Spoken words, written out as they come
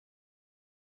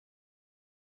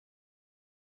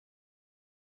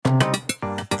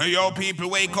Hey, yo, people,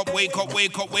 wake up, wake up,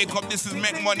 wake up, wake up. This is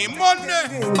Mek Money Monday.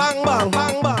 Bang, bang,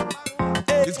 bang, bang.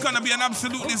 It's gonna be an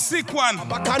absolutely sick one.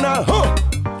 Bacchanal.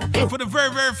 For the very,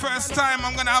 very first time,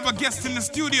 I'm gonna have a guest in the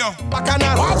studio.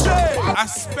 Bacchanal. Watch it. A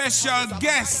special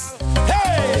guest.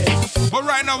 Hey. But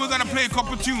right now, we're gonna play a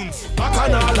couple tunes.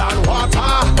 Bacchanal and water.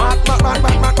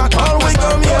 All we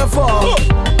come here for.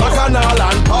 Bacchanal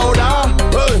and powder.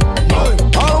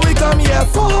 All we come here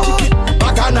for.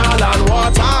 Bacchanal and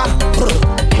water.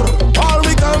 All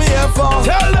we come here for.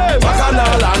 Tell them.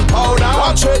 Bacchanal and powder.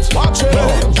 Watch it, watch it.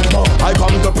 I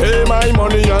come to pay my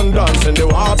money and dance in the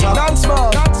water. Dance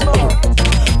more, dance more.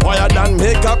 Why I done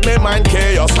make up my mind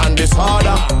chaos and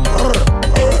disorder.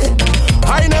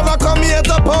 I never come here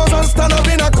to pose and stand up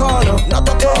in a corner. Not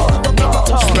at all, not at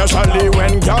all. Especially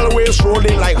when girl waist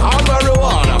rolling like hard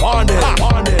marijuana.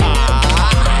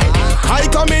 I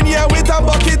come in here with a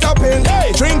bucket of paint.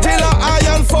 Drink till a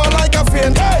iron fall like a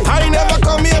faint. I never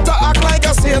come here to act like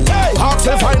a saint. Ask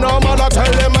if I know mother,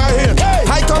 tell them I hate.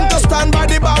 I come to stand by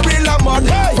the barrel of mud.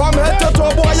 From head to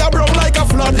toe, boy, I broke like a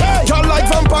flood. You're like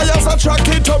vampires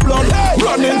attracted to blood.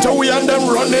 Run into we and them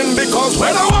running because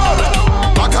when I want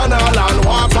Bacchanal and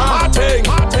water.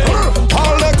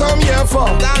 All they come here for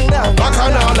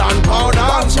Bacchanal and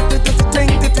powder.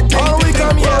 All we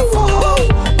come here for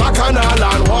Bacchanal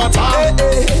and water.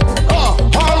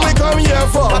 All we come here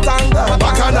for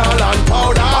Bacchanal and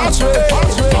powder.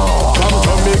 Come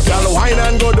to make y'all wine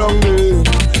and go down there,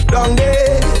 down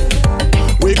there.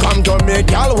 We come to make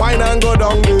y'all wine and go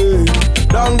down there,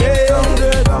 down there.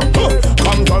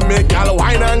 Come to make y'all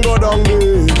wine and go down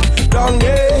there, down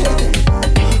there.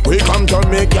 We come to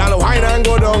make y'all wine and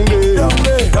go down there,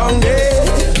 down there.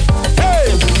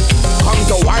 Hey, come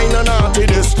to wine and party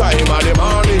this time of the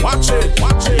morning. Watch it,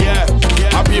 yeah.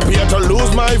 I prepare to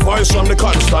lose my voice from the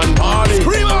constant party.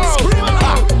 Scream out, scream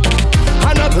out.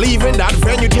 I'm not leaving that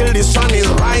venue till the sun is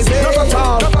rising. Not at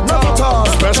all, not at all.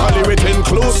 Especially with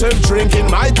inclusive drinking,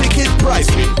 my ticket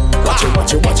pricing. Watch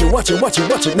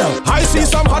it now. I see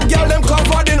some hot girl them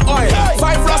covered in oil. 5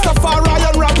 Rastafari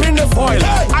and wrapping the foil.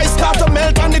 I start to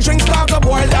melt and the drink start to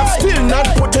boil. I'm still not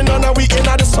putting on a week in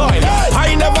the soil.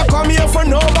 I never come here for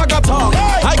no bag of talk.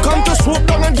 I come to swoop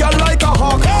down and girl like a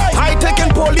hawk. I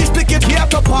taking police ticket here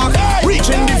to park.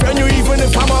 Reaching the venue even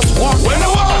if I must walk. When I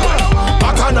walk,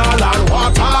 Bacchanal and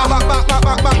water.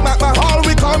 All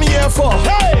we come here for.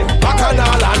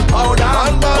 Bacchanal and powder.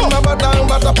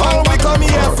 All we come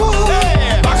here for.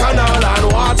 Bacchanal and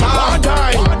water.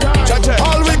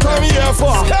 All we come here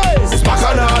for is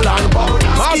Bacchanal and powder.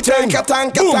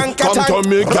 Come to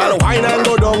make y'all wine and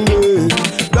go down there,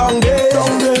 down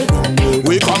there.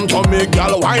 We come to make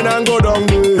y'all wine and go down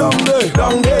there,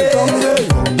 down there.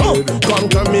 Come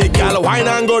to make y'all wine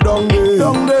and go down there,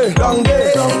 down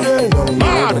there.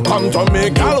 Man, come to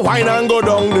make y'all wine and go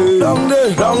down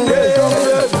there, down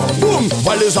there. Boom,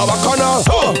 well it's a bacchanal,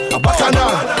 a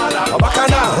bacchanal, a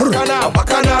bacchanal, a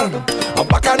bacchanal, a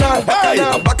bacchanal, hey,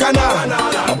 a bacchanal,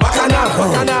 a bacchanal,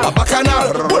 a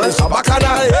bacchanal. Well it's a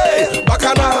bacchanal, hey,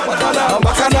 bacchanal, a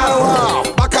bacchanal,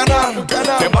 bacchanal,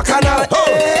 the bacchanal,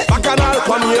 hey, bacchanal,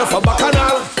 come here for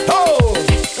bacchanal, oh.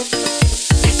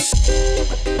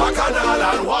 Bacchanal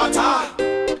and water,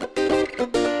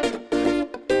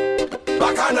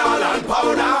 Bacchanal and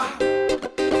powder,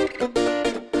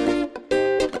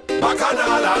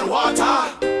 Bacchanal and water,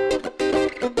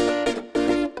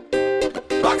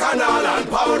 Bacchanal and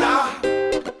powder,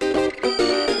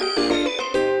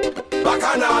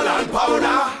 Bacchanal and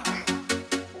powder.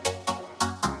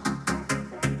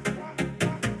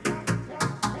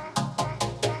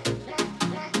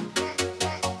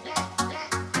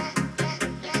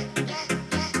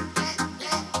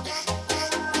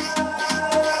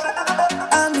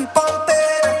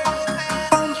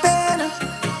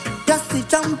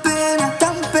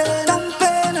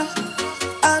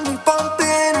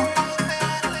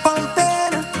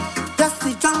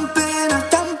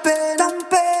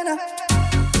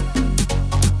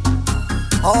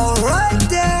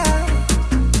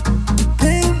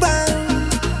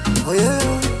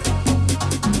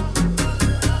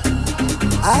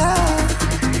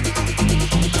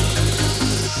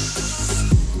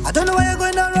 I don't know why you're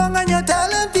going down wrong and you're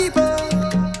telling people.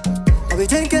 Are we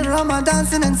drinking rum and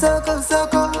dancing in circle?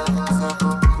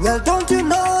 Well, don't you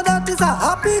know that it's a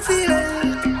happy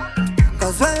feeling?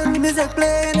 Cause when the music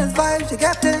playing, it's vibes you're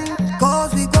getting.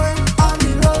 Cause we going on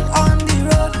the road, on the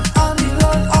road, on the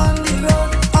road, on the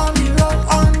road, on the road,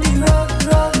 on the road,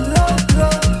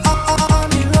 road,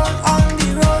 on the road, on the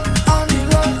road, on the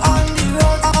road, on the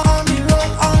road,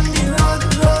 on the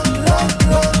road, on the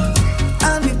road,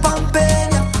 and we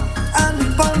pumping, and we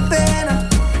pumping,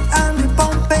 and we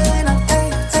pumping, hey.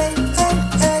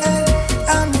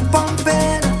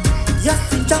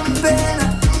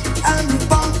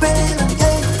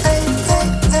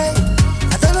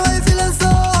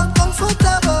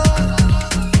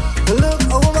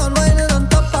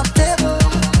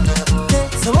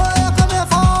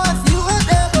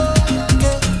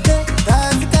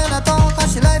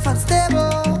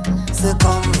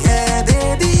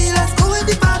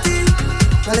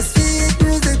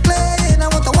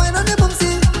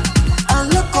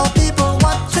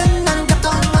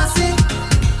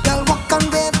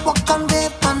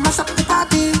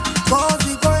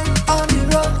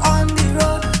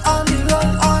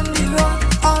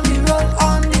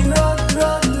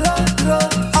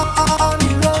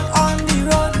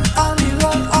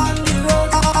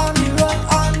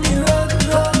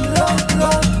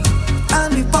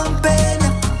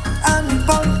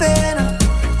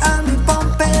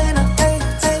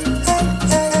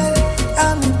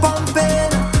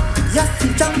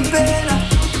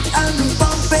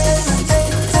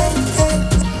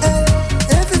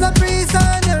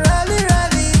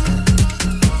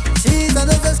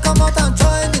 come out and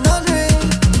join in on the ring.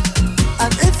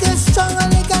 And if you're strong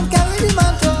and you can carry the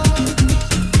mantle,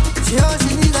 she or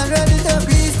she needs and ready to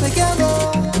peace make you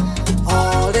go.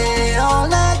 All day, all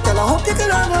night, girl, I hope you can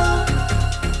remember.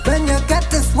 When you get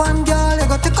this one, girl, you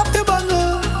gotta take up your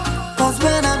bundle. Cause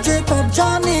when I drink with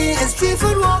Johnny, it's street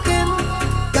food walking.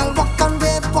 Girl, walk and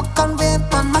wave,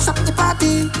 and mash up the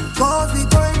party. Cause we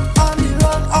going on the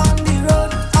road, on the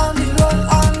road, on the road,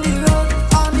 on the road,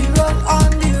 on the road,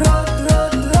 on the road,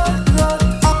 road, road,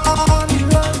 road, on the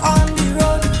road, on the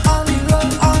road, on the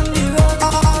road, on the road,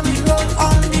 on the road,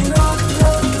 on the road,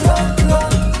 road, road,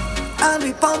 road. And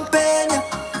we pumping,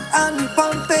 and we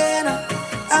pumping,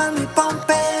 and we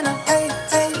pumping, hey,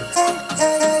 hey, hey,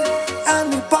 hey, hey, and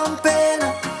we pumping,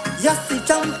 yes, we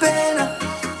jumping,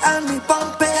 and we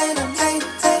pumping, hey,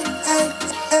 hey, hey,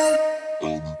 hey.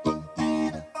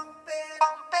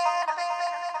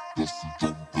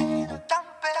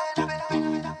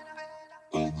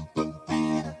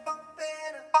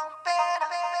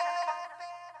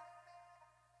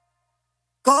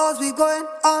 Cause we going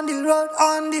on the road,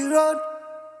 on the road.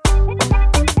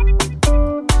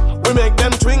 We make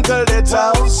them twinkle their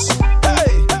toes.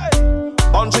 Hey, hey.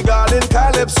 Bunch garden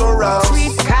calypso rouse.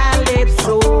 Sweet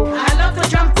calypso. I love to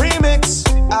jump. Remix.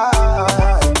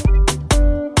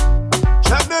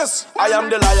 Check this. I am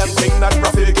the Lion King, not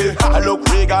Rafiki. I look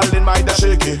regal in my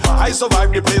dashiki. I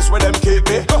survive the place where them keep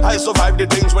me. I survive the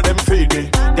things where them feed me.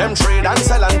 Them trade and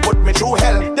sell and put me through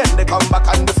hell. Then they come back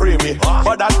and they free me.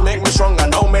 But that make me stronger,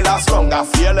 now me last longer.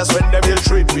 Fearless when they will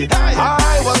treat me.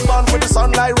 I was born with the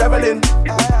sunlight reveling.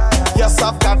 Yes,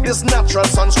 I've got this natural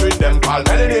sunscreen, them call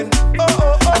melanin.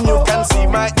 And you can see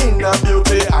my inner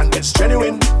beauty and it's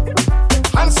genuine.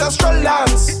 Ancestral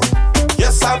lands,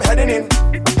 yes, I'm heading in.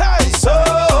 Hey, so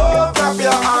clap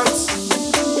your hands.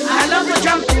 I love to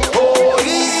jump. Oh,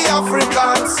 ye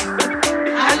Africans.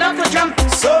 I love to jump.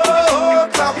 So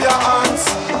clap your hands.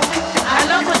 I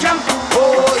love to jump.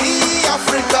 Oh, ye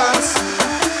Africans.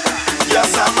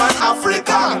 Yes, I'm an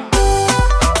African.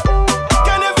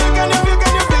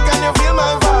 Can you feel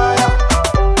my fire?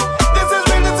 This is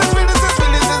real, this is real, this is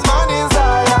real, this is my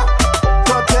desire.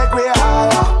 Go take me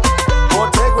higher, go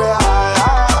take me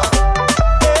higher.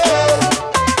 Yeah.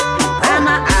 I'm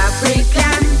an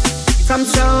African from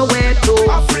Soweto.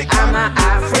 I'm an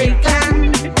African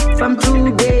from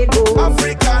Tobago.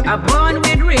 African. I'm born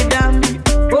with rhythm,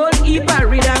 whole heap of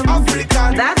rhythm.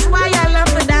 African. That's why I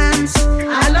love to dance.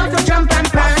 I love to jump and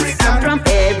prance. I'm from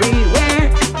everywhere.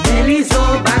 Delhi's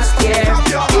all Basquiat.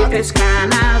 If it's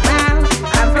carnival,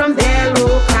 I'm from their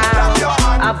local.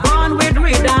 I'm born with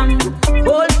rhythm,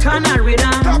 whole ton of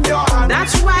rhythm.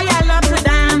 That's why I love to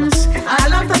dance. I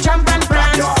love to jump and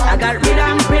prance. I got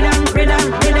rhythm, rhythm,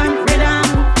 rhythm, rhythm, rhythm.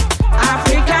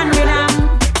 African rhythm.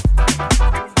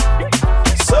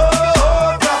 So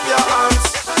clap your hands.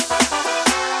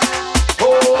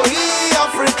 Oh, ye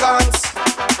Africans.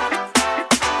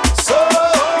 So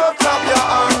clap your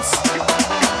hands.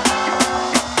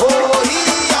 Oh, ye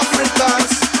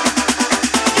Africans.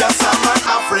 Yes, I'm an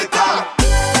African.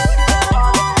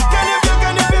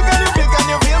 Can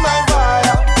you feel my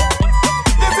fire?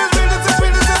 This is real, this is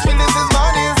real, this is real, this is my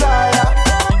desire.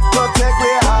 Go take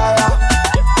me higher,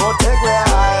 go take me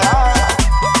higher.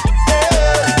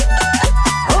 Yeah.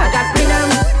 I got rhythm,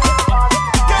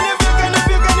 Can you feel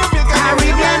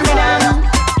Caribbean rhythm,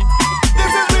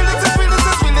 This is real, this is real, this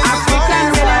is real, this is African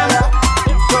my desire.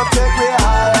 rhythm, Go take me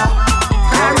higher.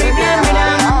 Caribbean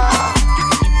rhythm.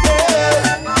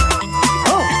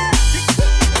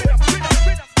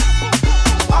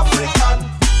 African.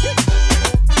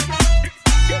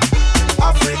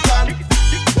 African.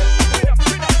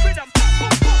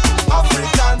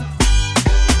 African.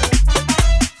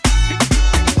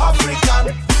 African.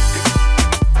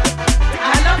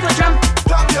 I love to jump.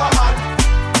 Clap your hand.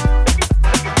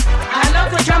 I love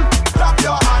to jump. Clap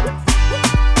your hand.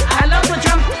 I love to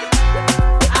jump.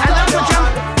 I love to jump.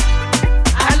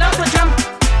 I love to jump.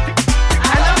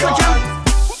 I love to jump.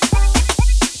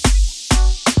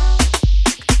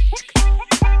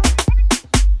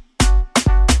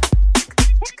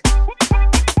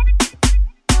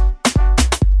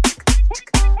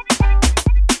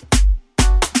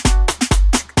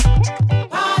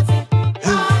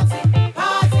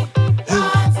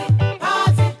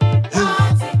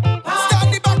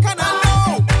 Stand the back and I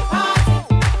know.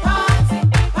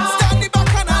 Stand the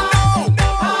back and I know.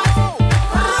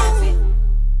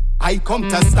 I come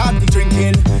to start the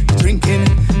drinking, the drinking,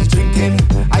 the drinking.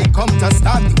 I come to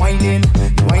start the whining,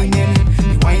 the whining,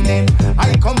 the whining.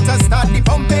 I come to start the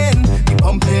pumping, the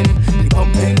pumping, the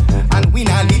pumping. And we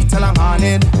not leave till I'm on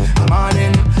it, I'm on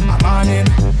it, I'm on it.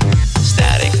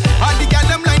 Static. All the girls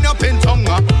them line up in tongue.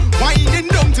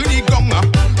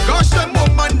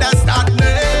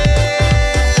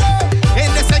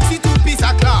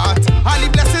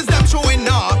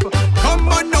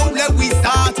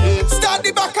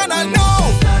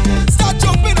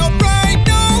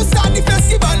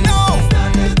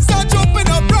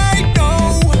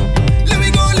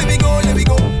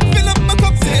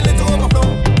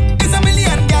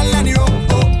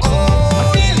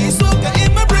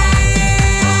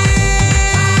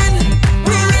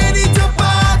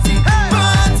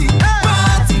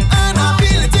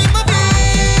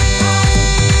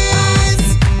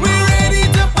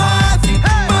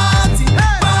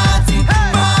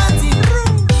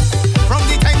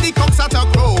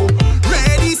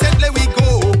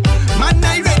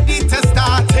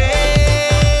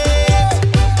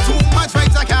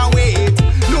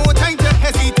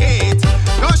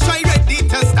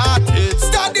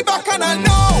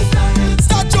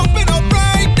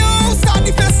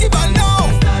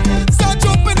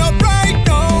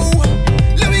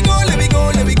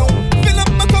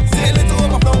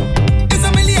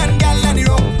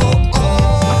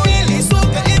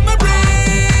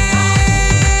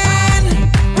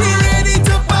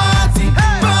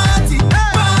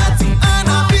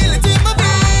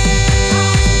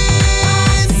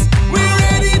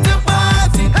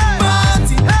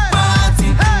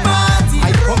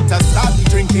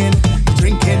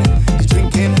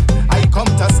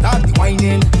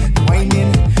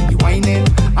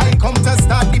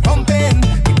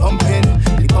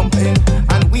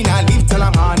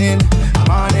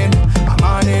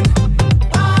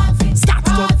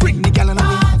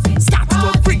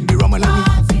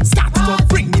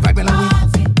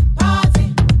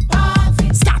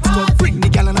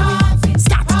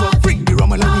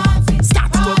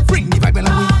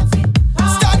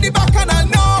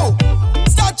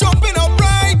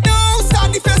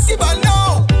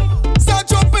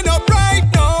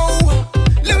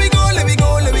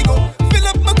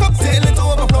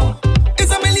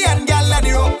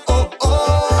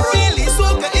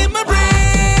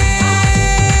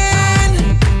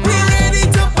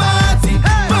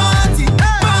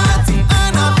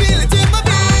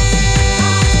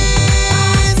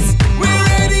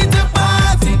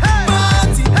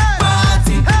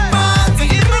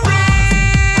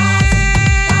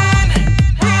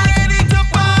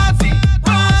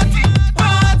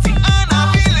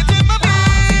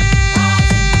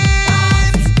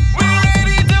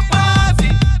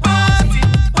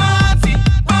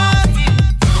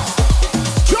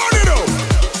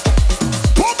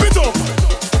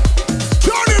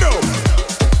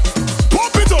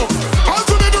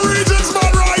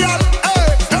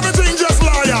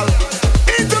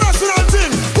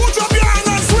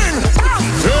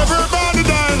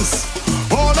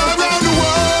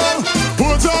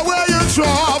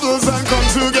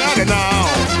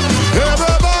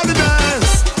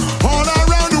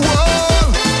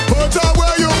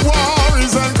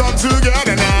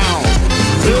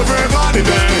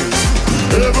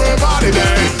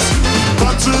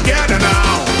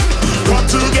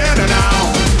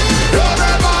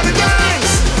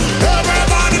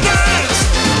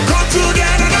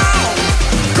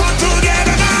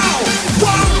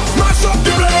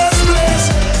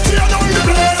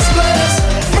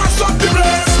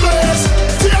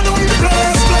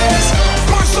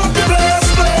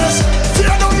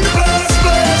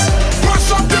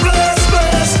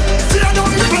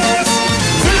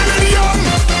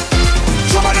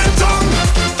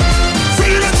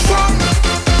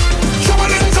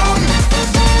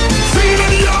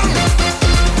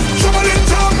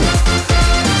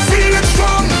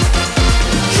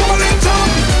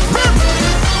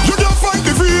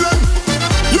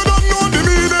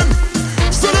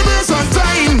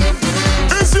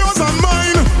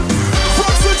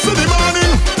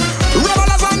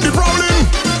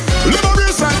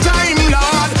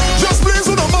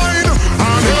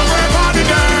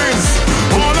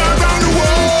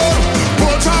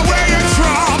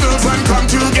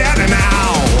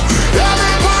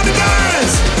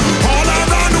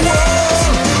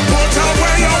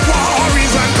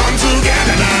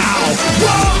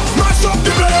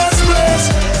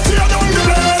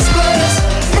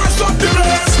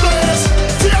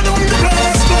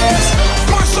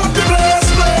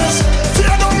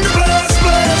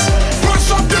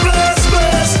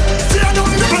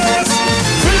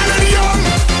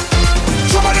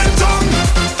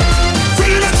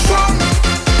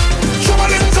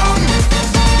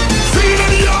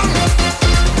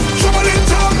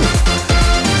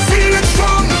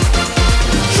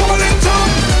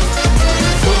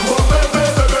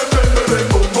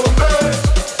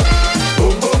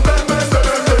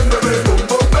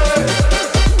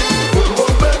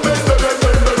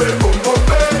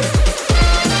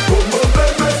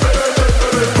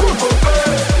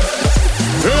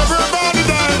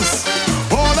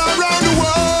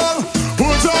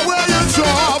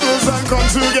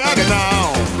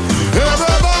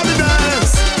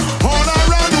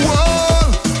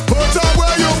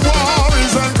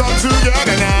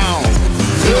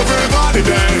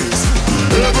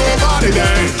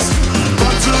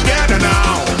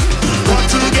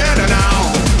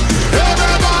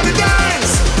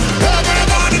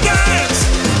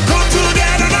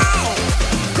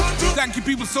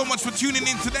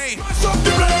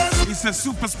 a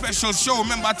super special show.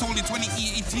 Remember, I told you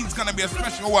 2018 is gonna be a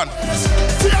special one.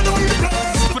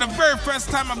 For the very first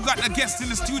time, I've got a guest in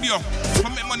the studio for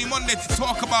Mek Money Monday to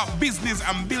talk about business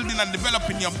and building and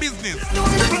developing your business.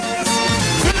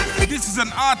 This is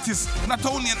an artist, not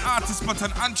only an artist, but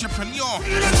an entrepreneur.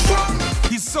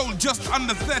 He's sold just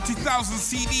under 30,000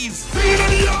 CDs.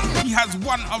 He has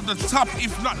one of the top,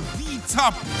 if not the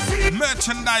top,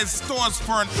 merchandise stores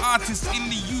for an artist in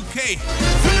the UK.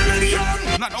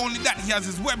 Not only that, he has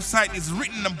his website, he's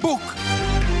written a book,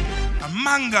 a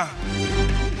manga.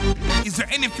 Is there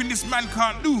anything this man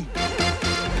can't do?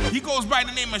 He goes by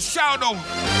the name of Shaudo.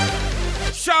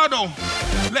 Shaudo,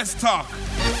 let's talk.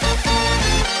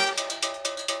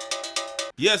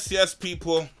 Yes,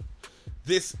 people.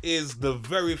 This is the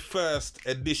very first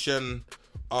edition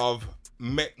of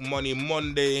Mek Money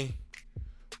Monday,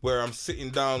 where I'm sitting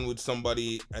down with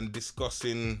somebody and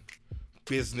discussing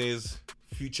business,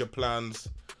 future plans,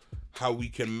 how we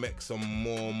can make some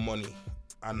more money,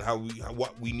 and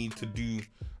what we need to do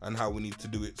and how we need to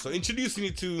do it. So introducing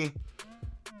you to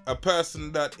a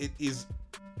person that it is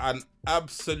an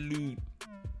absolute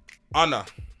honor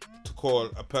to call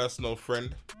a personal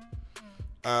friend.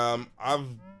 I've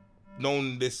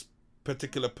known this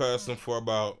particular person for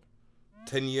about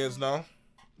 10 years now,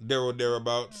 there or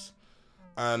thereabouts,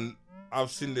 and I've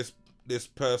seen this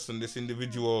person, this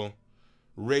individual,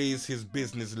 raise his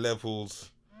business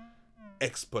levels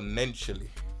exponentially.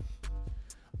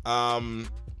 I'm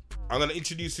gonna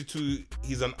introduce you to,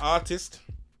 he's an artist,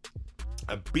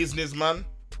 a businessman.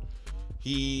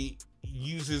 He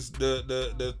uses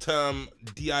the term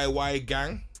DIY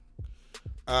gang.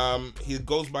 He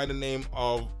goes by the name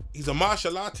of, he's a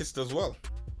martial artist as well.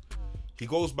 He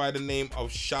goes by the name of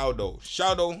Shaudo.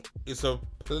 Shaudo, it's a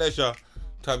pleasure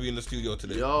to have you in the studio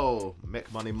today. Yo,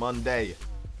 Mek Money Monday.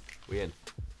 We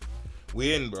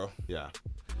in, bro. Yeah.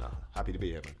 No, happy to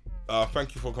be here, man.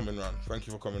 Thank you for coming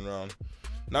round.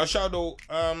 Now, Shaudo,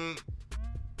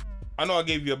 I know I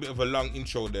gave you a bit of a long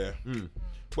intro there,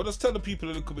 but let's tell the people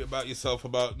a little bit about yourself,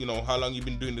 about, how long you've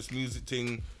been doing this music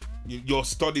thing, your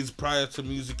studies prior to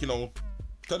music,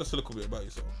 tell us a little bit about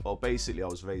yourself. Well, basically, I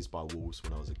was raised by wolves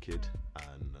when I was a kid,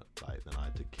 and then I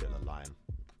had to kill a lion,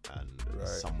 and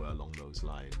somewhere along those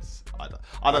lines,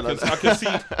 I don't know.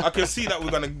 I can see that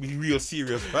we're gonna be real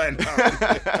serious right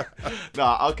now.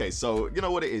 Nah, okay. So you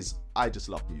know what it is. I just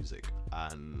love music,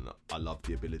 and I love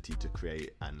the ability to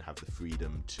create and have the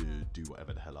freedom to do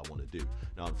whatever the hell I want to do.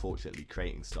 Now, unfortunately,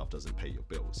 creating stuff doesn't pay your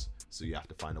bills, so you have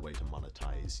to find a way to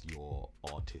monetize your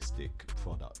artistic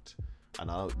product. And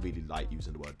I don't really like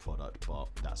using the word product, but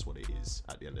that's what it is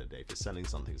at the end of the day. If you're selling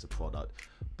something, it's a product,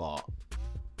 but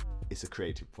it's a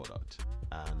creative product.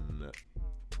 And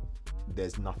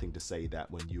there's nothing to say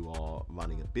that when you are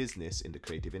running a business in the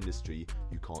creative industry,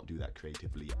 you can't do that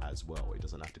creatively as well. It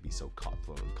doesn't have to be so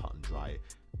cutthroat and cut and dry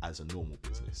as a normal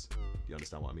business. Do you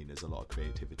understand what I mean? There's a lot of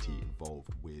creativity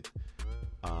involved with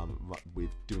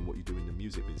doing what you do in the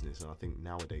music business. And I think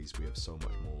nowadays we have so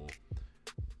much more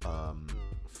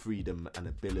freedom and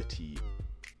ability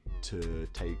to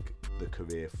take the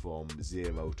career from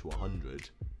 0 to 100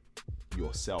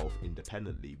 yourself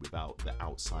independently without the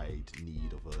outside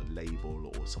need of a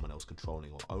label or someone else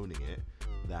controlling or owning it,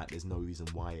 that there's no reason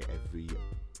why every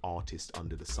artist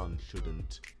under the sun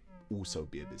shouldn't also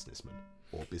be a businessman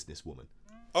or businesswoman.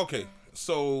 Okay,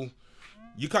 so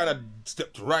you kind of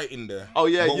stepped right in there. Oh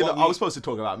yeah, I was supposed to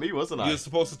talk about me, wasn't I? You're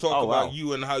supposed to talk about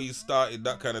you and how you started,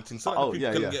 that kind of thing, so that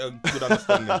people can get a good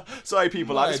understanding. Sorry,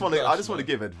 people. I just want to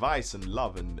give advice and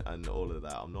love and all of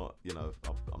that. I'm not,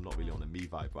 I'm not really on a me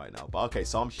vibe right now. But okay,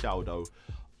 so I'm Shaudo.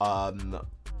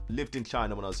 Lived in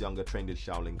China when I was younger, trained in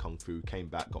Shaolin Kung Fu, came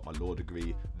back, got my law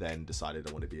degree, then decided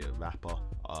I want to be a rapper.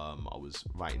 I was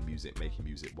writing music, making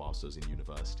music whilst I was in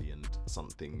university, and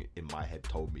something in my head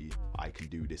told me I can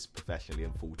do this professionally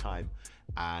and full time.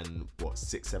 And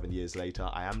 6-7 years later,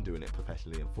 I am doing it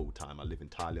professionally and full time. I live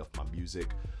entirely off my music.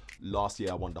 Last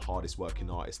year, I won the Hardest Working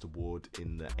Artist Award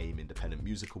in the AIM Independent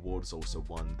Music Awards. Also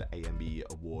won the AME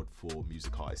Award for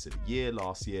Music Artist of the Year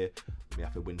last year. We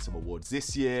have to win some awards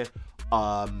this year.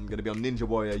 I'm going to be on Ninja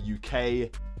Warrior UK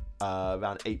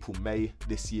around April, May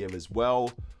this year as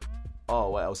well.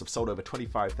 Oh, what else? I've sold over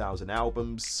 25,000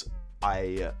 albums.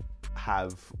 I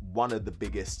have one of the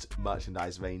biggest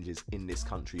merchandise ranges in this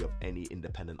country of any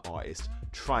independent artist.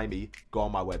 Try me, go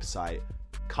on my website,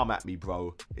 come at me,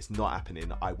 bro. It's not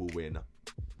happening. I will win.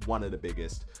 One of the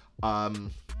biggest. But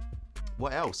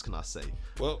What else can I say?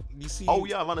 Well, you see. Oh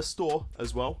yeah, I run a store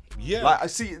as well. Yeah. Like I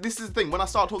see, this is the thing. When I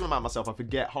start talking about myself, I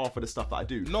forget half of the stuff that I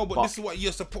do. No, but this is what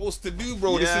you're supposed to do,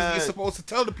 bro. Yeah. You're supposed to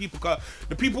tell the people, cause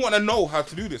the people want to know how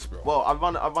to do this, bro. Well, I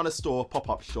run a store,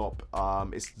 pop-up shop.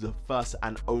 It's the first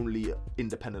and only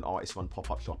independent artist-run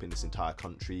pop-up shop in this entire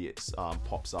country. It's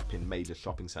pops up in major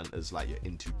shopping centres like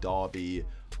Into Derby,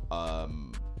 all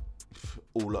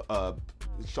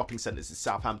shopping centres in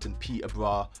Southampton,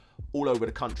 Peterborough, all over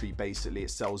the country. Basically,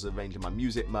 it sells a range of my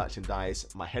music merchandise,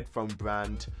 my headphone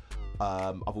brand.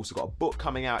 I've also got a book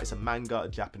coming out. It's a manga, a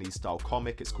Japanese style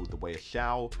comic. It's called The Way of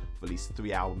Shao. I've released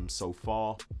 3 albums so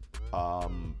far.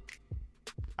 And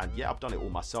yeah, I've done it all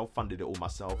myself, funded it all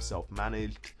myself,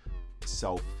 self-managed,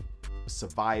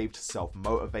 self-survived,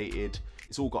 self-motivated.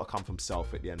 It's all got to come from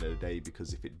self at the end of the day,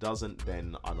 because if it doesn't,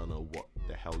 then I don't know what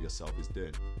the hell yourself is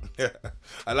doing. Yeah,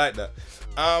 I like that.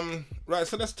 Right,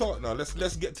 so let's talk now.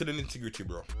 Let's get to the nitty-gritty,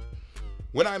 bro.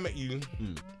 When I met you,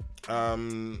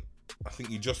 I think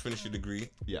you just finished your degree.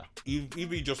 Yeah.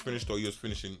 Either you just finished or you was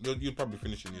finishing. You're probably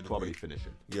finishing your degree. Probably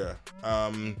finishing. Yeah.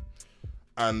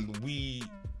 And we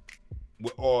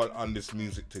were all on this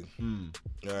music thing.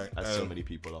 Right? As so many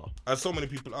people are. As so many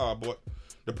people are. But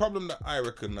the problem that I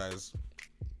recognize,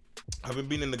 having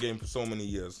been in the game for so many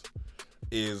years,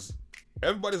 is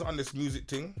everybody's on this music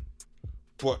thing,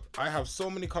 but I have so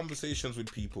many conversations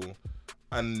with people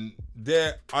and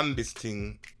their on this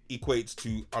thing equates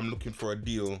to I'm looking for a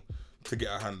deal to get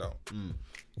a handout.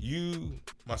 You,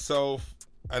 myself,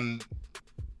 and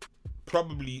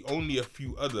probably only a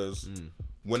few others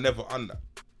were never on that.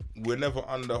 We're never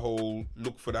on the whole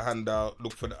look for the handout,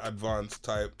 look for the advance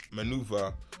type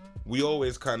maneuver. We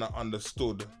always kind of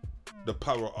understood the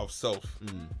power of self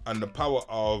and the power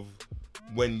of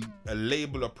when a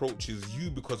label approaches you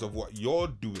because of what you're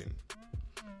doing,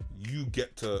 you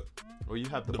get to... Well, you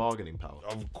have the bargaining power.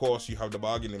 Of course, you have the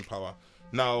bargaining power.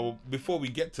 Now, before we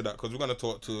get to that, because we're gonna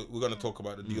talk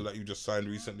about the deal that you just signed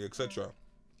recently, etc.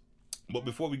 But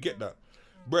before we get that,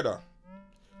 brother,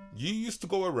 you used to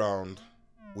go around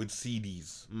with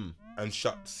CDs and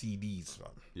shot CDs, man.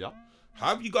 Yeah.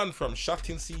 Have you gone from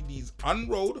shotting CDs on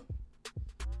road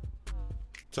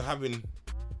to having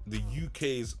the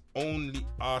UK's only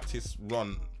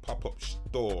artist-run pop-up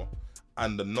store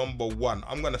and the number one,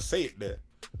 I'm gonna say it there,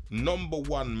 number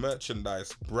one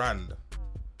merchandise brand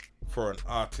for an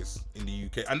artist in the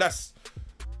UK? And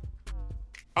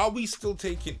are we still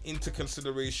taking into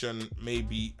consideration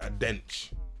maybe a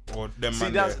Dench or them?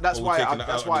 See, that's why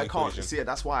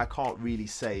I can't really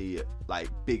say like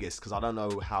biggest, because I don't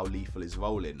know how Lethal is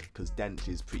rolling, because Dench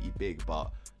is pretty big,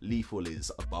 but Lethal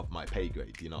is above my pay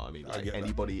grade. You know what I mean? Like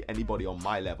anybody on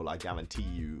my level, I guarantee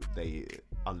you,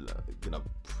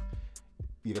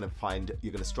 you're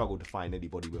gonna struggle to find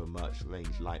anybody with a merch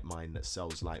range like mine, that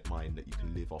sells like mine, that you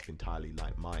can live off entirely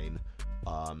like mine,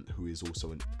 who is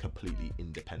also a completely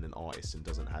independent artist and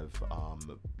doesn't have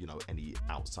any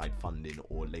outside funding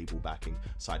or label backing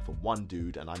aside from one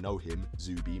dude, and I know him,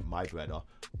 Zuby, my brother.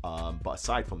 But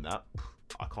aside from that,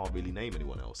 I can't really name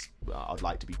anyone else. I'd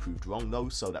like to be proved wrong though,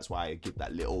 so that's why I give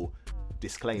that little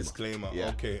disclaimer. Yeah.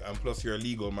 Okay, and plus you're a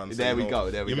legal man. So there we go.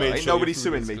 Ain't nobody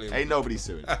suing me.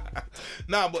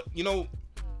 Nah, but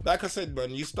like I said,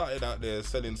 man, you started out there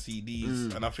selling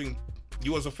CDs, and I think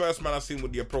you was the first man I seen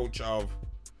with the approach of,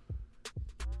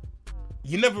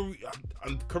 you never,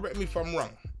 and correct me if I'm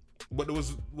wrong, but it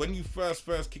was when you first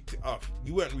kicked it off,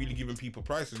 you weren't really giving people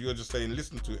prices. You were just saying,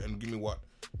 listen to it and give me what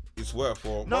it's worth.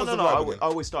 Or no. I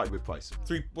always started with price.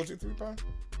 Was it £3?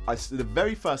 The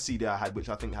very first CD I had, which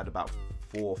I think had about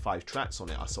 4 or 5 tracks on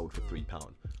it, I sold for £3.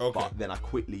 Okay. But then I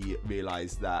quickly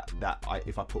realised that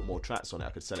if I put more tracks on it, I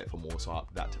could sell it for more, so I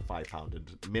upped that to £5.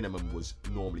 And minimum was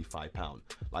normally £5.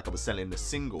 Like I was selling the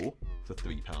single for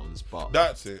 £3, but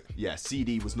that's it. Yeah,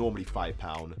 CD was normally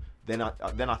 £5. Then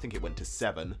I think it went to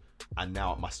 7, and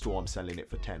now at my store I'm selling it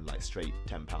for 10, like straight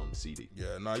 £10 CD.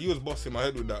 Yeah, now you was busting my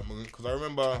head with that, man, because I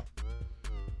remember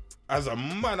as a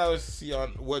man I was seeing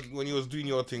when you was doing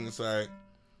your thing, it's like,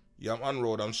 yeah, I'm on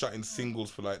road, I'm shotting singles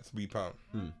for like £3.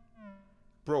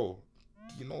 Bro,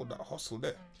 you know that hustle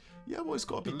there? Yeah, well, it's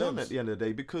got to be done at the end of the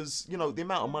day, because, the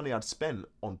amount of money I'd spent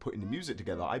on putting the music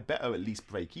together, I better at least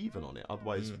break even on it.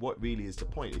 Otherwise, what really is the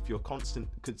point? If you're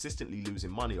consistently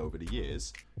losing money over the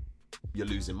years, you're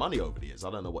losing money over the years. I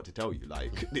don't know what to tell you.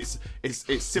 Like, it's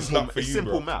simple,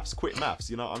 simple maths, quick maths.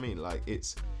 You know what I mean? Like,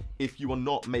 it's if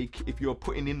you're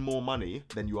putting in more money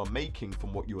than you are making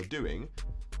from what you are doing,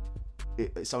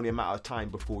 it's only a matter of time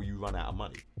before you run out of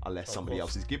money, unless somebody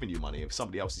else is giving you money. If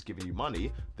somebody else is giving you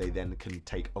money, they then can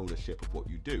take ownership of what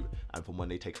you do. And from when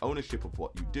they take ownership of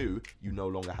what you do, you no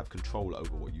longer have control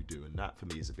over what you do. And that for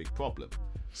me is a big problem.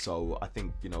 So I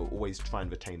think, always try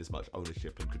and retain as much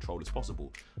ownership and control as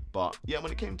possible. But yeah,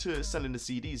 when it came to selling the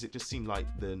CDs, it just seemed like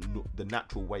the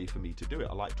natural way for me to do it.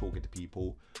 I like talking to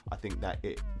people. I think that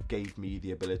it gave me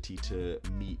the ability to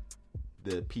meet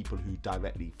the people who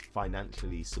directly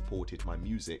financially supported my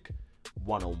music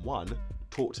one-on-one,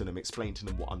 talk to them, explain to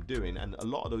them what I'm doing, and a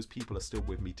lot of those people are still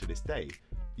with me to this day.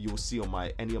 You'll see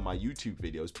on any of my YouTube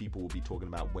videos, people will be talking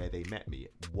about where they met me,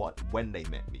 when they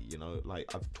met me,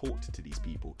 like I've talked to these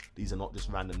people. These are not just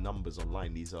random numbers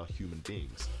online, these are human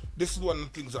beings. This is one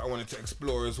of the things that I wanted to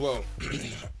explore as well.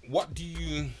 What do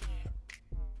you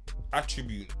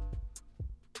attribute,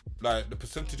 like the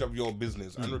percentage of your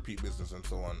business and repeat business and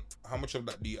so on, how much of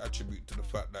that do you attribute to the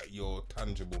fact that you're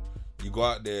tangible? You go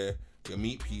out there, you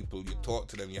meet people, you talk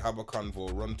to them, you have a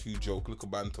convo, run to joke, little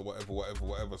banter,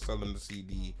 whatever, sell them the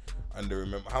CD, and they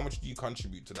remember. How much do you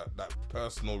contribute to that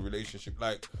personal relationship?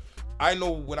 Like, I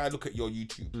know when I look at your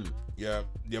YouTube,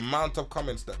 the amount of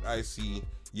comments that I see,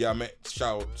 I met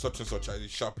Shout, such and such at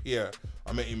his shop here,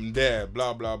 I met him there,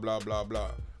 blah, blah, blah, blah,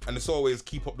 blah. And it's always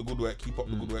keep up the good work, keep up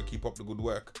the good work, keep up the good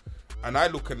work. And I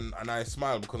look and I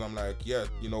smile because I'm like, you've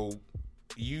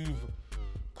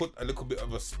put a little bit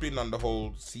of a spin on the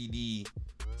whole CD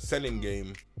selling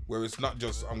game, where it's not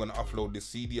just I'm gonna upload this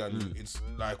CD on you. It's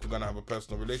like we're gonna have a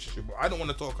personal relationship. But I don't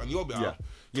want to talk on your behalf.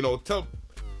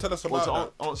 Tell us about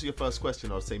that. To answer your first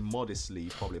question, I would say modestly,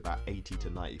 probably about 80 to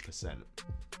 90%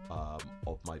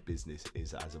 of my business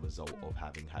is as a result of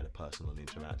having had a personal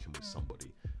interaction with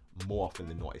somebody. More often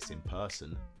than not, it's in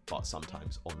person, but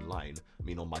sometimes online. I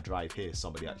mean, on my drive here,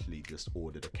 somebody actually just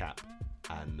ordered a cap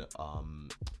and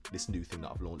this new thing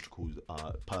that I've launched called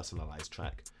Personalized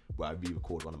Track, where I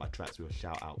re-record one of my tracks with a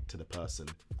shout out to the person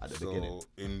at the beginning.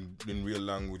 So in real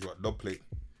language, what, dubplate?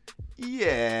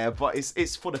 Yeah, but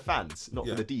it's for the fans, not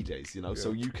for the DJs,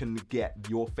 So you can get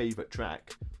your favorite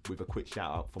track with a quick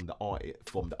shout out from the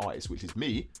artist, which is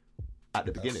me, at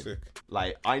the beginning. Sick.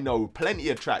 Like, I know plenty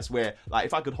of tracks where, like,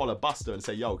 if I could holler Buster and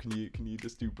say, yo, can you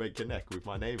just do Break Your Neck with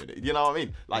my name in it? You know what I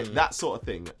mean? Like, that sort of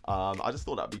thing. I just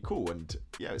thought that'd be cool, and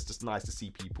yeah, it's just nice to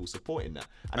see people supporting that.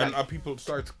 And are people,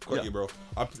 sorry to cut you, bro,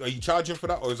 are you charging for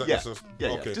that, or is that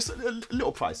just a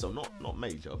little price, so not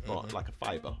major, but like a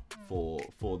 $5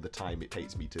 for the time it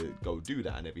takes me to go do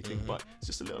that and everything. But it's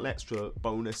just a little extra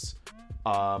bonus,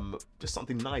 just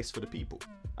something nice for the people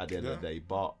at the end of the day.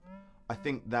 But I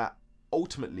think that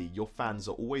ultimately your fans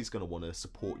are always going to want to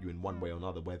support you in one way or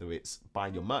another, whether it's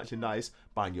buying your merchandise,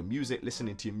 buying your music,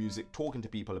 listening to your music, talking to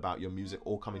people about your music,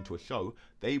 or coming to a show.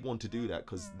 They want to do that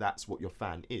because that's what your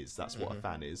fan is. That's what a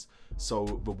fan is. So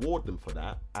reward them for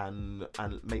that and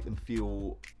make them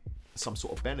feel some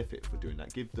sort of benefit for doing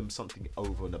that. Give them something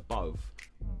over and above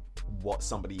what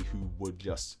somebody who would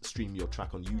just stream your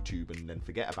track on YouTube and then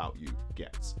forget about you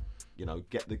gets.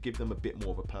 Give them a bit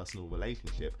more of a personal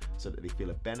relationship so that they feel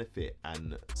a benefit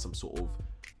and some sort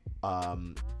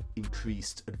of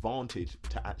increased advantage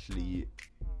to actually,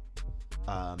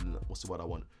 what's the word I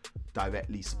want?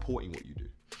 Directly supporting what you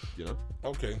do,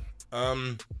 Okay.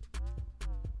 I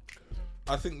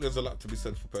think there's a lot to be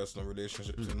said for personal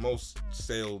relationships. In most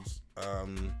sales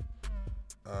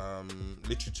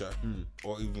literature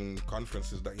or even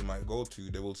conferences that you might go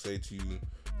to, they will say to you,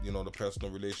 the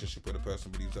personal relationship where the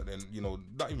person believes that, then,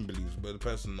 not even believes, but the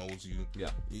person knows you.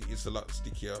 Yeah. It's a lot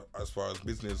stickier as far as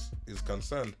business is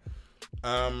concerned.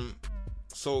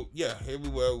 So yeah, here we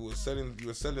were selling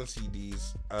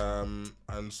CDs.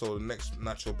 And so the next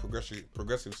naturally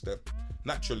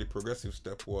progressive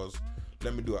step was,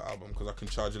 let me do an album because I can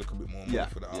charge a little bit more money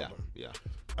for the album. Yeah.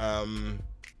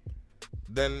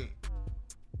 Then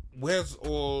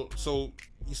so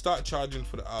you start charging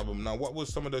for the album. Now, what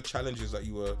was some of the challenges that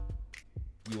you were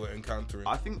encountering?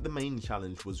 I think the main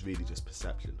challenge was really just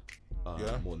perception,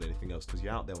 more than anything else, because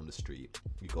you're out there on the street,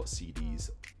 you got CDs,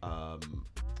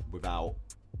 without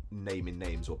naming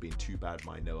names or being too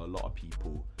bad-minded. There are a lot of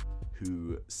people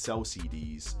who sell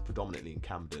CDs, predominantly in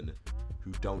Camden,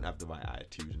 who don't have the right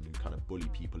attitude and who kind of bully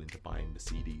people into buying the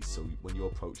CDs. So when you're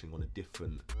approaching on a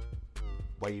different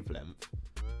wavelength,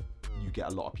 you get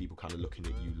a lot of people kind of looking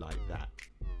at you like that.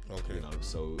 Okay.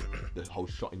 So the whole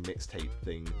shotting mixtape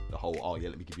thing, the whole,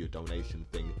 let me give you a donation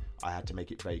thing, I had to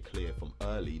make it very clear from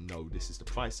early, no, this is the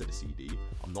price of the CD.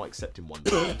 I'm not accepting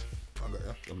 £1.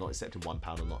 I'm not accepting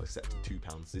 £1. I'm not accepting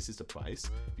 £2. This is the price.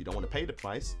 If you don't want to pay the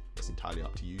price, it's entirely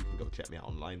up to you. You can go check me out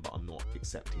online, but I'm not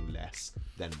accepting less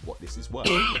than what this is worth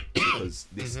because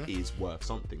this is worth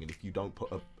something. And if you don't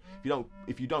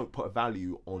if you don't put a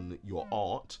value on your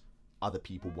art, other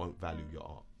people won't value your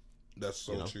art. That's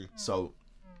so true. So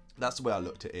that's the way I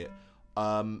looked at it.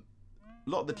 A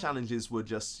lot of the challenges were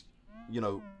just,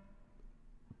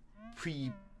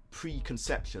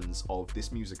 preconceptions of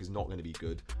this music is not going to be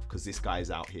good because this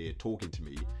guy's out here talking to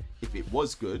me. If it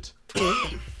was good,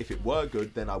 if it were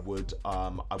good, then I would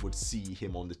see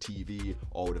him on the TV,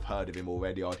 or I would have heard of him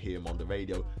already. I'd hear him on the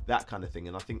radio, that kind of thing.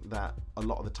 And I think that a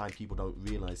lot of the time people don't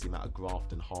realize the amount of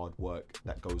graft and hard work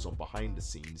that goes on behind the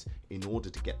scenes in order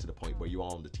to get to the point where you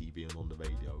are on the TV and on the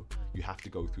radio. You have to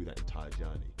go through that entire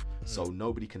journey. So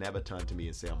nobody can ever turn to me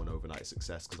and say I'm an overnight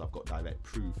success, because I've got direct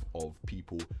proof of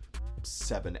people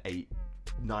 7, 8,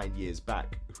 9 years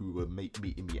back who were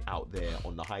meeting me out there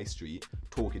on the high street,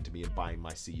 talking to me and buying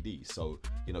my CD. So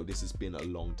this has been a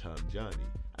long-term journey,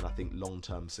 and I think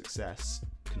long-term success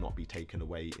cannot be taken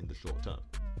away in the short term.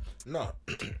 No,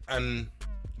 and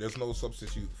there's no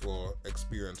substitute for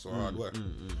experience or hard work.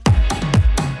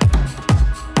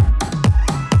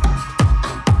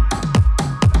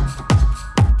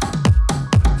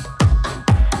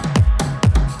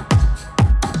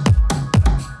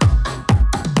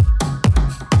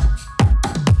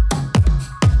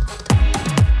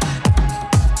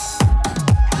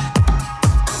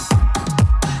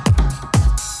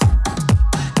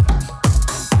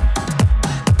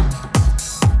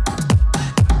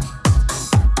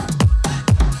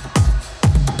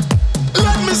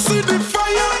 See the fire.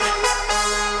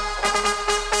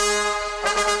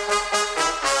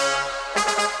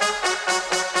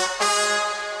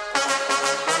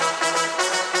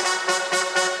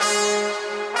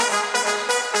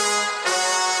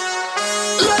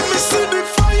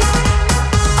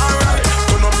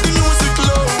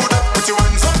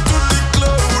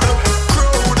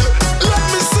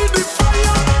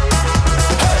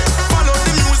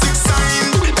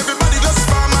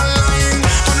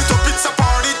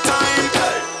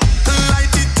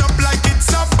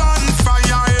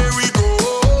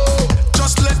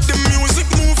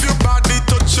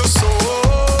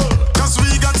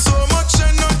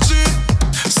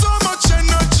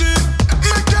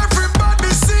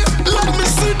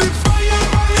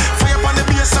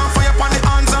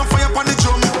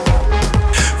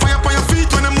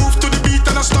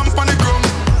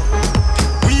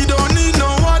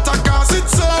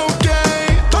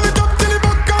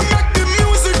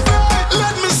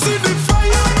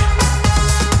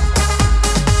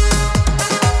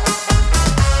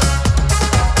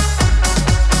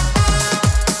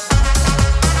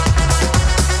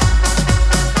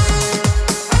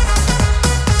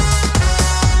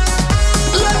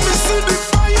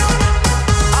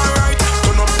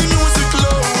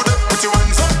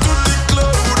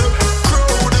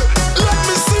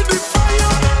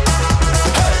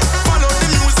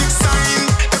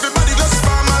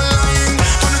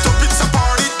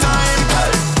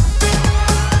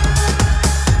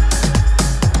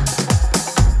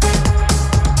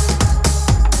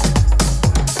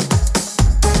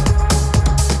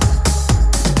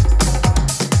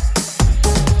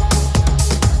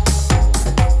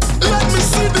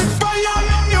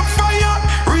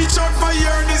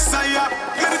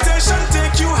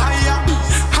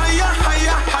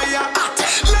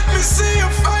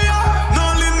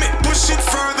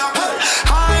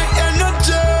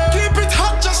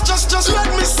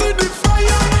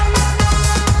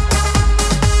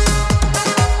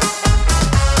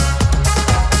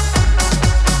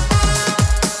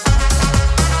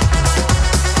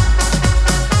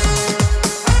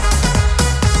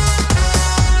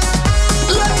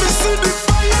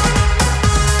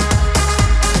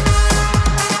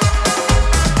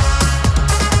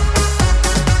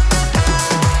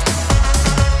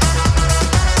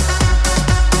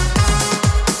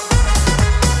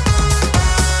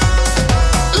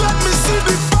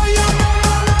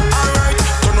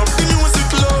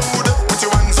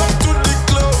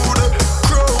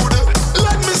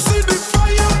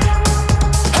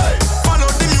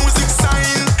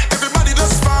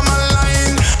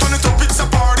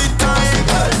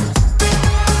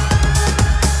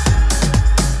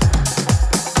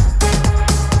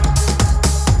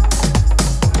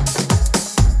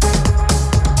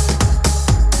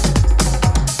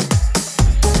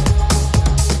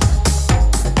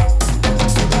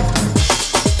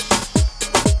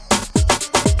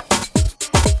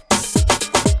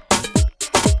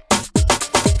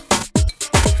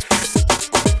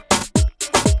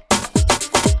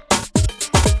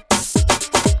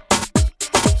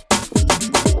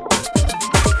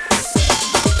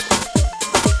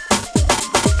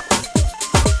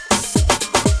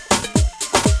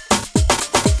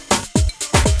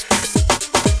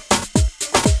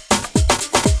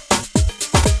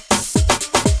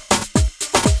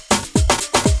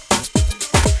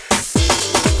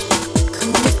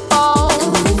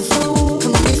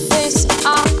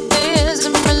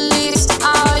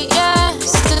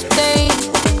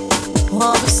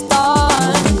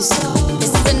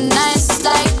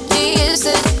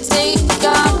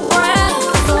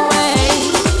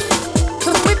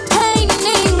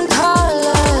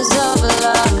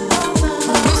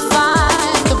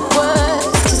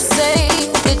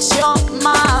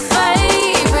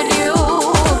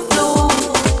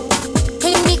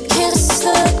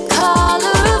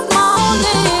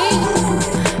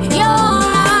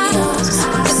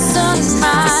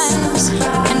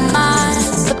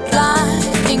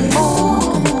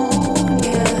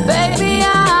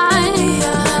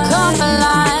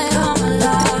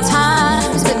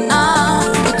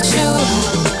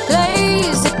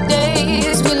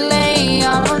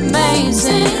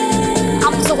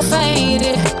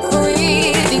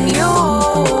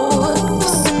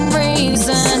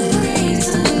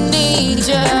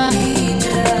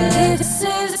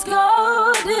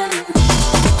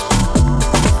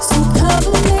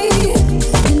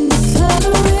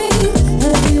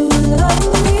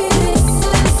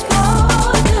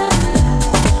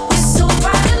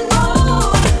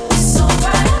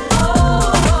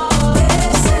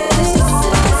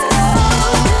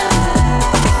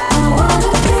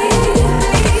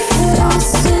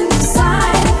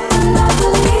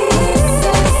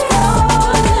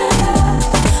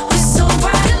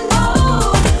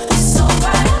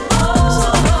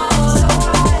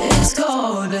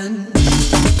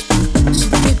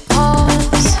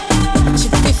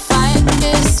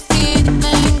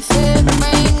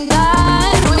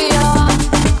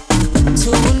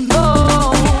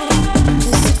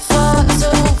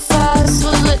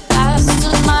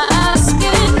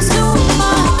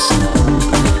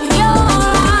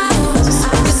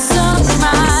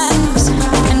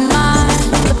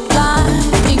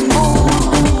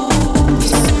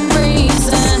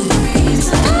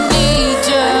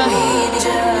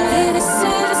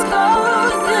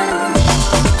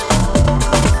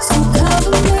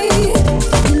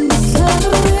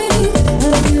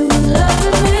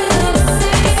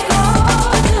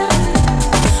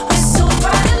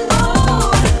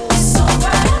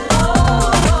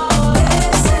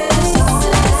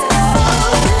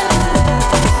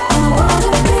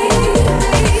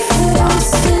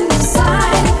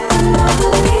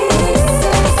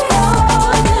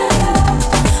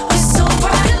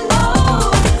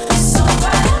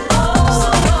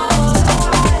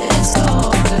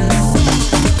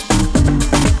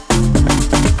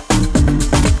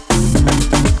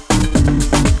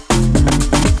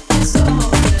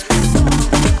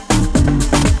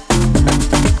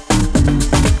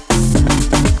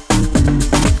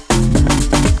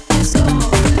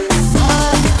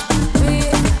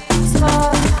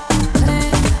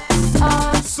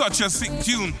 Such a sick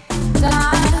tune.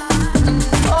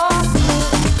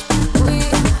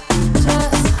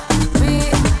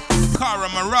 Cara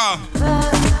Morale.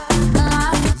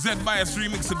 Z-Bias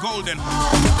remix of Golden.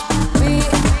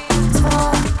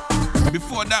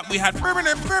 Before that we had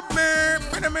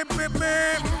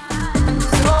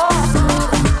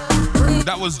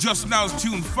that was just now's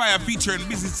tune, Fire featuring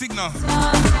Busy Signal.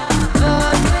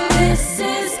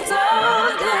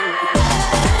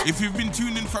 If you've been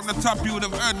tuned in from the top, you would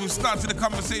have heard we started the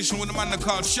conversation with a man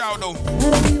called Shoudo.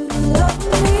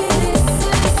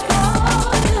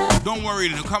 Don't worry,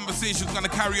 the conversation's gonna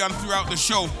carry on throughout the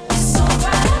show.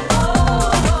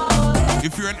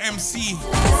 If you're an MC,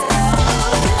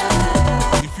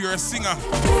 if you're a singer,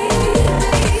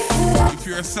 if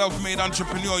you're a self-made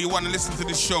entrepreneur, you want to listen to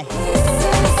this show.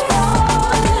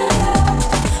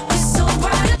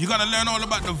 You're gonna learn all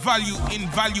about the value in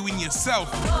valuing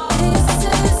yourself.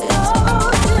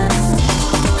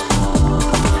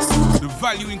 The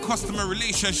value in customer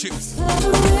relationships.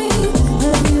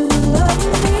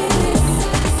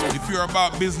 If you're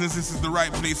about business, this is the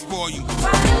right place for you.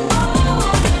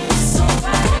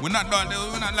 We're not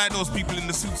like those people in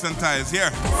the suits and ties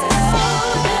here.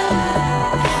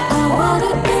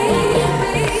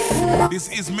 This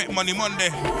is Mek Money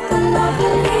Monday.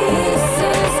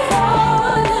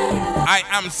 I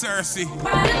am Cersei.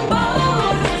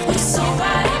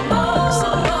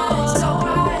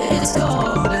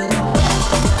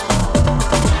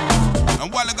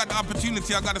 And while I got the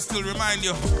opportunity, I gotta still remind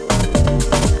you,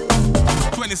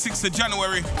 26th of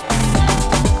January,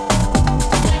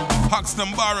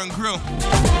 Hoxton Bar and Grill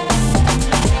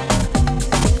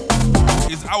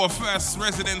is our first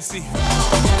residency.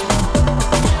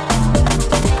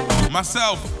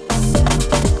 Myself,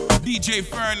 DJ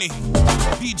Fernie,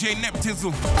 DJ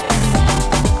Neptizzle,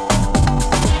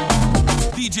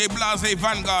 DJ Blase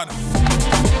Vanguard,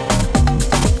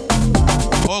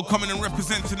 all coming and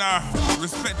representing our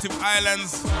respective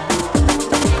islands.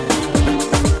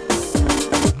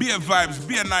 Beer vibes,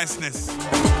 beer niceness.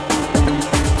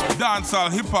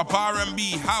 Dancehall, hip hop,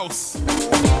 R&B, house,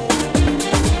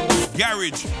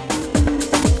 garage,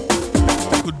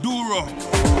 kuduro,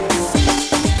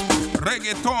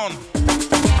 reggaeton.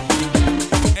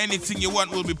 Anything you want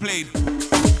will be played.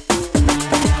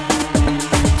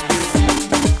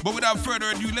 But without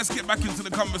further ado, let's get back into the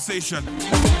conversation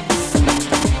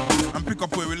and pick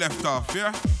up where we left off,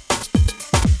 yeah?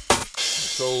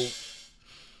 So,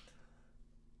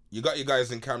 you got your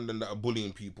guys in Camden that are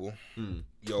bullying people.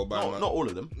 Yo, not all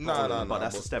of them. No, but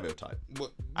that's a stereotype.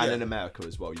 But, and in America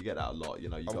as well, you get that a lot. You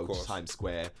know, you Of go course. to Times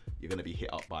Square, you're going to be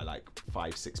hit up by like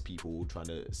 5-6 people trying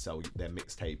to sell their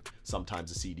mixtape.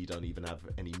 Sometimes the CD don't even have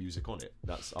any music on it.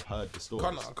 I've heard the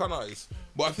stories. Can't is.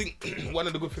 But I think one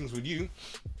of the good things with you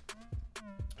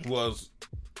was,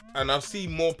 and I've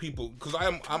seen more people, because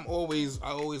I always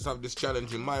have this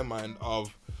challenge in my mind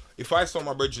of, if I saw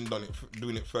my brethren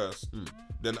doing it first,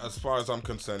 then as far as I'm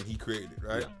concerned, he created it,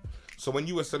 right? Yeah. So when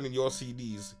you were selling your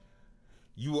CDs,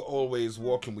 you were always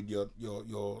walking with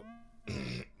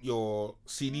your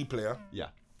CD player, Yeah.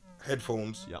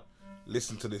 headphones, Yeah.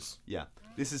 listen to this. Yeah.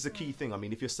 This is a key thing. I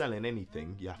mean, if you're selling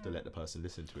anything, you have to let the person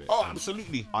listen to it. Oh, And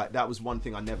absolutely. that was one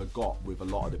thing I never got with a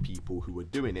lot of the people who were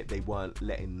doing it. They weren't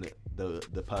letting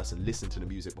the person listen to the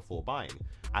music before buying.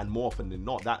 And more often than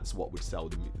not, that's what would sell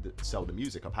the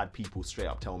music. I've had people straight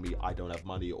up tell me I don't have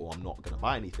money or I'm not going to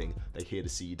buy anything. They hear the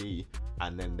CD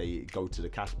and then they go to the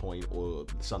cash point, or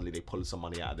suddenly they pull some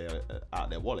money out of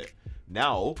their wallet.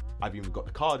 Now I've even got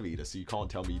the card reader, so you can't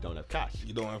tell me you don't have cash.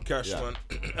 You don't have cash, Yeah.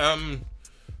 man.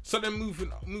 So then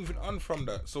moving on from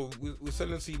that. So we're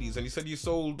selling CDs, and you said you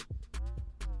sold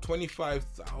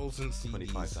 25,000 CDs.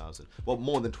 25,000. Well,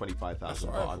 more than 25,000. That's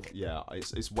what I thought. Yeah,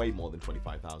 it's way more than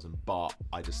 25,000. But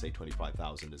I just say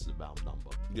 25,000 is a round number.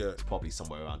 Yeah. It's probably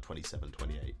somewhere around 27,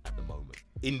 28 at the moment.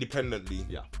 Independently.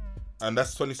 Yeah. And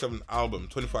that's 25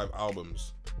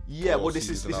 albums. Yeah, Or well, this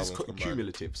CDs is and albums combined.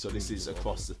 cumulative. So this is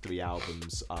across the 3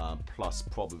 albums, plus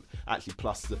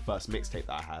the first mixtape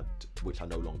that I had, which I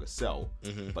no longer sell.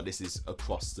 But this is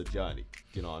across the journey.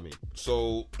 Do you know what I mean?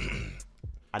 So,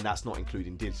 And that's not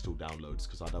including digital downloads,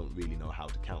 because I don't really know how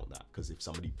to count that. Because if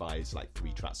somebody buys like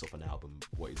 3 tracks off an album,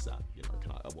 what is that? You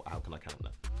know, how can I count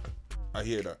that? I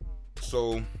hear that.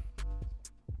 So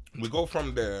we go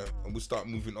from there and we start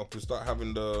moving up. We start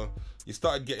having you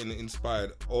started getting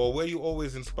inspired, or were you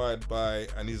always inspired by,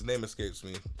 and his name escapes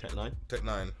me, Tech 9? Tech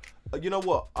 9. You know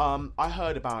what? I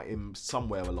heard about him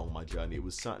somewhere along my journey. It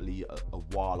was certainly a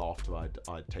while after I'd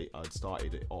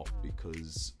started it off,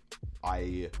 because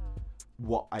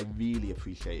what I really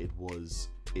appreciated was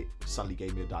it suddenly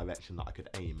gave me a direction that I could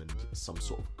aim, and some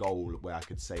sort of goal where I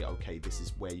could say, okay, this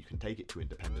is where you can take it to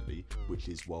independently, which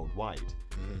is worldwide.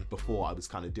 Before, I was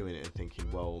kind of doing it and thinking,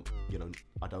 well, you know,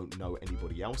 I don't know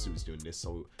anybody else who's doing this,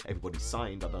 so everybody's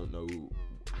signed. I don't know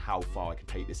how far I can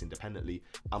take this independently.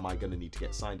 Am I going to need to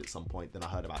get signed at some point? Then I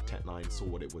heard about Tech 9, saw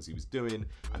what it was he was doing,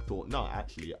 and thought, no,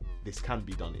 actually, this can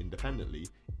be done independently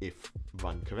if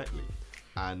run correctly.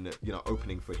 And, you know,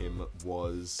 opening for him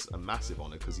was a massive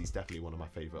honour, because he's definitely one of my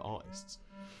favourite artists.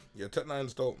 Yeah, Tech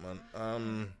 9's dope, man.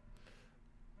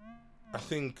 I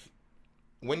think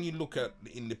when you look at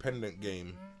the independent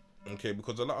game, okay,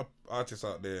 because a lot of artists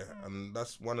out there, and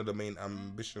that's one of the main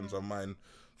ambitions of mine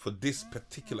for this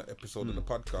particular episode of the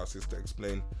podcast, is to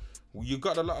explain, you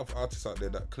got a lot of artists out there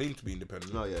that claim to be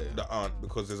independent, that aren't,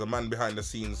 because there's a man behind the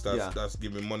scenes that's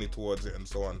giving money towards it and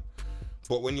so on.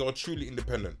 But when you're truly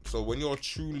independent, so when you're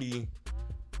truly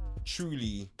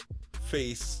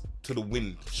face to the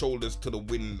wind, shoulders to the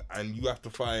wind, and you have to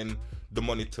find the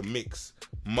money to mix,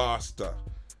 master,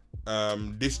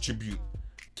 distribute,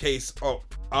 case up,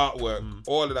 artwork,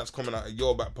 all of that's coming out of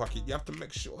your back pocket. You have to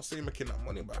make sure you're making that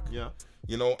money back. Yeah.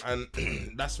 You know, and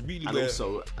that's really And where...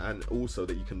 also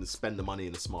that you can spend the money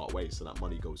in a smart way, so that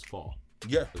money goes far.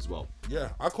 Yeah. As well. Yeah,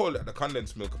 I call it the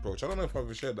condensed milk approach. I don't know if I've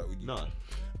ever shared that with you. No.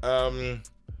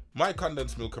 My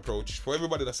condensed milk approach, for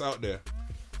everybody that's out there,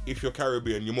 if you're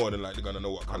Caribbean, you're more than likely gonna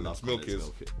know what condensed milk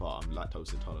is. But I'm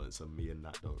lactose intolerant, so me and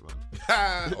that don't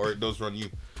run. Or it does run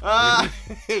you.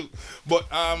 But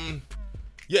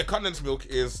yeah, condensed milk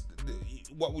is,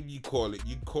 what would you call it?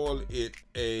 You'd call it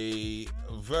a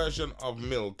version of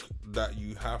milk that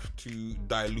you have to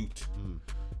dilute.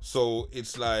 So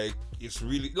it's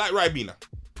really like Ribena,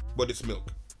 but it's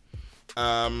milk.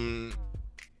 And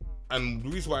the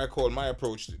reason why I call my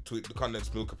approach to it the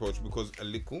condensed milk approach, because a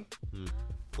little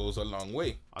goes a long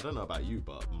way. I don't know about you,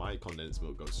 but my condensed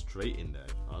milk goes straight in there.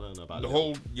 I don't know about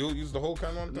You'll use the whole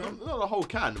can one time? Not the whole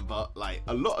can, but like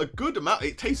a good amount.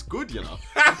 It tastes good, you know.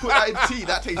 You put that in tea,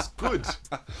 that tastes good.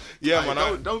 Yeah, like,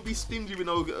 man. Don't be stingy with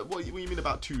no. What you mean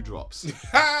about 2 drops?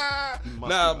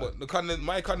 Nah, but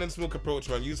my condensed milk approach,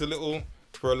 man, use a little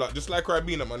for a lot. Just like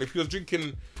Ribena, man. If you're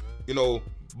drinking,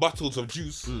 bottles of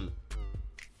juice,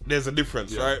 there's a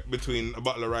difference, right, between a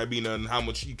bottle of Ribena and how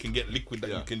much you can get liquid that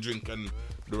you can drink and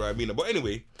the Ribena. But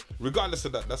anyway, regardless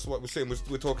of that, that's what we're saying.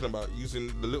 We're talking about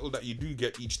using the little that you do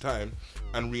get each time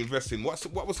and reinvesting.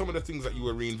 What were some of the things that you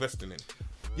were reinvesting in?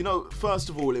 First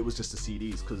of all, it was just the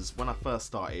CDs, because when I first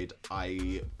started,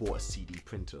 I bought a CD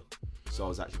printer. So I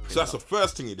was actually printing. So that's the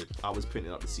first thing you did? I was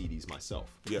printing up the CDs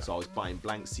myself. Yeah. So I was buying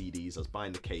blank CDs, I was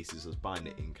buying the cases, I was buying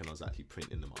the ink, and I was actually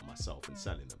printing them up myself and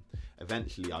selling them.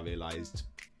 Eventually, I realised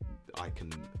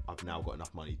I've now got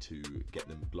enough money to get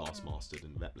them glass mastered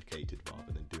and replicated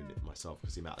rather than doing it myself,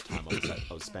 because the amount of time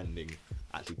I was spending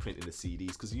actually printing the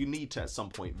CDs, because you need to at some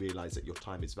point realise that your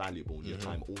time is valuable and your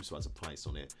time also has a price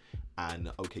on it, and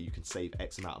okay, you can save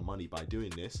X amount of money by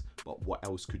doing this, but what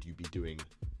else could you be doing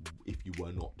if you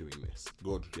were not doing this?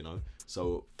 Good.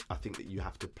 So I think that you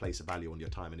have to place a value on your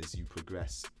time, and as you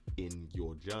progress in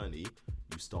your journey,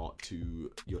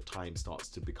 your time starts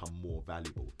to become more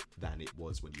valuable than it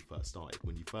was when you first started.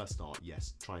 When you first start,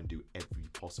 yes, try and do every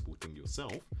possible thing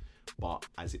yourself, but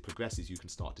as it progresses, you can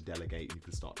start to delegate, you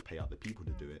can start to pay other people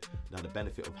to do it. Now, the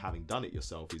benefit of having done it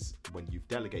yourself is when you've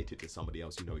delegated to somebody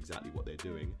else, you know exactly what they're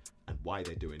doing and why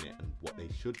they're doing it and what they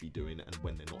should be doing and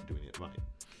when they're not doing it right,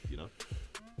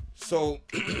 So,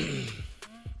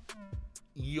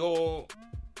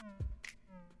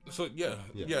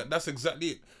 that's exactly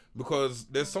it. Because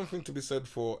there's something to be said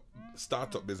for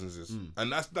startup businesses,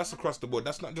 and that's across the board.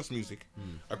 That's not just music.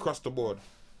 Across the board,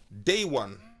 day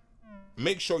one,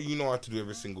 make sure you know how to do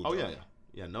every single job.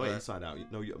 Know it inside out.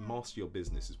 Master your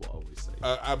business is what I always say.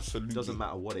 Absolutely. It doesn't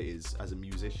matter what it is. As a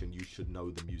musician, you should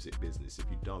know the music business. If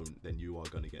you don't, then you are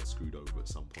going to get screwed over at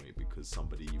some point, because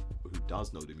somebody who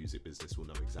does know the music business will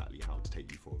know exactly how to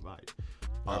take you for a ride.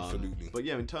 Absolutely. But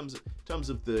yeah, in terms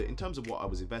of what I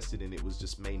was invested in, it was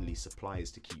just mainly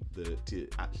supplies to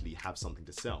actually have something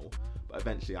to sell. But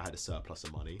eventually, I had a surplus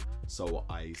of money, so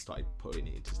I started putting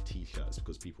it into t-shirts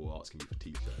because people were asking me for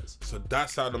t-shirts. So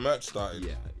that's how the merch started.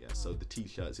 Yeah. So the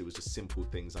t-shirts, it was just simple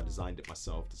things. I designed it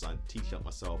myself, designed the t-shirt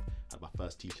myself, had my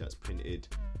first t-shirts printed.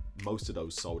 Most of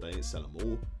those sold. I didn't sell them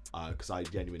all because I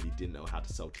genuinely didn't know how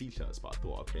to sell t-shirts, but I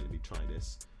thought, okay, let me try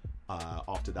this.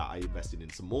 After that, I invested in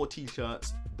some more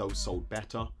t-shirts. Those sold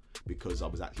better because I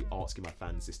was actually asking my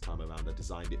fans this time around. I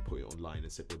designed it, put it online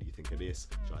and said, what do you think of this?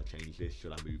 Should I change this?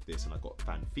 Should I move this? And I got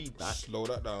fan feedback. Slow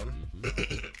that down.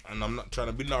 And I'm not trying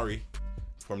to be Nari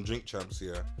from Drink Champs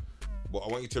here, but I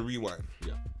want you to rewind.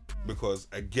 Yeah. Because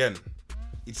again,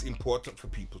 it's important for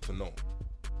people to know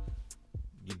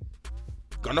you're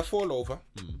gonna fall over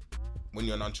when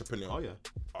you're an entrepreneur. Oh yeah,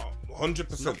 100%.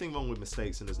 There's nothing wrong with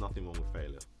mistakes and there's nothing wrong with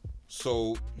failure.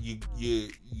 So you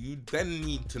then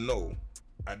need to know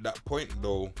at that point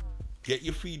though, get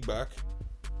your feedback.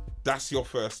 That's your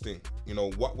first thing.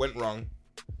 What went wrong?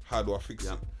 How do I fix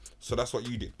it? So that's what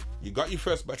you did. You got your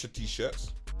first batch of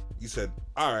t-shirts. You said,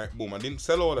 all right, boom, I didn't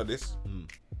sell all of this.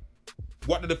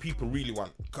 What do the people really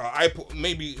want?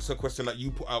 Maybe it's a question that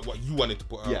you put out what you wanted to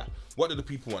put out. Yeah. What do the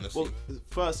people want to see? Well,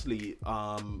 firstly,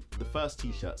 the first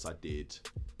t-shirts I did,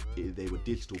 they were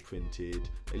digital printed.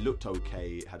 They looked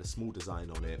okay. Had a small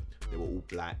design on it. They were all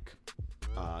black.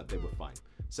 They were fine.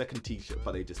 Second t-shirt,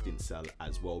 but they just didn't sell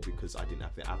as well because I didn't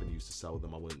have the avenues to sell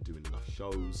them. I wasn't doing enough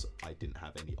shows. I didn't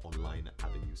have any online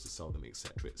avenues to sell them,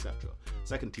 etc., etc.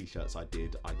 Second t-shirts I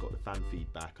did, I got the fan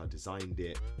feedback. I designed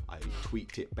it. I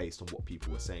tweaked it based on what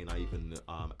people were saying. I even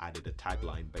added a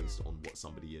tagline based on what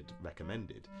somebody had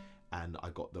recommended, and I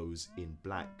got those in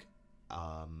black.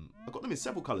 I got them in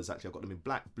several colors actually. I got them in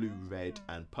black, blue, red,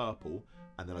 and purple,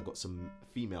 and then I got some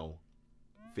female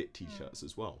fit t-shirts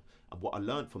as well. And what I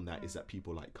learned from that is that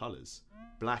people like colors.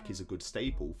 Black is a good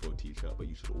staple for a t-shirt, but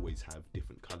you should always have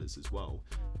different colors as well.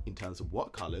 In terms of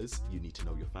what colors, you need to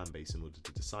know your fan base in order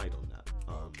to decide on that.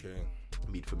 Okay.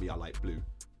 For me, I like blue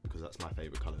because that's my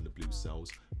favorite color and the blue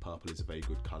sells. Purple is a very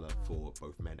good color for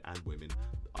both men and women.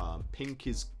 Pink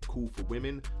is cool for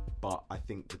women, but I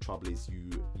think the trouble is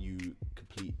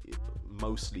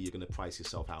mostly you're going to price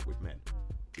yourself out with men,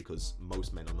 because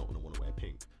most men are not going to want to wear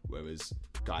pink, whereas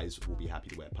guys will be happy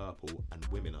to wear purple and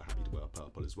women are happy to wear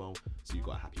purple as well, so you've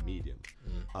got a happy medium.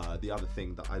 The other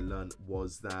thing that I learned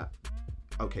was that,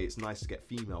 okay, it's nice to get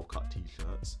female cut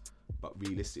t-shirts, but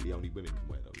realistically only women can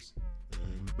wear those.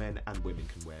 Men and women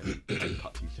can wear men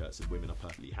cut t-shirts, and women are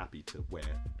perfectly happy to wear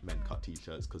men cut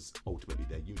t-shirts because ultimately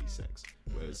they're unisex.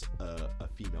 Whereas a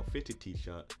female fitted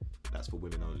t-shirt, that's for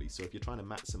women only. So if you're trying to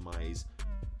maximize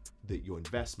your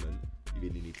investment, you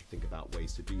really need to think about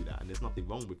ways to do that. And there's nothing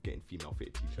wrong with getting female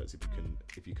fitted t-shirts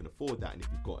if you can afford that, and if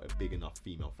you've got a big enough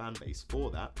female fan base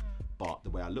for that. But the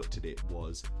way I looked at it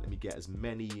was, let me get as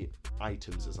many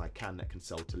items as I can that can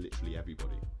sell to literally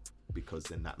everybody, because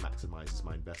then that maximizes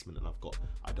my investment, and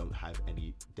I don't have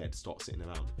any dead stock sitting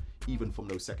around. Even from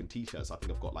those second t-shirts, I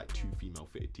think I've got like 2 female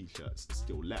fitted t-shirts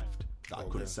still left that I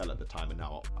couldn't sell at the time, and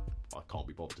now I can't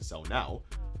be bothered to sell now,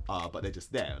 but they're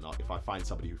just there, and if I find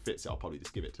somebody who fits it, I'll probably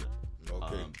just give it to them.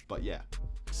 But yeah,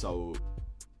 so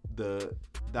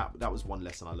that was one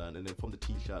lesson I learned. And then from the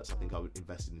t-shirts, I think I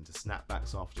invested into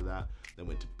snapbacks after that, then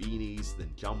went to beanies, then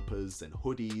jumpers, then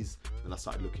hoodies. Then I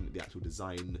started looking at the actual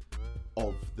design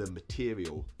of the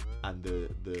material and the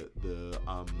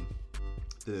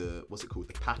what's it called,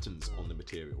 the patterns on the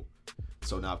material.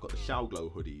 So now I've got the Shower Glow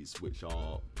hoodies, which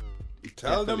are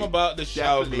Tell them about the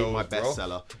Shower Glow, my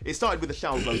bestseller. It started with the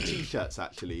Shower Glow t-shirts,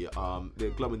 actually. They're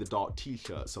glow in the dark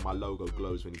t-shirts, so my logo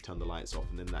glows when you turn the lights off,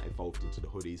 and then that evolved into the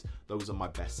hoodies. Those are my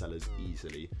bestsellers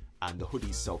easily, and the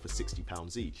hoodies sell for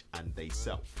 £60 each, and they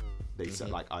sell. Sell.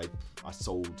 Like I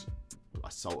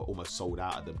almost sold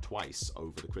out of them twice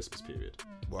over the Christmas period.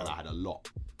 Wow. And I had a lot,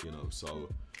 so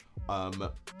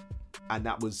and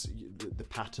that was the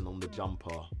pattern on the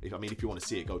jumper. If you want to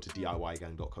see it, go to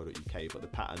diygang.co.uk, but the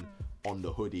pattern on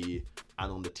the hoodie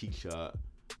and on the t-shirt,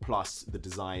 plus the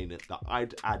design that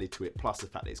I'd added to it, plus the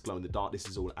fact that it's glow in the dark, this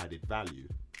is all added value,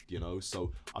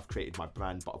 so I've created my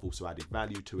brand, but I've also added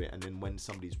value to it. And then when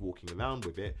somebody's walking around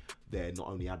with it, they're not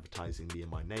only advertising me and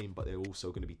my name, but they're also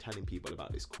going to be telling people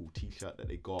about this cool t-shirt that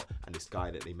they got and this guy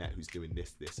that they met who's doing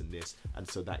this and this. And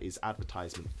so that is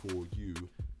advertisement for you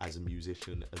as a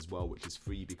musician as well, which is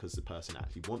free because the person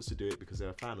actually wants to do it because they're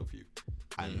a fan of you.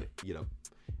 And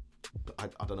I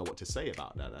don't know what to say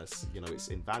about that. That's it's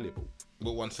invaluable.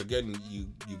 But once again, you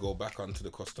go back onto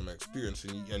the customer experience,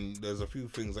 and there's a few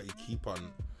things that you keep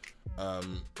on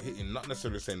hitting, not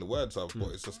necessarily saying the words of, but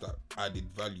it's just that added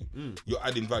value. You're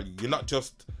adding value. You're not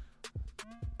just,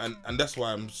 and that's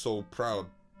why I'm so proud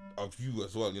of you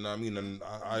as well. You know what I mean? And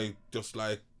I just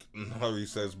like Harry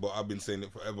says, but I've been saying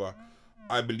it forever.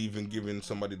 I believe in giving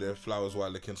somebody their flowers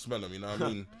while they can smell them. You know what I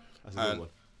mean? That's a good one.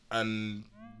 And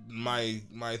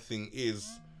my thing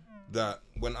is that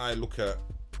when I look at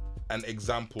an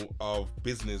example of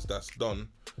business that's done,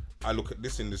 I look at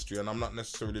this industry, and I'm not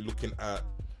necessarily looking at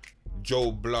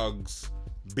Joe Bloggs,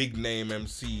 big name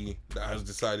MC that has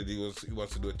decided he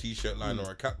wants to do a t-shirt line or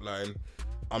a cap line.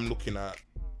 I'm looking at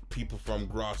people from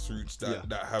grassroots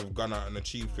that have gone out and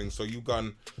achieved things. So you've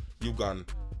gone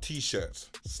t-shirts,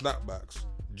 snapbacks,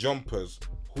 jumpers,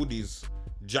 hoodies,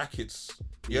 jackets,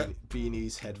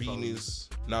 beanies, headphones.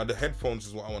 Now the headphones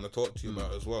is what I want to talk to you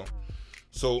about as well.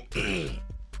 So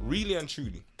really and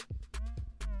truly,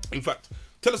 in fact,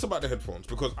 tell us about the headphones,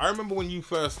 because I remember when you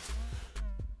first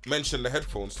mentioned the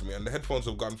headphones to me, and the headphones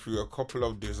have gone through a couple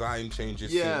of design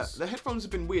changes. Since. The headphones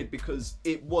have been weird because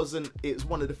it's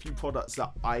one of the few products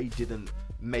that I didn't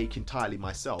make entirely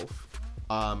myself.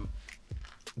 It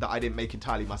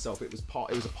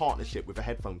was a partnership with a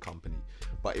headphone company,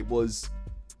 but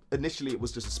initially it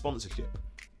was just a sponsorship.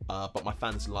 But my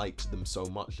fans liked them so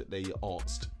much that they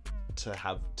asked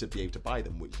to be able to buy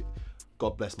them, which,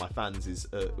 God bless my fans,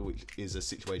 which is a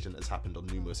situation that's happened on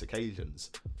numerous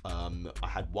occasions. I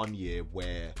had one year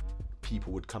where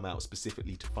people would come out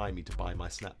specifically to find me to buy my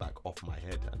snapback off my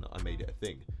head, and I made it a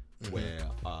thing where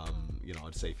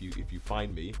I'd say if you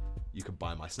find me, you can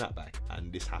buy my snapback.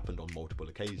 And this happened on multiple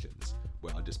occasions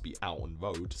where I'd just be out on the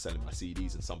road selling my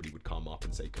CDs, and somebody would come up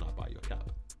and say, "Can I buy your cap?"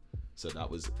 So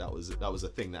that was a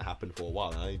thing that happened for a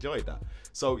while, and I enjoyed that.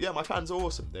 So yeah, my fans are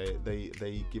awesome.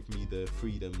 They give me the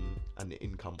freedom and the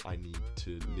income I need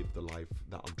to live the life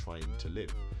that I'm trying to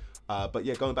live. But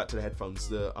yeah, going back to the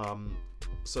headphones,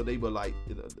 so they were like,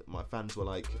 my fans were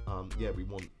like, we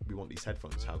want these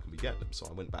headphones. How can we get them? So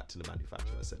I went back to the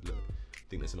manufacturer. I said, look, I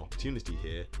think there's an opportunity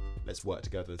here. Let's work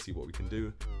together and see what we can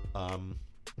do.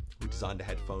 We designed the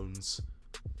headphones,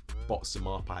 boxed them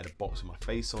up. I had a box with my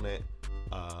face on it.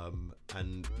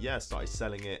 And yeah, started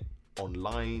selling it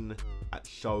online, at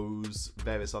shows,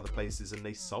 various other places, and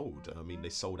they sold. I mean, they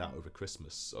sold out over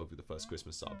Christmas, over the first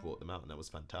Christmas that I brought them out, and that was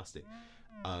fantastic.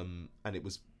 And it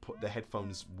was the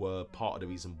headphones were part of the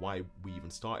reason why we even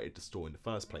started the store in the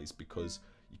first place, because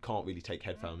you can't really take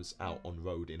headphones out on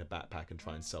road in a backpack and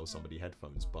try and sell somebody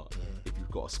headphones. But if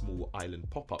you've got a small island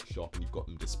pop-up shop and you've got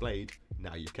them displayed,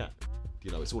 now you can.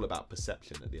 You know, it's all about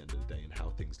perception at the end of the day and how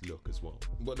things look as well.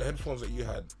 But the headphones that you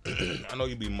had, I know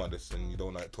you're being modest and you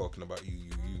don't like talking about you.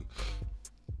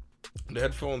 The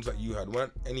headphones that you had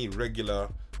weren't any regular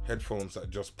headphones that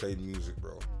just played music,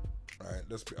 bro. Right?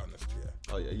 Let's be honest here.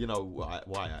 Oh yeah, you know why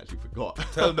I actually forgot.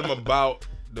 Tell them about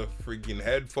the freaking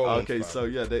headphones. Okay, fam. so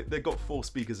yeah, they got 4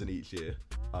 speakers in each ear.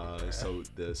 So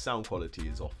the sound quality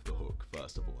is off the hook,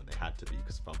 first of all, and they had to be,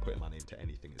 because if I'm putting my name to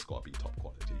anything, it's got to be top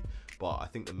quality. But I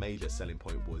think the major selling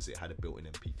point was it had a built-in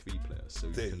MP3 player, so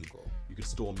you could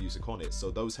store music on it.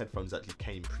 So those headphones actually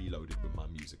came preloaded with my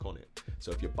music on it.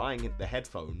 So if you're buying the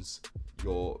headphones,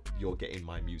 you're getting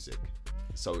my music.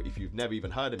 So if you've never even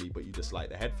heard of me, but you just like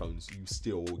the headphones, you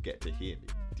still get to hear me.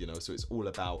 You know, so it's all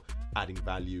about adding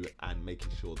value and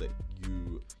making sure that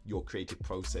your creative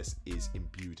process is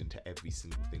imbued into every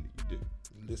single thing that you do.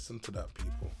 Listen to that,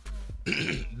 people.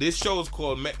 This show is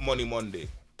called Mek Money Monday,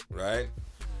 right?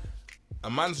 A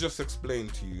man's just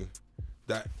explained to you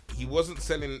that he wasn't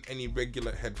selling any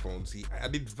regular headphones. He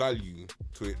added value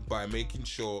to it by making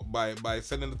sure, by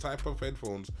selling the type of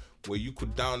headphones where you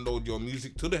could download your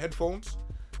music to the headphones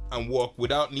and walk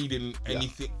without needing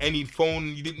anything, any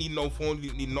phone. You didn't need no phone, you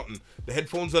didn't need nothing. The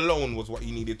headphones alone was what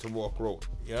you needed to walk road,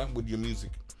 yeah, with your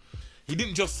music. He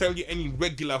didn't just sell you any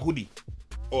regular hoodie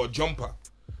or jumper.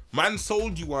 Man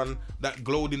sold you one that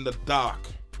glowed in the dark.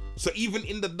 So even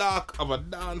in the dark of a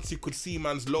dance, you could see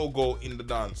man's logo in the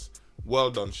dance. Well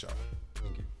done, Sean.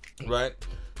 Thank you. Right?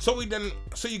 So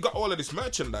you got all of this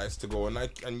merchandise to go, and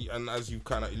as you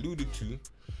kind of alluded to,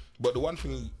 but the one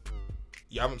thing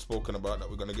you haven't spoken about that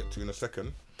we're gonna get to in a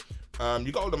second,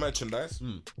 you got all the merchandise.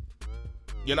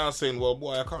 You're now saying, well,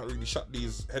 boy, I can't really shut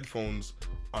these headphones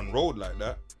on road like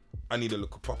that. I need a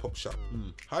little pop-up shop.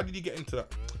 How did you get into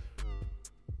that?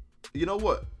 You know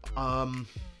what?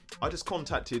 I just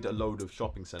contacted a load of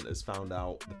shopping centres, found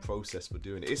out the process for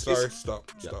doing it.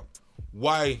 Stop.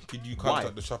 Why did you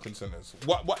contact the shopping centres?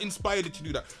 What inspired you to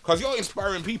do that? Because you're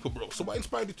inspiring people, bro. So what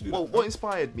inspired you to do that? Well, what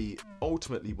inspired me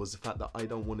ultimately was the fact that I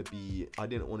didn't want to be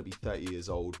 30 years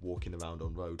old walking around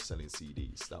on road selling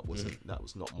CDs. That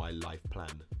was not my life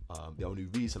plan. The only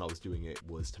reason I was doing it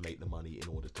was to make the money in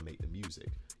order to make the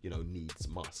music. You know, needs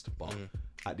must. But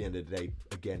at the end of the day,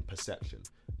 again, perception.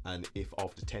 And if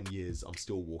after 10 years I'm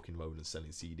still walking road and selling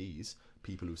CDs,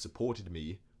 people who supported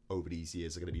me over these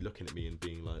years are going to be looking at me and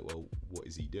being like, well, what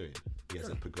is he doing? He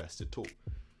hasn't progressed at all.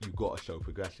 You've got to show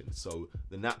progression. So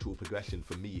the natural progression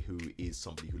for me, who is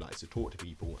somebody who likes to talk to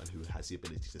people and who has the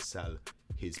ability to sell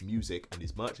his music and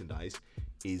his merchandise,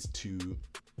 is to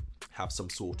have some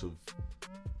sort of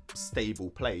stable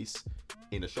place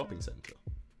in a shopping centre.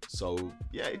 So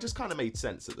yeah, it just kind of made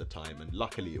sense at the time, and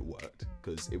luckily it worked,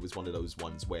 because it was one of those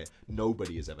ones where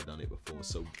nobody has ever done it before,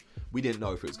 so we didn't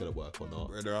know if it was going to work or not.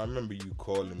 Brother, I remember you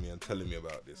calling me and telling me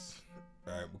about this,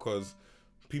 right? Because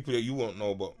people that you won't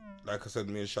know, but like I said,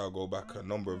 me and Shao go back a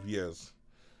number of years,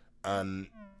 and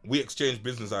we exchange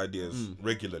business ideas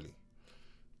regularly.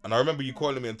 And I remember you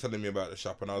calling me and telling me about the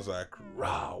shop, and I was like,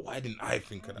 wow, why didn't I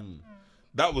think of that?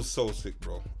 That was so sick,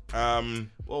 bro.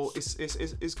 Well,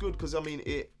 it's good, because I mean,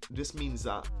 it just means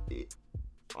that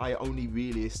I only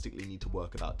realistically need to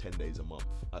work about 10 days a month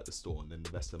at the store, and then the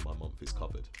rest of my month is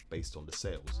covered based on the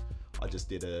sales. I just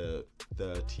did a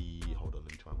 30, hold on,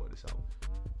 let me try and work this out,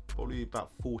 probably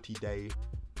about 40-day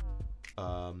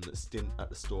stint at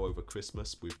the store over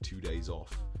Christmas with 2 days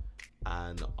off,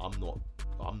 and I'm not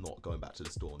going back to the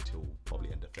store until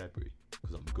probably end of February,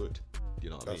 because I'm good. You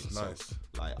know what I mean? That's nice. So,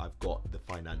 like, I've got the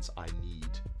finance I need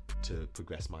to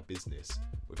progress my business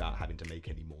without having to make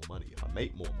any more money. If I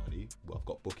make more money, well, I've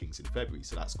got bookings in February,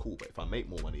 so that's cool. But if I make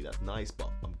more money, that's nice,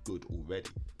 but I'm good already.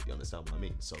 You understand what I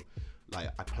mean? So, like,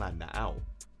 I plan that out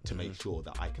to make sure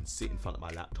that I can sit in front of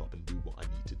my laptop and do what I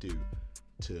need to do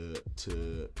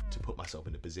to put myself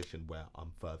in a position where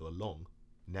I'm further along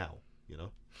now, you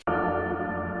know?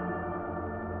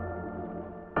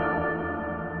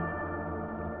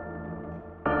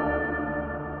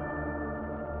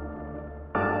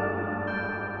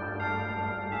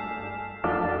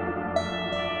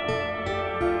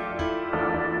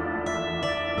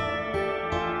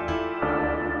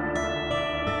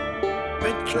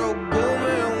 Metro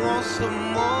Boomin, want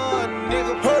some more,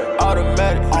 nigga.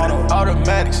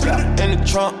 Automatics in the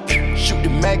trunk. Shoot the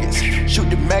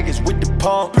maggots with the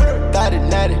pump. Got it,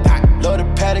 natty. Love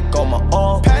the paddock on my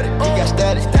arm. He got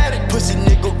static. Pussy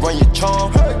nigga, run your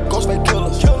charm. Ghostface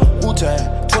killers,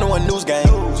 Wu-Tang, 21 News Gang.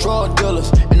 Drug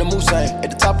dealers in the Mulsanne, at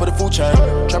the top of the food chain.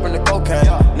 Trapping the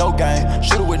cocaine, no game.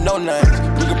 Shooter with no names.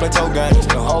 We can play toe games,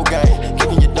 the whole game.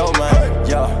 Kicking your dough, man.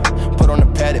 Yeah. Put on the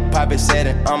paddock, pop it, set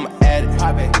it, I'm an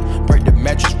addict. Break the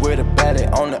mattress with a battery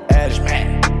on the attic.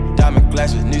 diamond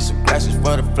glasses, need some glasses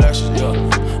for the flashes, yeah.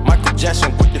 Michael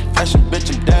Jackson with the fashion,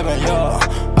 bitch, I'm dabbing,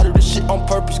 yeah. I do this shit on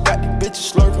purpose, got these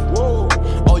bitches slurping. Whoa.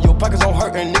 Oh, your pockets on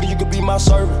hurtin', nigga, you could be my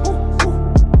servant.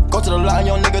 Go to the line,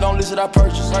 young nigga, don't listen, I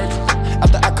purchase.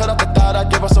 After I cut up the thought, I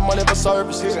give her some money for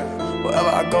services. Wherever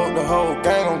I go, the whole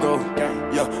gang gon' go.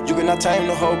 Yeah, you cannot tame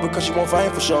the hoe because she won't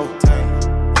fame for show.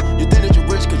 You think that you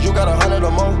rich cause you got 100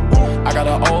 or more. I got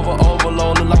an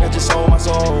overload, look like I just sold my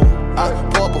soul. I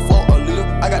pour up before a leader,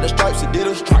 I got the stripes,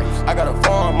 Adidas. I got a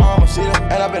foreign mama, see it,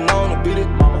 and I've been known to beat it.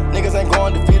 Niggas ain't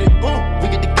going defeated, we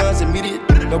get the guns immediate.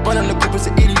 No running the group is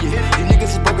an idiot. These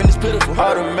niggas is broken, it's pitiful.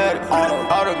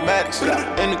 Automatics,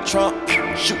 in the trunk.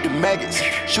 Shoot the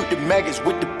maggots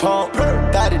with the pump.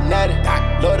 Thotty natty,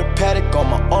 love the paddock on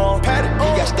my arm. He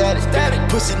got static,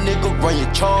 pussy nigga run your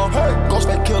charm.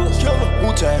 Ghostface killers,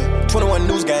 Wu-Tang, 21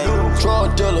 News Gang.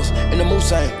 Drug dealers in the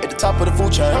Mulsanne, at the top of the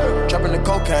food chain. Trapping the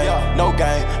cocaine, no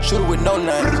game. Shooter with no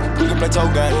names. We can play toe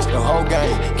games, the whole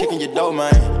game. Kicking your dough,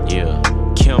 man. Yeah.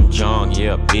 Kim Jong,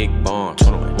 yeah, big bomb.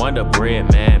 Wonder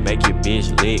bread, man, make your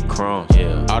bitch lick crumb.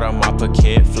 Yeah, out of my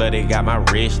pocket, flooded, got my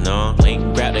wrist numb.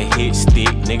 Blink, grab the hit stick,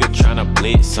 nigga tryna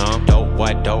blitz some. Dope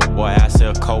boy, I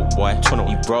sell coke, boy.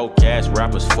 You broke ass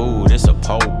rappers, food, it's a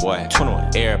pole, boy.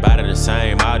 Everybody the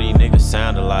same, all these niggas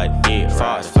sound alike. Yeah,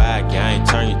 Fox 5 gang,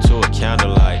 turn you to a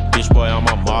candlelight. Bitch boy on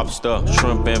my mobster,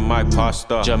 shrimp in my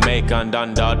pasta. Jamaican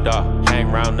dun da da,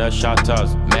 hang round the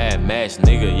shotters. Mad Max,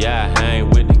 nigga, yeah, I hang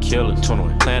with the killers.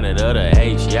 Planet of the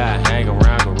H, yeah, I hang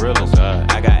around gorillas.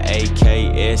 I got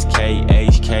AK, SK,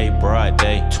 HK, broad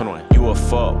day. 21. You a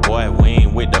fuck boy, we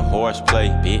ain't with the horseplay,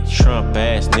 bitch. Trump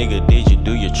ass nigga, did you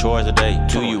do your chores today?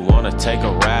 Do you wanna take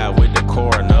a ride with the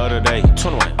coroner today?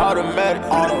 21.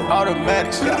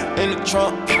 Automatics, in the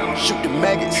trunk. Shoot the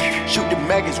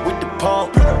maggots with the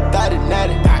pump. Thotty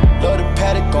natty, love the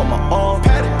paddock on my arm. He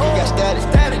got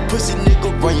static, pussy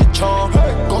nigga run your charm.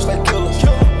 Ghostface killers,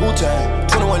 Wu-Tang,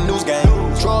 21 News Gang.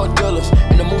 Drug dealers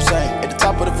in the Mulsanne, at the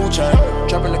top of the food chain.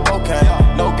 Trapping the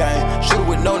cocaine, no game. Shooter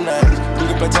with no names. We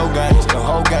can play toe games, the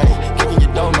whole game. Kicking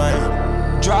your dough,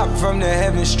 man. Drop from the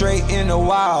heavens straight in the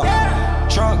wild.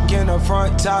 Trunk in the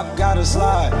front, top gotta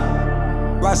slide.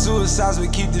 Ride suicides, we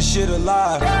keep the shit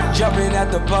alive. Jumping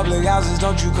at the public houses,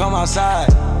 don't you come outside.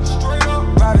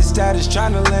 Private status,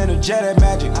 tryna land a jet at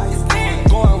Magic.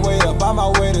 Going way up, on my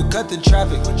way to cut the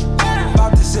traffic.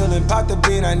 Pop the ceiling, pop the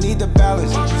beat, I need the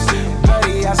balance.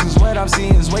 Petty asses, what I'm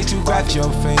seeing is way too graphic.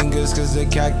 Your fingers, cause the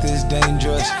cactus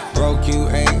dangerous. Broke, you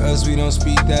ain't us, we don't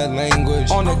speak that language.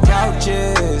 On the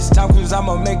couches, Tom Cruise,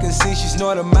 I'ma make her see she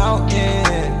snort a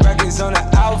mountain. Records on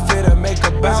the outfit, I make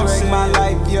her bounce. Resurrect my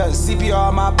life, yeah, CPR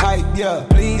on my pipe, yeah.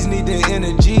 Please need the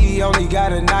energy, only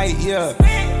got a night, yeah.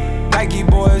 Nike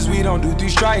boys, we don't do 3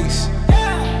 strikes.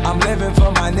 I'm living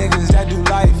for my niggas that do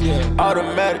life, yeah.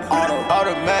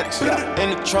 Automatics,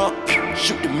 in the trunk.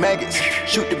 Shoot the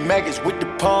maggots with the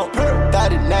pump.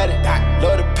 Thotty natty,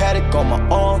 love the paddock on my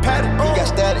arm. He got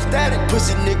static,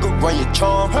 pussy nigga run your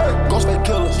charm. Ghostface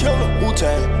killers,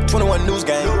 Wu-Tang, 21 News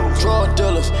Gang. Drug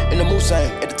dealers in the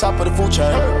Mulsanne, at the top of the food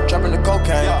chain. Trapping the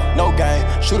cocaine, no game.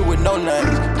 Shooter with no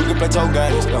names. We can play toe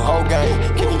games, the whole game.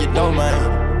 Kicking your dough,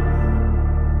 man.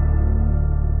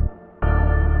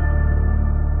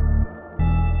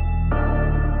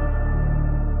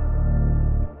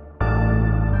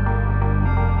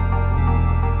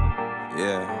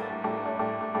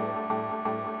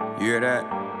 You hear that?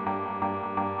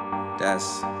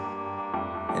 That's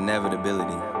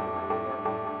inevitability.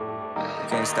 You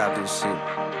can't stop this shit.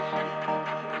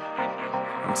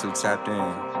 I'm too tapped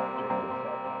in.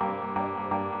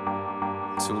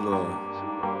 Too low.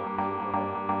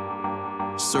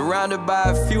 Surrounded by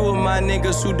a few of my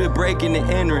niggas who did breaking and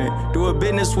entering. Do a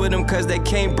business with them cause they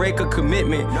can't break a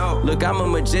commitment. No. Look, I'm a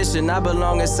magician, I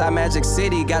belong inside Magic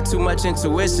City. Got too much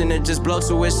intuition to just blow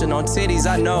tuition on titties,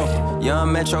 I know.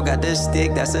 Young Metro got this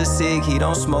stick, that's a cig, he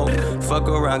don't smoke. Fuck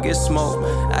around, get smoked.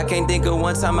 I can't think of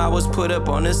one time I was put up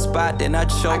on the spot, then I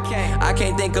choked. I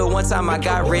can't think of one time I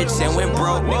got rich and went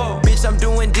broke. Bitch, I'm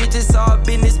doing digits, all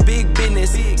business, big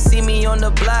business. See me on the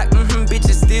block, bitch,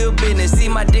 it's still business. See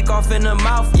my dick off in the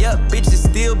mouth, yep, bitch, it's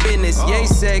still business. Ye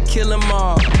said, kill them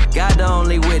all, God the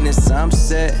only witness. I'm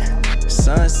set,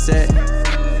 sunset,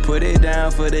 put it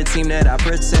down for the team that I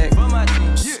protect.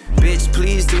 Bitch,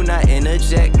 please do not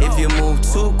interject. If you move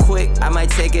too quick, I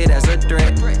might take it as a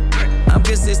threat. I'm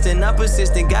assistant, I'm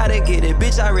persistent, gotta get it,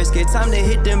 bitch, I risk it. Time to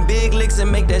hit them big licks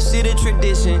and make that shit a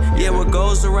tradition. Yeah, what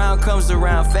goes around comes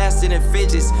around faster than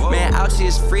fidgets. Man, out here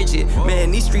is frigid,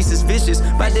 man, these streets is vicious.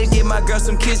 About to give my girl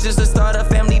some kids just to start a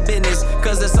family business,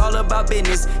 cause it's all about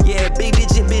business, yeah, big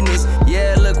digit business.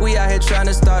 Yeah, look, we out here trying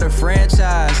to start a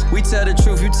franchise. We tell the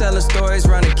truth, you telling stories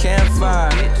round the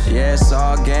campfire. Yeah, it's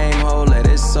all game, ho, let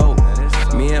it soak.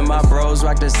 Me and my bros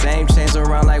rock the same chains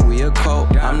around like we a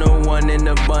cult. I'm the one in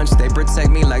the bunch, they protect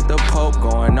me like the Pope.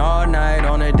 Going all night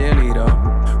on a dilly though.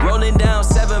 Rolling down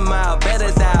 7 Mile,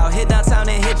 better thou. Hit downtown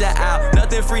and hit the out.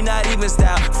 Nothing free, not even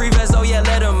style. Free vest, oh yeah,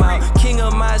 let 'em out. King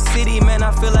of my city, man,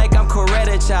 I feel like I'm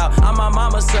Coretta child. I'm my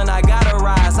mama's son, I gotta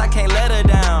rise, I can't let her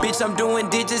down. Bitch, I'm doing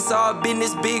digits, all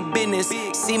business, big business.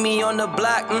 See me on the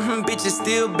block, bitch, it's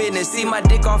still business. See my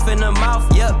dick off in the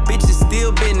mouth, yep, bitch, it's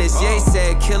still business. Yeah, he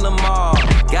said, kill 'em all.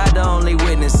 God the only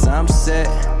witness, I'm set,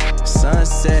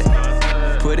 sunset.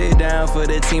 Put it down for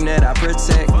the team that I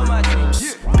protect.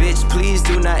 Bitch, please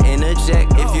do not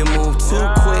interject. If you move too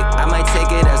quick, I might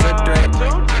take it as a threat.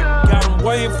 Got them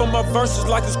waiting for my verses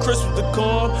like it's Christmas to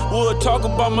come. Would talk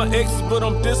about my exes, but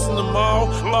I'm dissing them all.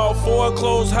 Bought 4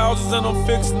 closed houses and I'm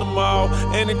fixing them all.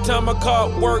 Anytime I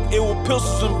caught work, it was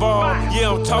pistols involved.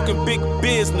 Yeah, I'm talking big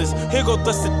business. Here go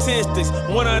the statistics.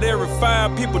 1 out of every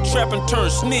 5 people trapping turn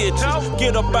snitches.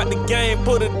 Get up out the game,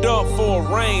 put it up for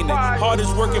a raining.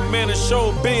 Hardest working man in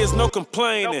show biz, no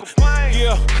complaining.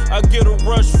 Yeah, I get a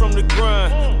rush from the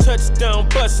grind. Touchdown,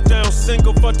 bust down,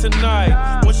 single for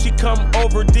tonight. When she come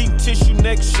over, deep tissue,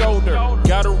 neck, shoulder.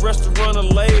 Got a restaurant, a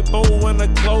label, and a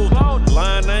clothing.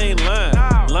 Line ain't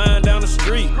lying, lying down the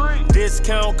street.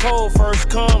 Discount code, first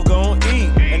come, gon' eat.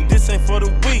 And this ain't for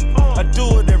the week. I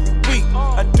do it every week.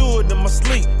 I do it in my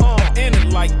sleep. I end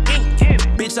it like ink.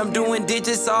 Bitch, I'm doing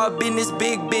digits, all business,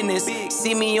 big business.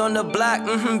 See me on the block,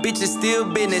 bitch, it's still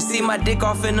business. See my dick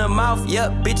off in the mouth,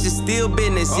 yup, bitch, it's still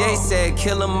business. Yeah, he said,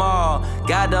 kill 'em all.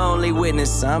 God the only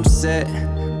witness, I'm set,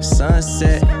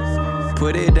 sunset.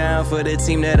 Put it down for the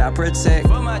team that I protect.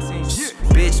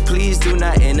 Bitch, please do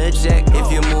not interject.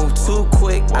 If you move too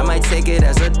quick, I might take it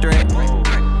as a threat.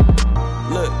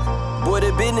 Look. Boy,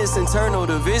 the business internal,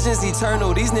 the vision's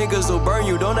eternal. These niggas will burn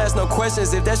you, don't ask no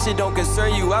questions if that shit don't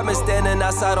concern you. I've been standing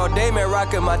outside all day, man,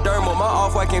 rocking my thermal. My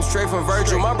off-white came straight from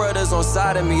Virgil. My brother's on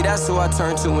side of me, that's who I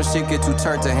turn to when shit get too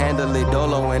turned to handle it.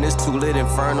 Dolo, and it's too lit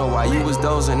inferno. While you was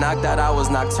dozing, knocked out, I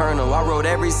was nocturnal. I wrote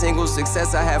every single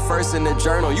success I had first in the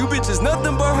journal. You bitches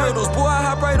nothing but hurdles, boy, I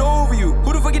hop right over you.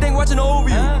 Who the fuck you think watching over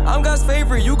you? I'm God's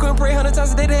favorite, you couldn't pray 100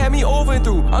 times a day to have me over and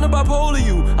through. I'm the bipolar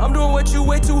you, I'm doing what you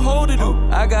way too old to do.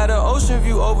 I got a ocean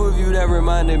view overview that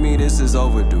reminded me this is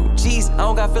overdue. Jeez, I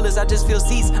don't got feelings, I just feel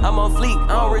seats. I'm on fleek,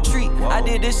 I don't retreat. I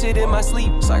did this shit in my sleep.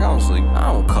 It's like I don't sleep.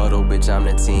 I don't cuddle, bitch, I'm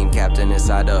the team captain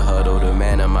inside the huddle. The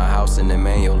man in my house and the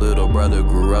man your little brother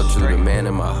grew up to. The man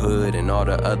in my hood and all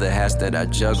the other hats that I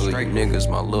juggle. You niggas,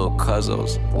 my little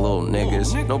cousins, little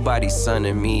niggas. Nobody's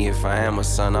sonning me. If I am a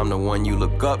son, I'm the one you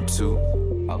look up to.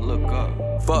 I look up.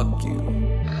 Fuck you.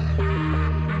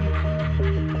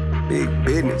 Big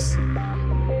business.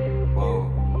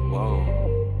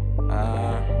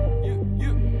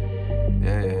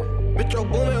 Yeah. Metro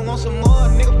Boomin want some more,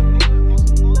 nigga.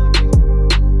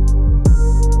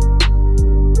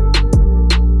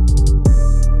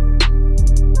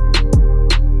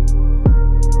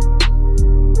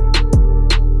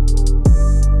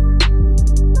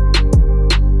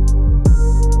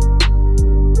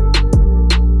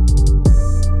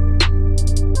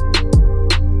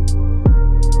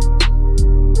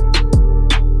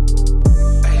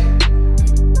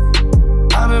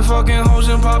 Fucking hoes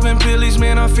and popping pillies,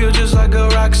 man, I feel just like a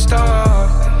rock star.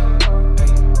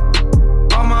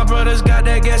 All my brothers got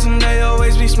that gas and they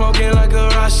always be smoking like a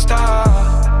rock star.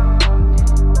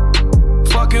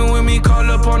 Fucking with me, call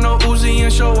up on the Uzi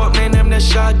and show up, man, them the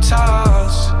shot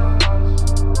toss.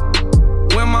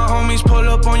 When my homies pull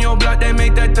up on your block, they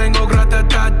make that thing go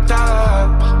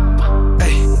grata-ta-ta.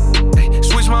 Ay, ay.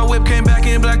 Switch my whip, came back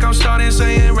in black, I'm starting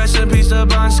saying recipes to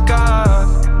Bon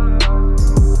Scott.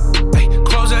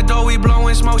 Close that door, we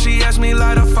blowing smoke. She asked me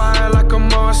light a fire like a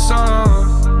Marsan.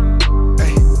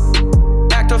 Ay.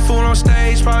 Act a fool on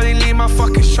stage, probably leave my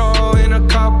fucking show in a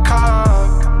cop car.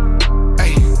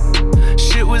 Ay.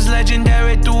 Shit was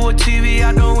legendary, through a TV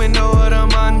out the window of the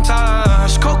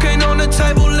montage. Cocaine on the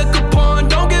table, liquor porn,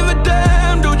 don't give a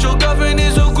damn. Dude, your girlfriend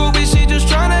is a groupie, she just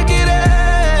tryna get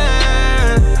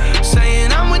in.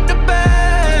 Saying I'm with the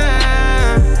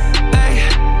band. Ay,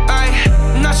 ay.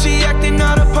 Now she acting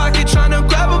out of pocket, tryna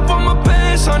grab up on my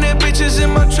pants. 100 bitches in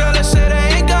my trailer, say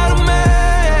they ain't got a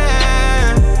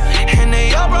man. And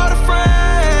they all brought a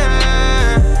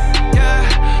friend.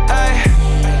 Yeah, ay.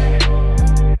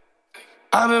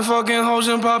 I've been fucking hoes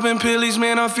and popping pillies,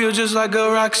 man, I feel just like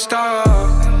a rock star.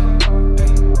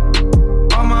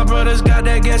 All my brothers got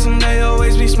that gas and they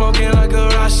always be smoking like a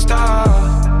rock star.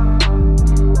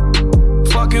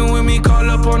 Fucking with me, call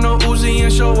up on the Uzi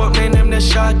and show up, name them the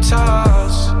shot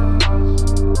toss.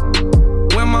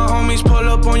 When my homies pull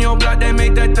up on your block, they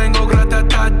make that thing go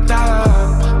grata-ta-ta.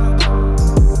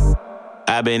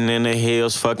 I've been in the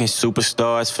hills, fucking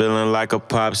superstars, feeling like a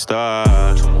pop star.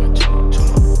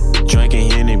 Drinking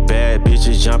Henny, bad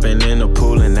bitches jumping in the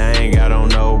pool and I ain't got on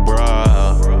no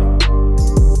bra.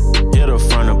 Hit her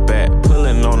front or back,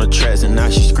 pulling on the tracks and now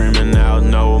she screaming out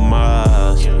no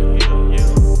more.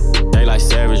 They like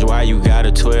Savage, why you got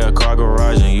a 12-car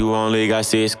garage and you only got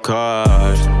 6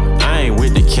 cars? I ain't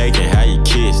with the cake and how you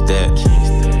kiss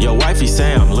that. Your wifey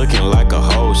say I'm looking like a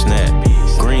whole snap.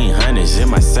 Green hundreds in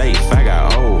my safe, I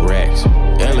got old racks.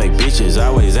 LA bitches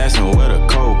always asking where the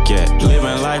coke at.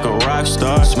 Living like a rock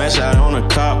star, smash out on a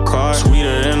cop car.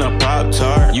 Sweeter than a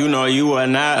Pop-Tart, you know you are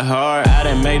not hard. I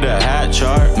done made the hot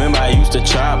chart, remember I used to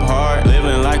chop hard.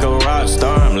 Living like a rock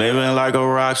star, I'm living like a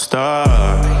rock star.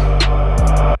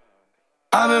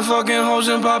 I've been fucking hoes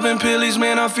and popping pillies,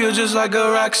 man, I feel just like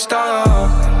a rock star.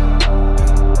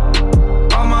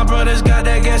 All my brothers got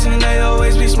that gas and they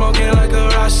always be smoking like a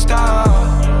rock star.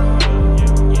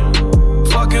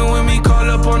 Fucking with me, call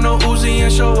up on the Uzi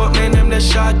and show up, man, them the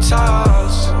shot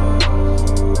toss.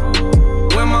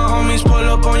 When my homies pull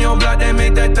up on your block, they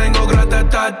make that thing go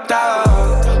grata-ta-ta.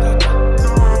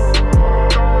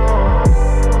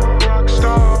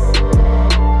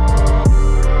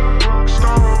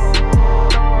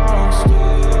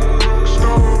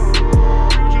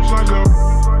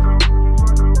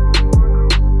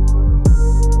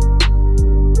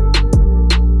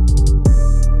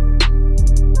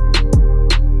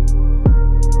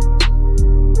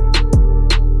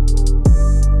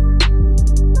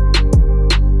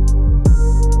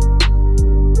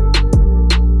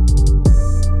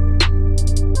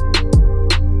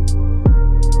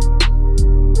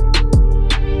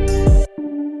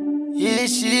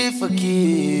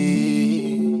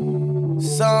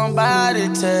 Somebody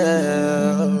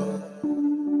tell.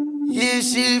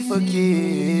 Is she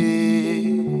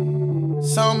forgive?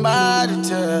 Somebody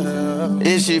tell.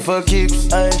 Is she for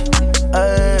keeps? Ay,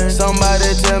 ay.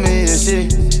 Somebody tell me, is she?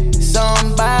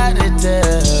 Somebody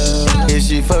tell. Is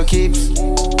she for keeps?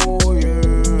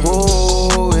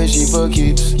 Oh, is she for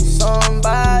keeps?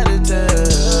 Somebody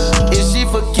tell. Is she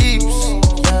for keeps?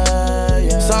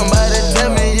 Somebody tell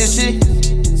me, is she?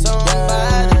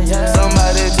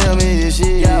 Somebody tell me if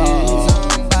she is.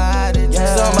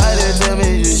 Somebody tell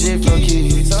me if she for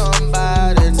keys.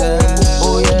 Somebody tell.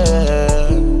 Oh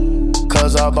yeah.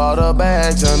 Cause I bought her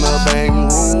bags and a bang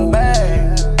room.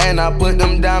 And I put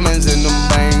them diamonds in them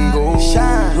bangles.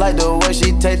 Like the way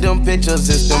she take them pictures,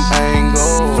 it's them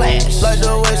angles. Flash. Like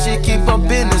the way she keep her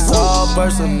business all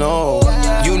personal.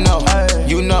 You know,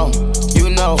 you know, you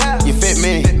know, you fit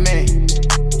me.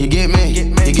 You get me,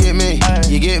 you get me,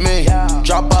 you get me.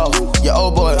 Drop off your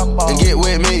old boy and get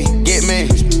with me, get me.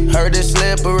 Heard it's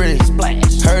slippery,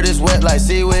 heard it's wet like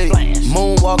seaweed.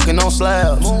 Moonwalking on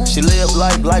slabs, she live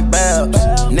life like Babs.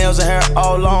 Nails and hair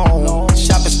all long,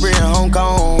 shopping spree in Hong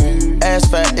Kong. Ass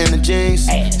fat in the jeans,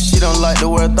 she don't like to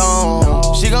wear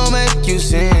thongs. She gon' make you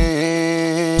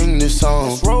sing this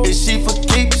song. Is she for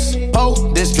keeps?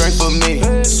 Oh, this drink for me.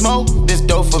 Smoke this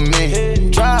dope for me.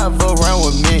 Drive around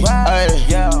with me. Ay,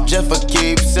 just for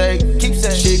keepsake.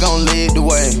 She gon' lead the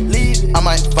way. I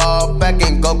might fall back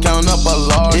and go count up a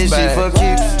large bag. Is she for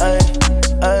keeps? Ay,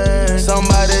 ay.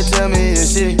 Somebody tell me,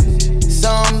 is she?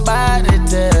 Somebody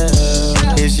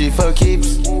tell. Is she for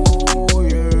keeps?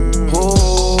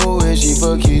 Oh, is she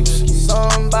for keeps?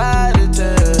 Somebody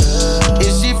tell.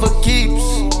 Is she for keeps?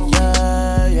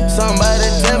 Somebody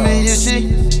tell me, is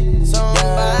she?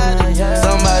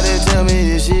 Somebody tell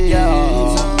me if she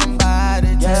is.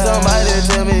 Somebody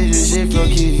tell me if she for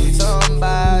keys.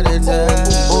 Somebody tell.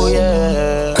 Oh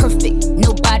yeah. Perfect,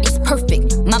 nobody's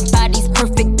perfect. My body's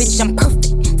perfect, bitch, I'm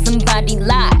perfect. Somebody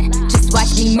lied, just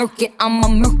watch me murk it, I'ma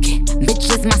murk it.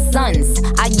 Bitches my sons,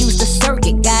 I use the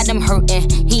circuit. Got him hurting,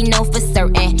 he know for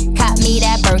certain. Caught me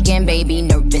that Birkin, baby,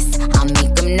 nervous. I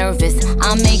make him nervous,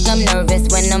 I make him nervous.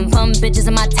 When them bum bitches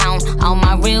in my town, all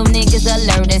my real niggas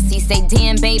alert us. He say,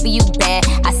 damn, baby, you bad.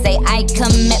 I say, I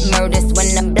commit murders.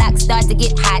 When the block start to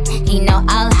get hot, he know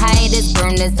I'll hide his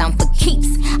burners. I'm for keeps,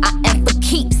 I am for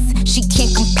keeps. She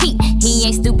can't compete, he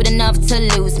ain't stupid enough to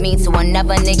lose me to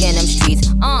another nigga in them streets.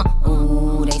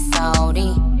 Ooh, they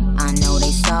salty, I know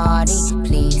they salty.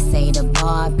 Please say the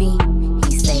Barbie.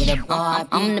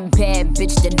 I'm the bad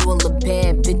bitch that all the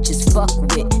bad bitches fuck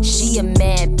with. She a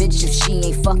mad bitch if she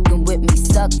ain't fucking with me.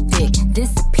 suck dick.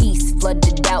 This piece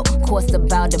flooded out, cost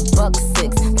about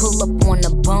 $1.06. Pull up on a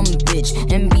bum bitch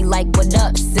and be like, what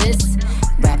up, sis?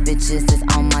 Rap bitches is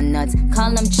on my nuts,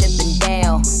 call them Chip and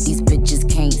Dale. These bitches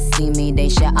can't see me, they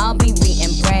should all be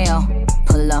reading Braille.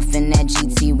 Pull off in that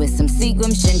GT with some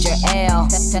Seagram ginger ale.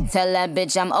 Tell that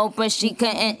bitch I'm Oprah, she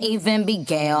couldn't even be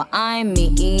Gail. I'm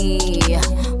me.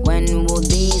 When will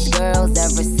these girls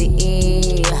ever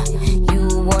see? You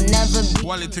will never be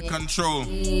Quality control.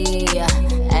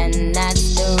 and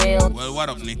that's the real. Well, what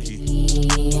up, Nikki?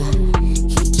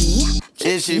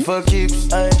 Is she for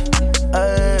keeps? Ay,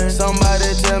 ay.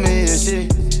 Somebody tell me, is she?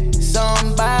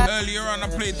 Somebody. Earlier on, I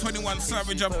played 21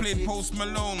 Savage, I played Post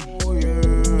Malone.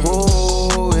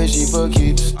 Oh, is she for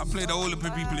keeps? I played all the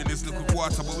people in this little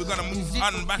quarter, but we're gonna move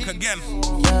on back again.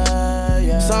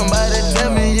 Somebody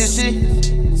tell me, is she?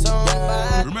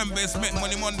 Remember, it's Mek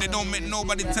Money Monday. Don't make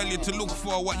nobody tell you to look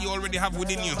for what you already have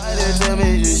within you. Tell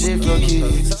me, is she for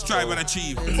keeps? Strive and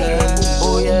achieve.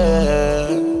 Oh yeah.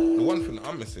 The one thing that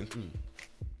I'm missing,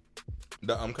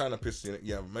 that I'm kind of pissed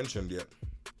you haven't mentioned yet.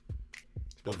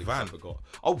 The van. I forgot.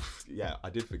 Oh, yeah,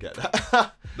 I did forget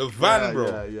that. The van,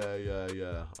 bro.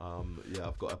 Yeah.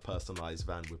 I've got a personalized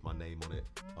van with my name on it.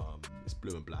 It's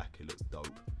blue and black. It looks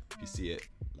dope. If you see it,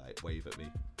 like, wave at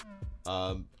me.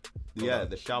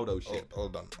 The Shadow ship.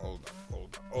 Hold on,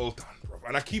 bro.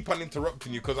 And I keep on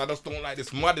interrupting you because I just don't like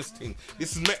this modest thing.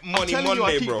 This is Mek Money Monday,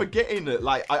 I keep bro. forgetting it.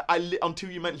 Like, I until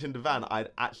you mentioned the van, I'd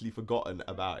actually forgotten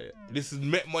about it. This is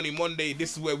Mek Money Monday.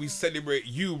 This is where we celebrate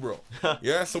you, bro.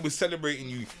 Yeah, so we're celebrating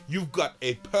you. You've got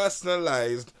a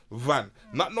personalized van,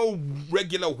 not no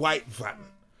regular white van.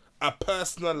 A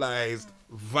personalized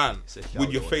van with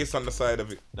your face on the side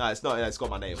of it. No, it's not. It's got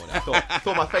my name on it. I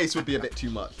thought my face would be a bit too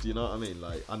much. Do you know what I mean?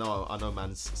 Like, I know,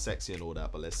 man's sexy and all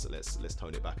that, but let's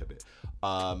tone it back a bit.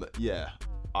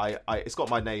 It's got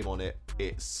my name on it.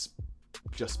 It's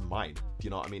just mine. Do you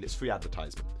know what I mean? It's free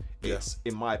advertisement. It's,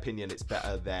 in my opinion, it's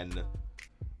better than,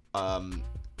 I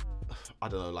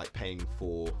don't know, like paying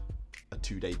for a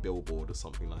 2-day billboard or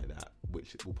something like that,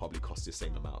 which will probably cost the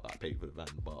same amount that I paid for the van.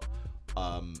 But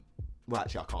well,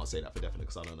 actually, I can't say that for definite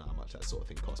because I don't know how much that sort of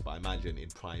thing costs. But I imagine in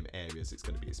prime areas, it's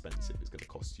going to be expensive. It's going to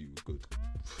cost you a good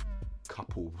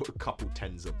couple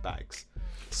tens of bags.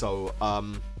 So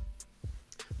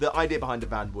the idea behind the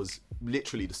van was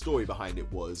literally, the story behind it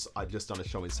was, I'd just done a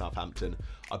show in Southampton.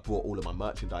 I brought all of my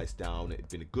merchandise down. It'd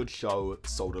been a good show,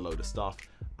 sold a load of stuff,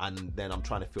 and then I'm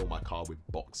trying to fill my car with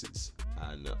boxes.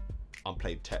 And I'm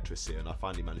playing Tetris here, and I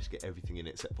finally managed to get everything in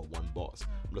it except for one box.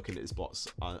 I'm looking at this box.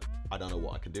 I don't know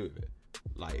what I can do with it.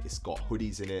 Like, it's got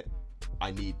hoodies in it.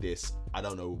 I need this. I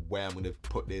don't know where I'm going to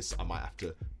put this. I might have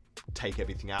to take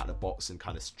everything out of the box and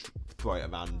kind of throw it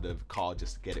around the car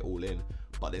just to get it all in.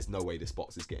 But there's no way this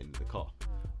box is getting in the car.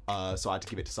 So I had to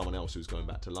give it to someone else who's going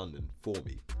back to London for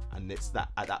me. And it's that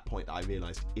at that point that I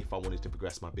realised if I wanted to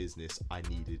progress my business, I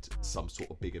needed some sort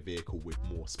of bigger vehicle with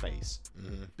more space.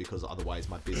 Because otherwise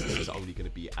my business was only going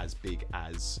to be as big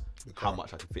as how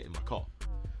much I could fit in my car.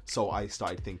 So I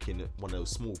started thinking one of those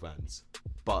small vans.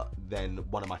 But then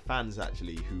one of my fans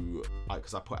actually, who,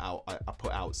 because I put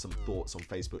out some thoughts on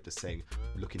Facebook just saying,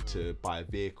 looking to buy a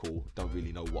vehicle, don't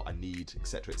really know what I need,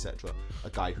 etc., etc. A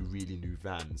guy who really knew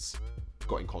vans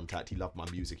got in contact. He loved my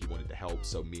music, he wanted to help,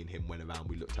 so me and him went around,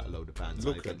 we looked at a load of vans.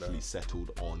 I eventually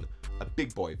settled on a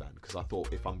big boy van because I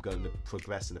thought if I'm going to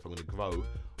progress and if I'm going to grow,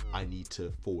 I need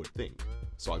to forward think.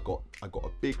 So I got a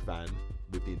big van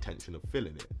with the intention of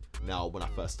filling it. Now when I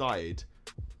first started,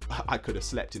 I could have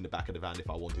slept in the back of the van if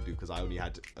I wanted to, because I only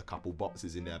had a couple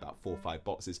boxes in there, about 4 or 5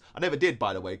 boxes. I never did,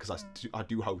 by the way, because I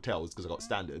do hotels because I got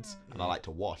standards and I like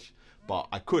to wash. But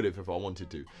I could have if I wanted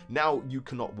to. Now you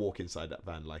cannot walk inside that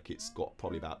van. Like, it's got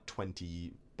probably about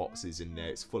 20 boxes in there.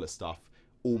 It's full of stuff,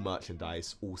 all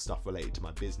merchandise, all stuff related to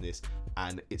my business,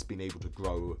 and it's been able to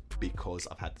grow because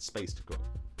I've had the space to grow.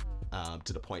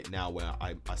 To the point now where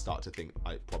I start to think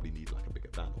I probably need like a bigger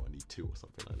van, or I need 2 or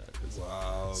something like that.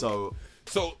 Wow. So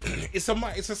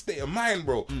it's a state of mind,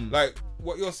 bro. Like,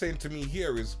 what you're saying to me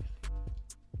here is,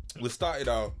 we started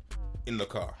out in the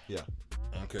car. Yeah.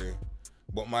 Okay.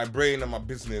 But my brain and my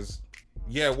business,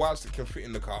 whilst it can fit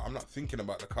in the car, I'm not thinking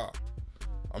about the car.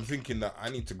 I'm thinking that I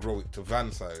need to grow it to van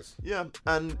size. Yeah,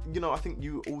 and I think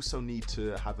you also need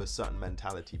to have a certain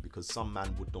mentality, because some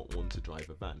man would not want to drive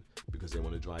a van because they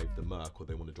want to drive the Merc or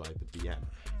they want to drive the BM.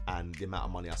 And the amount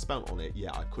of money I spent on it,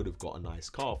 I could have got a nice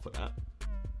car for that.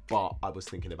 But I was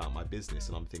thinking about my business,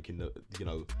 and I'm thinking that,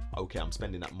 okay, I'm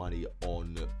spending that money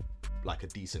on like a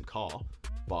decent car,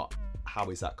 but how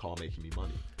is that car making me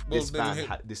money? Well,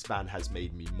 this van has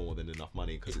made me more than enough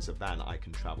money because it's a van I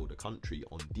can travel the country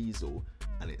on diesel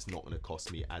and it's not going to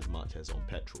cost me as much as on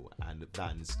petrol, and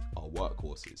vans are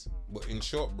workhorses. But in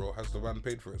short, bro, has the van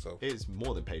paid for itself? It's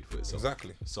more than paid for itself.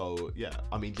 Exactly. So yeah,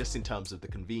 I mean, just in terms of the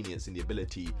convenience and the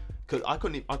ability, because I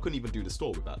couldn't even do the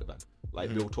store without the van. Like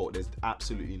real talk, there's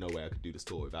absolutely no way I could do the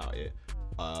store without it.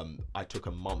 I took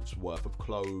a month's worth of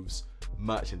clothes,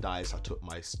 merchandise. I took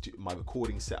my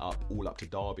recording setup all up to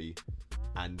Derby,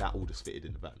 and that all just fitted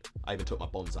in the van. I even took my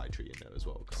bonsai tree in there as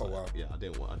well. Oh wow! Yeah, I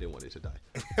didn't want it to die.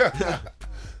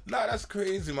 Nah, that's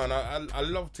crazy, man. I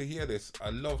love to hear this. I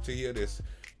love to hear this.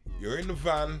 You're in the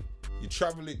van. You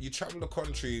travel the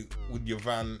country with your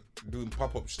van, doing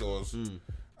pop-up stores,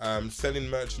 selling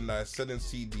merchandise, selling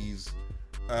CDs.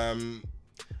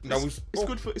 Now it's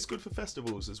good for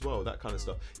festivals as well, that kind of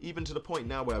stuff. Even to the point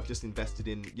now where I've just invested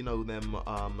in,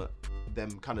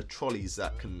 them kind of trolleys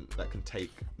that can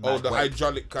take. The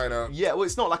hydraulic kind of. Yeah, well,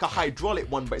 it's not like a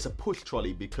hydraulic one, but it's a push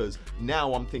trolley, because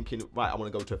now I'm thinking, right, I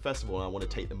want to go to a festival and I want to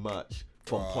take the merch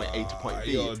from point A to point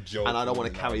B, and I don't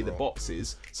want to carry the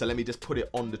boxes, so let me just put it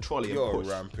on the trolley and push.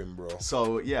 You're ramping, bro.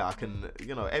 So yeah, I can,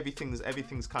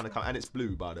 everything's kind of, and it's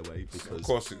blue, by the way, because of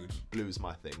course it is. Blue is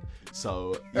my thing.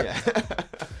 So yeah.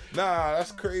 Nah,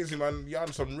 that's crazy, man. You're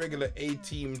on some regular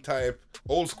A-team type,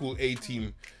 old school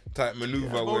A-team type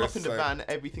maneuver. Yeah, roll up in the van,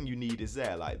 everything you need is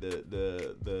there. Like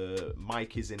the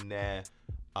mic is in there.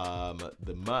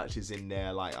 The merch is in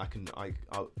there. Like I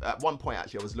at one point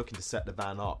actually I was looking to set the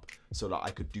van up so that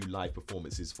I could do live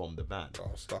performances from the van.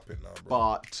 Oh, stop it now,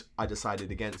 bro. But I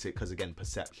decided against it because, again,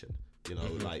 perception.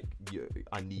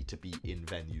 I need to be in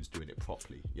venues doing it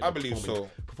properly. I believe so.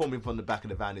 Performing from the back of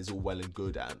the van is all well and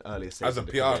good at an earlier stage. As a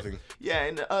PR thing. Yeah,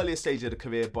 in the earlier stage of the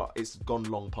career, but it's gone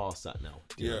long past that now.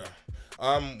 Yeah.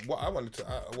 What I wanted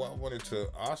to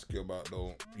ask you about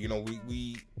though,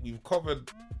 we've covered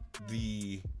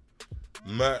the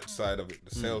merch side of it,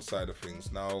 the sales side of things.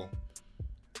 Now,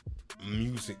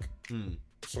 music.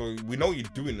 So we know you're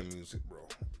doing the music, bro.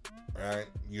 Right?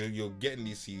 You're getting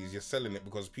these CDs, you're selling it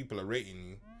because people are rating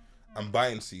you and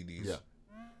buying CDs.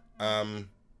 Yeah.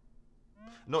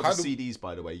 Not just CDs,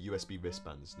 by the way, USB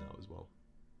wristbands now as well.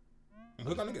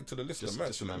 We're gonna get to the list of merch.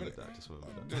 Just remember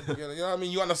that. You know what I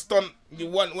mean? You want to stunt?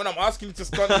 When I'm asking you to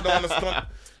stunt, you don't want to stunt.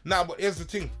 Nah, but here's the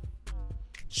thing.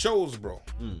 Shows, bro.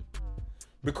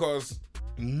 Because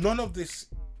none of this,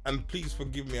 and please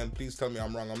forgive me and please tell me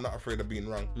I'm wrong. I'm not afraid of being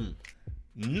wrong.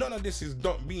 None of this is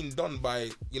being done by,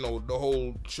 the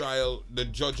whole trial, the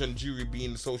judge and jury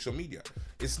being social media.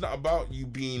 It's not about you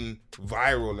being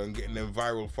viral and getting them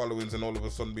viral followings and all of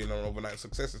a sudden being an overnight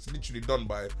success. It's literally done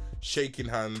by shaking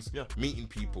hands, meeting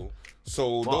people.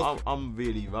 So I'm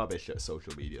really rubbish at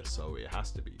social media, so it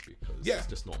has to be, because it's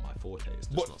just not my forte. It's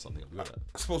just not something I'm good at.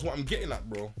 I suppose what I'm getting at,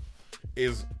 bro,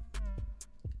 is,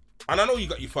 and I know you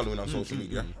got your following on social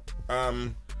media,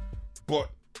 but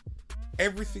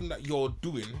everything that you're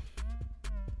doing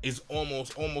is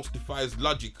almost defies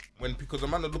logic, because a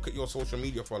man will look at your social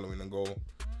media following and go,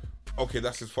 okay,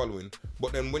 that's his following,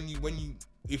 but then when you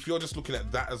if you're just looking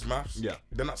at that as maths,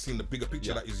 they're not seeing the bigger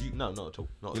picture that is you. No, not at all.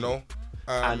 Not at all. All.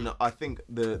 And I think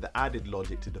the added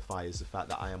logic to Defy is the fact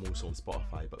that I am also on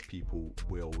Spotify, but people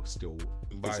will still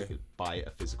buy a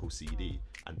physical CD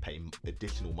and pay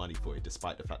additional money for it,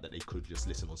 despite the fact that they could just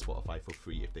listen on Spotify for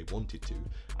free if they wanted to.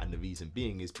 And the reason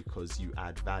being is because you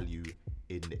add value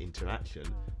in the interaction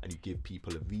and you give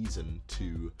people a reason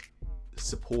to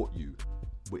support you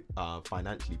with,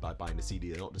 financially by buying a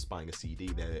CD. They're not just buying a CD,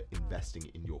 they're investing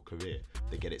in your career.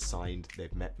 They get it signed,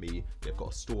 they've met me, they've got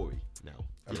a story now.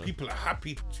 And people are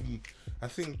happy to, I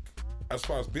think, as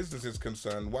far as business is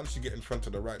concerned, once you get in front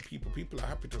of the right people are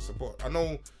happy to support. I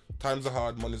know times are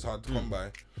hard, money's hard to come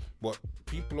by, but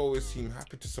people always seem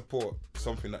happy to support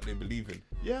something that they believe in.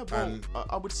 Yeah, well, and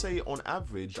I would say on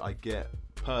average, I get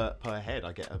per head,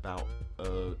 I get about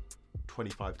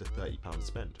 25 to 30 pounds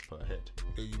spent per head.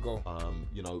 There you go. I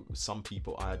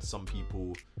had some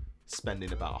people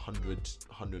spending about 100,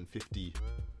 150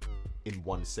 in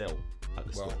one sale at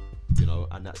the store.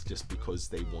 And that's just because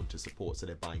they want to support. So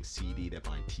they're buying CD, they're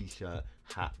buying t-shirt,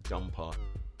 hat, jumper,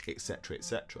 etc.,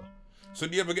 etc. So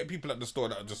do you ever get people at the store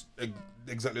that are just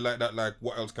exactly like that? Like,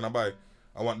 what else can I buy?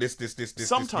 I want this.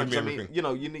 Sometimes, I mean,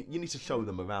 you need to show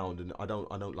them around, and I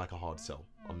don't like a hard sell.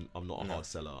 I'm not a hard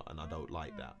seller, and I don't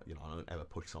like that. I don't ever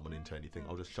push someone into anything.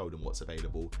 I'll just show them what's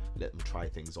available, let them try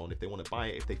things on. If they want to buy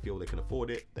it, if they feel they can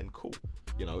afford it, then cool.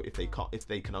 If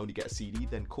they can only get a CD,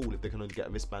 then cool. If they can only get a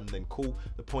wristband, then cool.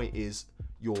 The point is,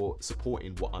 you're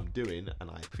supporting what I'm doing, and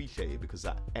I appreciate it, because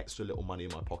that extra little money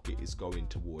in my pocket is going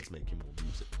towards making more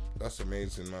music. That's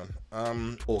amazing,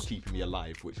 man. Or keeping me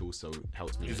alive, which also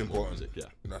helps me. It's make important. More music.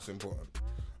 Yeah, that's important.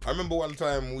 I remember one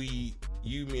time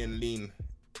you, me, and Lean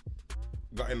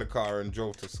got in the car and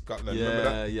drove to Scotland. Yeah, Remember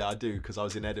that? yeah, I do, because I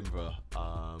was in Edinburgh.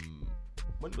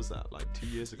 When was that? Like 2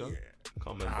 years ago?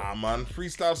 Can't remember. Ah, man,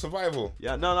 freestyle survival.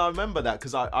 Yeah, no, I remember that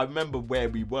because I remember where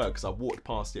we were because I walked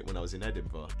past it when I was in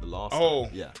Edinburgh the last time.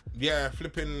 Yeah,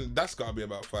 flipping, that's got to be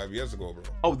about 5 years ago, bro.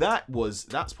 Oh,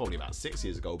 that's probably about 6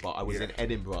 years ago, but I was in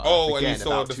Edinburgh. Oh, again, and you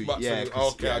saw about the spots.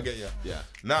 Okay, I get you. Yeah.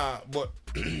 Nah, but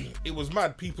it was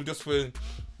mad. People, just for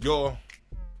your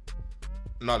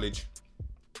knowledge,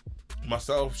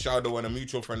 myself, Shadow, and a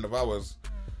mutual friend of ours,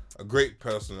 a great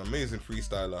person, amazing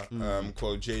freestyler,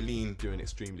 called Jaylene. Doing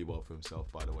extremely well for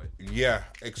himself, by the way. Yeah,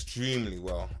 extremely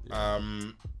well. Yeah.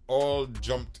 All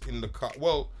jumped in the car.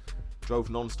 Well, drove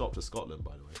non-stop to Scotland,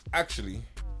 by the way. Actually,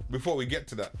 before we get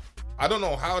to that, I don't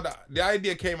know how the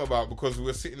idea came about, because we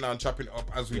were sitting down chopping it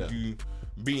up as we do,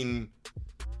 being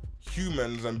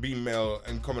humans and being male,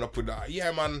 and coming up with that.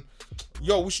 Yeah, man.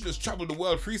 Yo, we should just travel the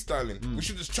world freestyling. We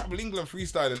should just travel England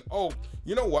freestyling. Oh,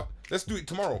 you know what? Let's do it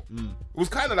tomorrow. It was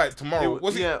kind of like tomorrow.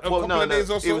 Was it a couple of days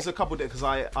or so? It was a couple of days because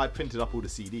I printed up all the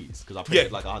CDs because I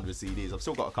printed like 100 CDs. I've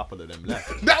still got a couple of them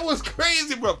left. That was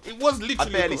crazy, bro. It was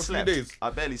literally a few days. I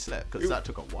barely slept because that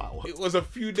took a while. It was a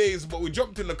few days, but we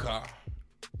jumped in the car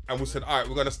and we said, all right,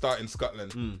 we're going to start in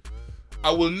Scotland.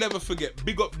 I will never forget.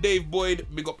 Big up Dave Boyd.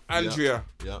 Big up Andrea.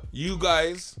 Yeah. You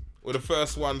guys were the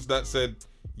first ones that said,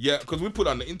 yeah, because we put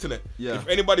it on the internet. Yeah. If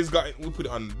anybody's got it, we put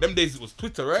it on. Them days it was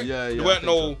Twitter, right? Yeah. There weren't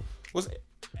no. Was it?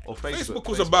 Or Facebook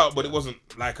was about, but it wasn't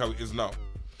like how it is now.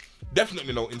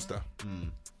 Definitely no Insta.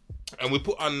 And we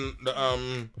put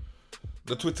on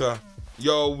the Twitter,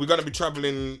 yo, we're gonna be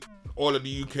traveling all of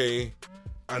the UK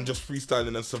and just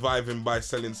freestyling and surviving by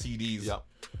selling CDs. Yeah.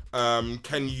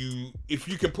 Can you, if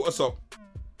you can put us up,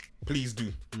 please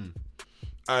do.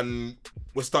 And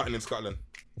we're starting in Scotland.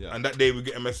 Yeah. And that day we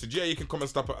get a message, yeah, you can come and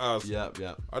stop at ours. Yeah.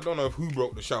 I don't know who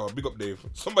broke the shower. Big up Dave.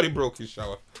 Somebody broke his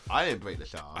shower. I didn't break the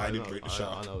shower. I didn't break the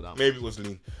shower. I know that. Maybe it was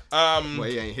Lean. Well,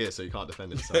 he ain't here, so you can't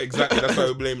defend himself. Exactly. That's why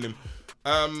we're blaming him.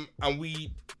 And we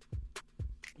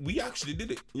actually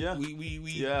did it. Yeah.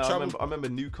 We I remember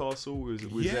Newcastle. We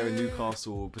was there in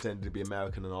Newcastle pretending to be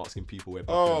American and asking people where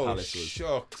Buckingham Palace was.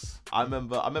 Shucks. I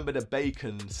remember the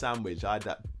bacon sandwich. I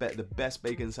had the best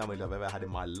bacon sandwich I've ever had in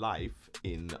my life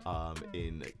in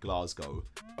Glasgow.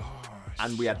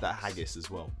 And we had that haggis as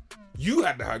well. You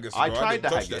had the haggis. I tried the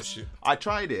haggis. I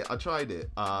tried it.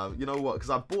 You know what? Because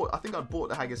I think I bought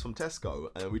the haggis from Tesco,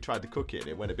 and we tried to cook it, and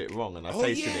it went a bit wrong. And I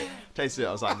tasted it.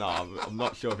 I was like, no, I'm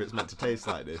not sure if it's meant to taste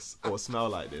like this or smell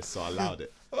like this. So I allowed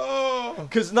it.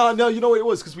 Because no, you know what it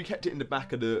was? Because we kept it in the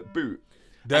back of the boot,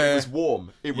 and it was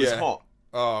warm. It was hot.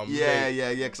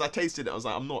 Yeah. Because I tasted it, I was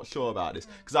like, I'm not sure about this.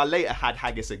 Because I later had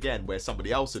haggis again, where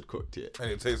somebody else had cooked it,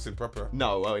 and it tasted proper.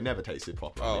 No, well, it never tasted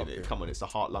proper. Come on, it's the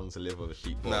heart, lungs, and liver of a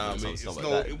sheep.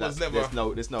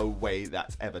 There's no way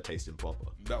that's ever tasted proper.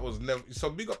 That was never. So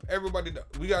big up everybody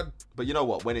that we got. But you know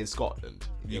what? When in Scotland,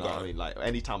 you know what I mean. Like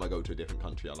anytime I go to a different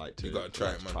country, I like to. You gotta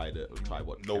try it, man. Try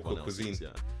what local cuisine.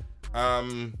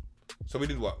 So we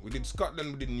did what? We did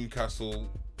Scotland. We did Newcastle,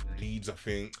 Leeds, I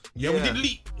think. Yeah. We did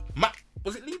Leeds.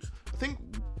 Was it Leeds? I think,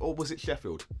 or was it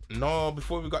Sheffield? No,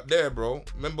 before we got there, bro.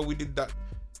 Remember we did that.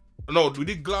 No, we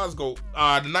did Glasgow.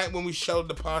 The night when we shelled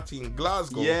the party in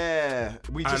Glasgow. Yeah,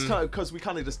 we just because we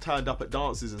kind of just turned up at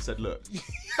dances and said, look,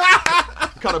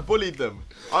 kind of bullied them.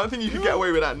 I don't think you could get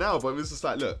away with that now, but it was just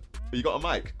like, look, you got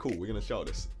a mic? Cool, we're gonna shell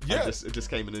this. Yeah, it just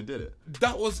came in and did it.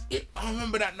 That was it. I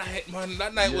remember that night, man.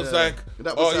 That night was like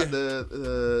that was at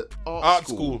the art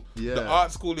school. Yeah, the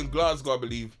art school in Glasgow, I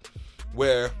believe,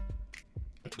 where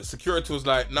the security was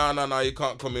like, nah, you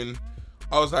can't come in.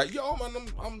 I was like, yo, man,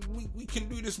 we can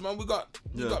do this, man. We got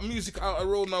music out the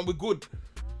road, man. We're good.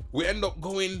 We end up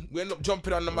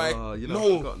jumping on the mic.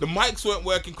 The mics weren't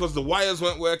working because the wires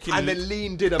weren't working. And then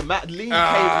Lean did Lean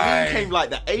came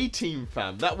like the A-team,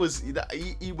 fam.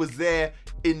 He was there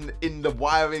in the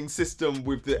wiring system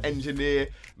with the engineer,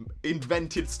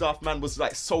 invented stuff. Man was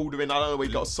like soldering. I don't know where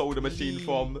he got a solder machine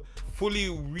from. Fully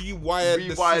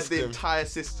rewired the entire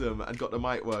system and got the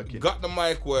mic working.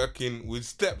 We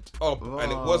stepped up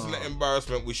and it wasn't an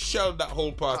embarrassment. We shelled that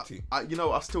whole party. I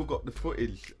still got the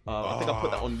footage. I think I put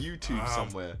that on YouTube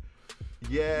somewhere.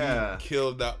 Yeah. We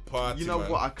killed that party. You know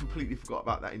what? I completely forgot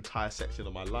about that entire section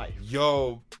of my life.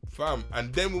 Yo, fam.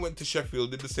 And then we went to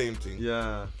Sheffield, did the same thing.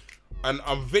 Yeah. And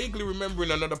I'm vaguely remembering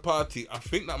another party. I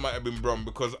think that might have been Brum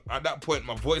because at that point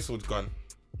my voice was gone.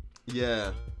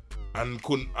 Yeah. And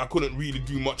I couldn't really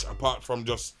do much apart from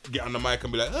just get on the mic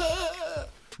and be like, ah.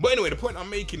 But anyway, the point I'm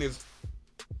making is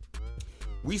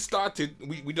we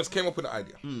just came up with the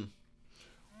idea.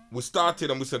 We started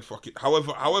and we said, fuck it.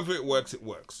 However it works, it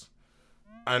works.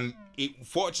 And it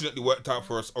fortunately worked out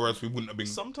for us, or else we wouldn't have been.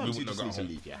 Sometimes you just need to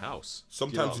leave your house.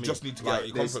 Sometimes you just need to get out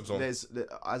your comfort zone.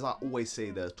 As I always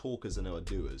say, there are talkers and there are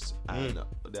doers, and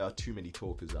there are too many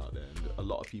talkers out there, and a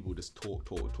lot of people just talk,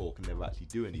 and never actually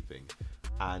do anything.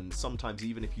 And sometimes,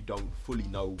 even if you don't fully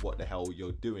know what the hell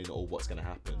you're doing or what's going to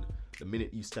happen, the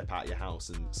minute you step out of your house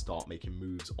and start making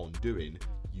moves on doing,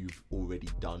 you've already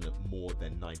done more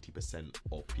than 90%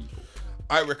 of people.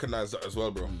 I recognize that as well,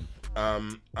 bro.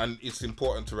 And it's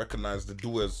important to recognize the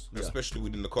doers, especially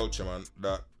within the culture, man.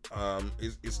 That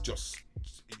it's just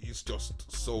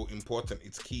so important.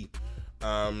 It's key.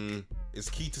 It's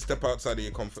key to step outside of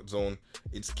your comfort zone.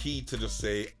 It's key to just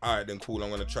say, all right, then cool, I'm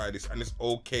gonna try this, and it's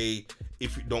okay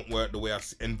if it don't work the way I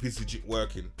envisage it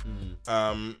working.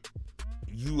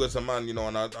 You as a man, you know,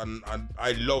 and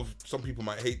I love. Some people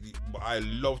might hate it, but I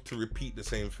love to repeat the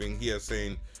same thing here,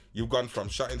 saying you've gone from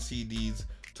shutting CDs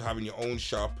to having your own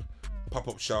shop,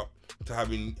 pop-up shop, to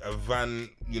having a van,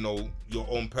 you know, your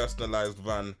own personalized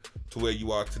van, to where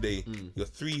you are today. You're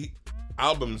 3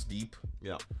 albums deep.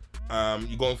 Yeah.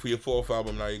 You're going for your 4th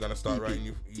album now. You're gonna start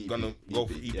writing. You're gonna go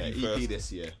for EP first. EP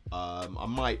this year. I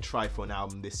might try for an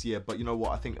album this year, but you know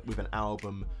what? I think with an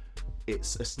album,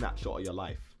 it's a snapshot of your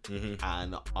life.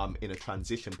 And I'm in a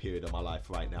transition period of my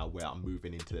life right now where I'm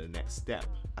moving into the next step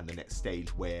and the next stage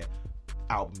where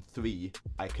album 3,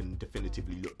 I can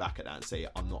definitively look back at that and say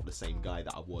I'm not the same guy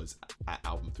that I was at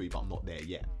album 3, but I'm not there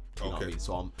yet. You know what I mean?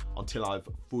 So until I've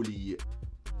fully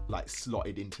like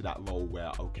slotted into that role where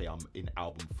I'm in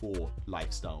album 4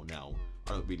 lifestyle now,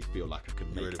 I don't really feel like I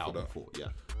can make album 4.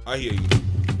 Yeah, I hear you.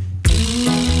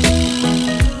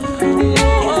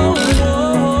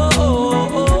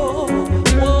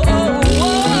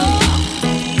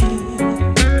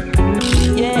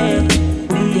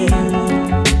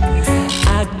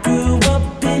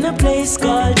 Place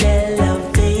called De La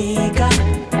Vega,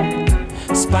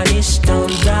 Spanish Town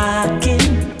rocking,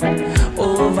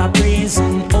 over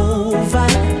prison over.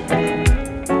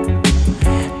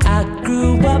 I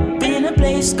grew up in a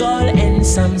place called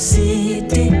Ensom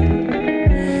City,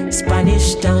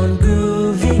 Spanish Town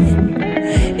grooving,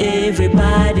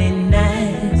 everybody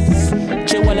nice.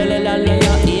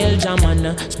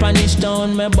 Spanish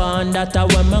Town, me born, that's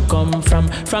where me come from.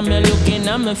 From me looking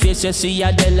at me face, you see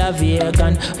a De La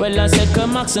Vegan. Well, I said,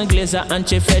 come Max and Glazer,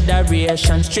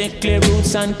 Anti-Federation. Strictly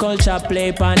roots and culture,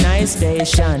 play per nice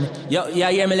station. Yo,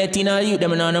 yeah, me letting all you,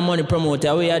 them on the money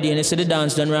promoter. We are doing this to the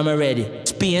dance done, I'm ready.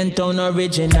 Spain Town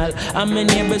original. I'm my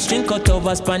neighbors drink out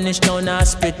over Spanish Town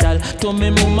hospital. To me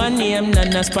mama name,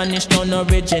 Nana Spanish Town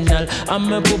original. I'm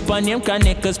my papa name,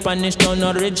 Kaneka Spanish Town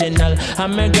original.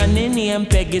 I'm my granny name,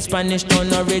 Peggy Spanish Town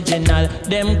original.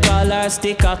 Them call her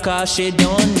sticker cause she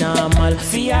don't normal.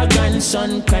 For your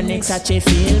grandson connect such a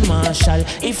field marshal.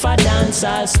 If I dance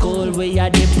at school we are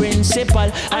the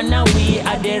principal, and now we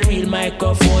are the real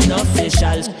microphone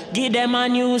officials. Give them a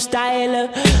new style,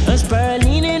 a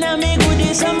Sperling in a me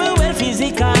goodies, I'm well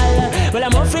physical. Well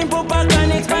I'm offering proper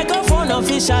connect microphone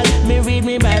official. Me read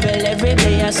me Bible every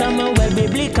day and some well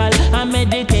biblical. I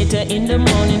meditate in the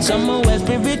morning, some well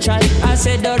spiritual. I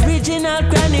said original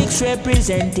chronics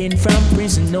representing from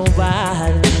prison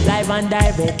Oval, live and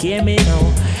direct, hear me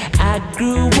now. I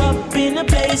grew up in a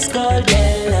place called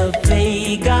De La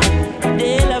Vega,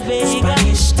 De La Vega,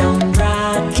 Spanish Town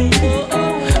rocking,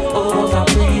 over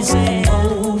prison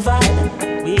over.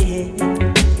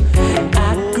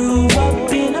 I grew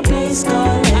up in a place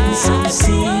called Ensom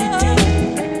City,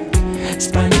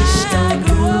 Spanish Town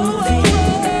grooving,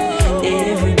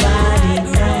 everybody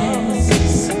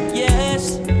nice.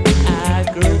 Yes, I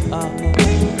grew up.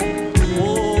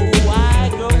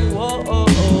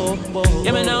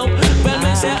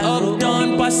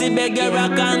 Uptown, posse beggar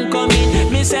rock and come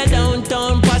in. Me say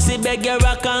downtown, posse beggar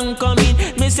rock and come in.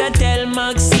 Me say tell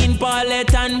Maxine,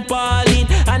 Paulette and Pauline,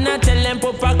 and I tell them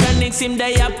Papa Chronics him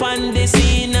they up on the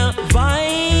scene.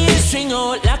 Voice string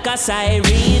out like a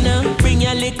siren. Bring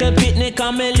your little picnic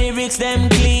and my lyrics them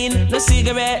clean. No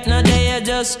cigarette, no they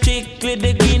just strictly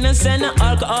the green. No send no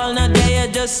alcohol, no they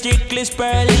just strictly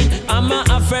Sperling. I'm a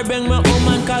afraid bring my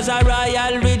woman cause I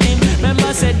royal rhythm.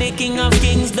 Remember said the king of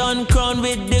kings done crown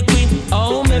with the queen.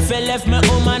 Oh, me fell left my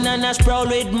woman and a sprawl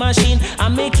with machine.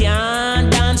 And me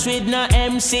can't dance with no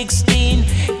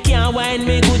M16. Can't wind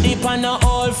me good deep on no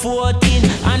all 14.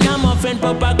 And I'm a friend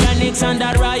Papa Chronics and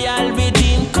the royal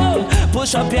rhythm. Come,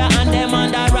 push up your hand them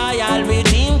on the royal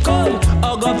rhythm. Come,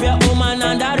 hug up your woman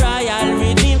on the royal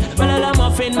rhythm. Well, I'm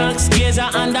a friend Max Glazer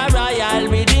and the royal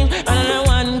rhythm. And I'm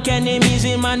one Kenny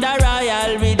Museum and the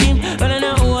royal rhythm. Well, I'm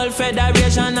the whole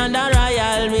federation and the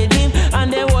royal rhythm.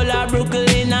 And the whole of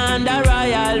Brooklyn and the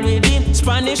royal rhythm.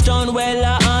 Spanish Town, well,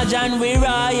 and we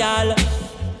royal.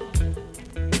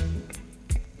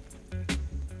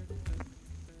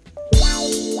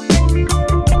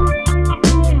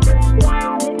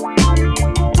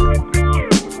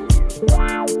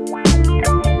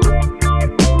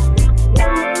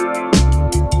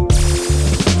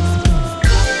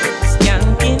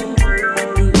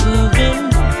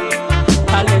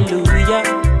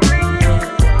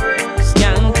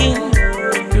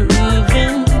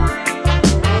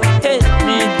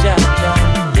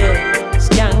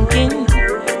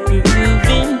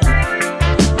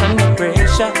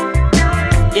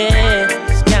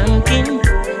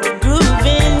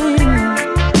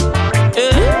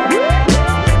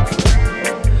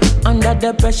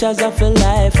 the pressures of your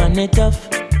life and it tough.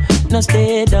 No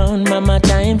stay down, mama,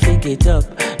 time to get up.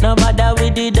 No bother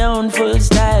with the down, full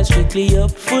style, strictly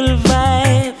up, full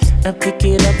vibes. I pick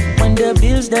it up when the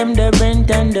bills, them, the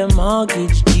rent and the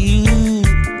mortgage due.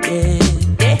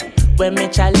 Yeah. When me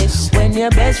chalice, when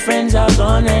your best friends are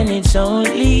gone and it's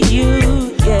only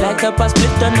you. Yeah. Like up a split,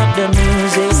 turn up the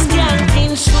music.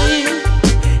 Skanking sweet.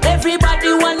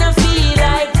 Everybody wanna feel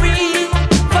like free.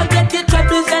 Forget your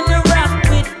troubles and the rock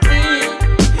with me.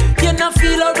 You know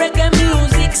feel a reggae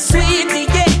music sweet,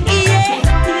 yeah.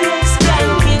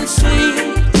 Skanking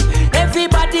sweet.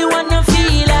 Everybody wanna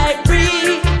feel like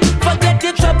free. Forget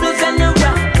your troubles and the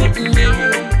rock with me.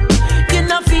 You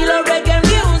know feel a reggae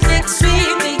music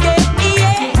sweet, yeah.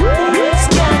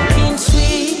 Skanking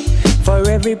sweet. For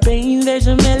every pain there's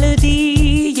a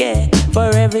melody, yeah. For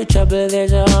every trouble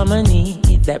there's a harmony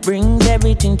that brings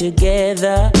everything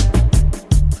together.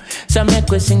 So make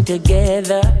we sing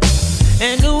together.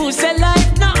 And who said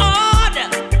life no order?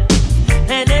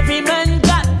 And every man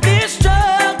got this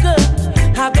struggle.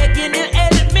 I beg you to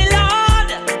help me,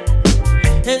 Lord,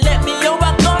 and let me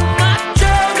overcome my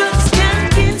struggles.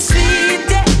 Skanking sweet,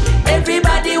 yeah.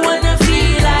 Everybody wanna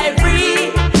feel like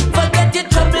free. Forget your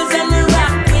troubles and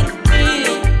rock with me.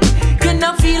 You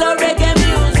know feel a reggae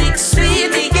music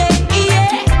sweet, yeah.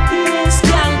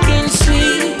 Skanking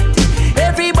sweet.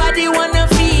 Everybody wanna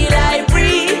feel like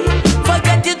free.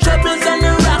 Forget your troubles and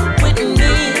rock with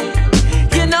me.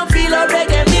 You know feel a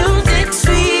reggae music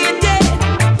sweet, yeah.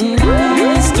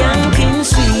 Skanking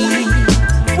sweet.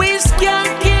 We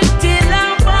skanking till the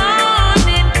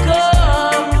morning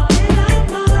come.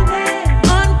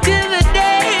 Until the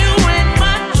day when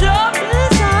my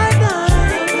troubles are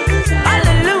done.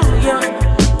 Hallelujah.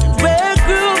 We're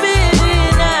grooving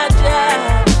in a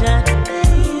jazz.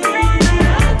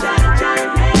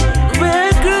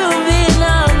 We're grooving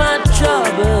all my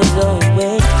troubles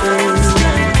away.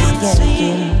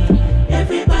 Skanking.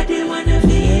 Everybody wanna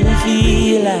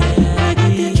feel like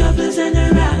forget your troubles and the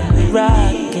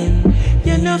rockin'.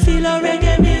 You know feel a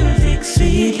reggae music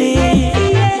sweetly,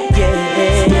 yeah.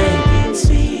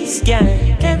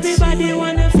 Skank. Everybody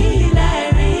wanna feel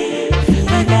like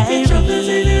forget your troubles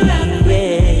and the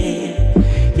yeah.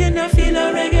 You know feel a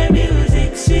reggae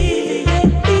music sweetly,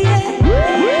 yeah.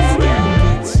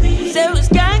 So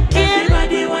skanking,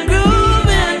 everybody wanna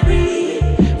grooving,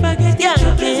 forget your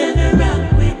troubles and the rock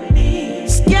with me.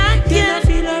 Skanking,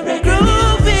 feel a reggae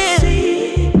grooving,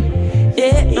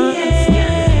 yeah.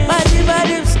 Body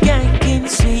was skanking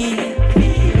sweet.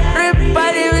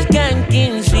 Everybody was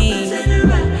skanking sweet.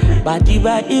 Body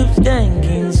was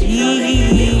skanking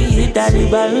sweet. Daddy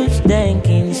was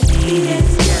skanking sweet,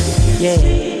 yeah.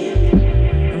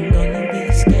 I'm gonna be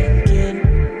skanking.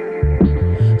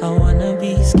 I wanna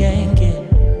be skanking.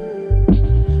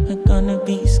 I'm gonna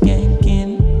be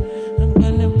skanking. I'm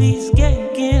gonna be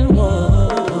skanking. Whoa.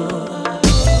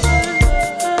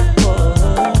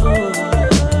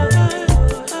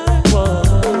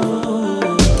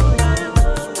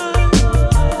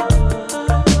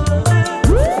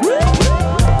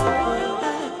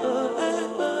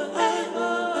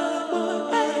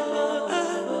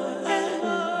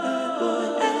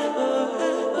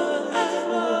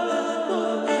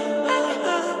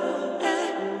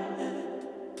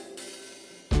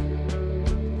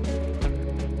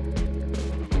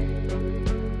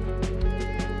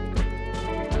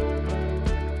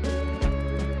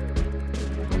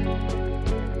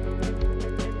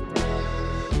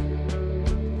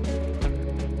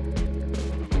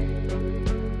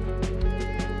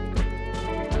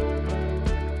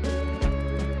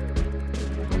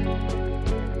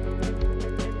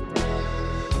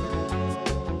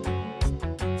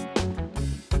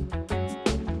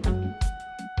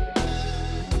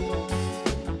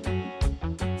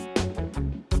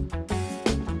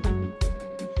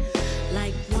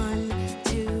 Like 1,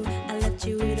 2, I left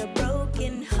you with a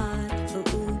broken heart.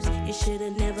 But oops, you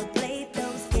should've never played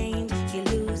those games. You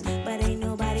lose, but ain't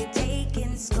nobody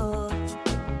taking score.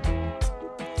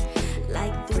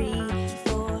 Like 3,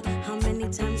 4, how many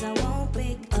times I won't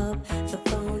pick up the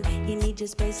phone? You need your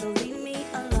space, so leave me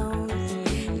alone.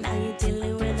 Now you're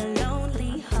dealing with a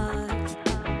lonely heart.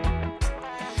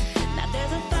 Now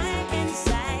there's a fire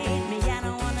inside me, I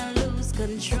don't wanna lose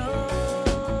control.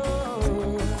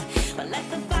 But let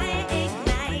the fire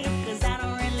ignite, 'cause I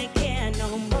don't really care no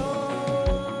more.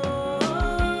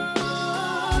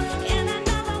 And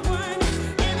another one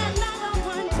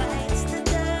bites the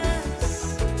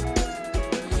dust.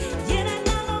 Yet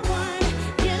another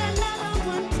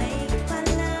one made by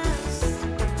lust.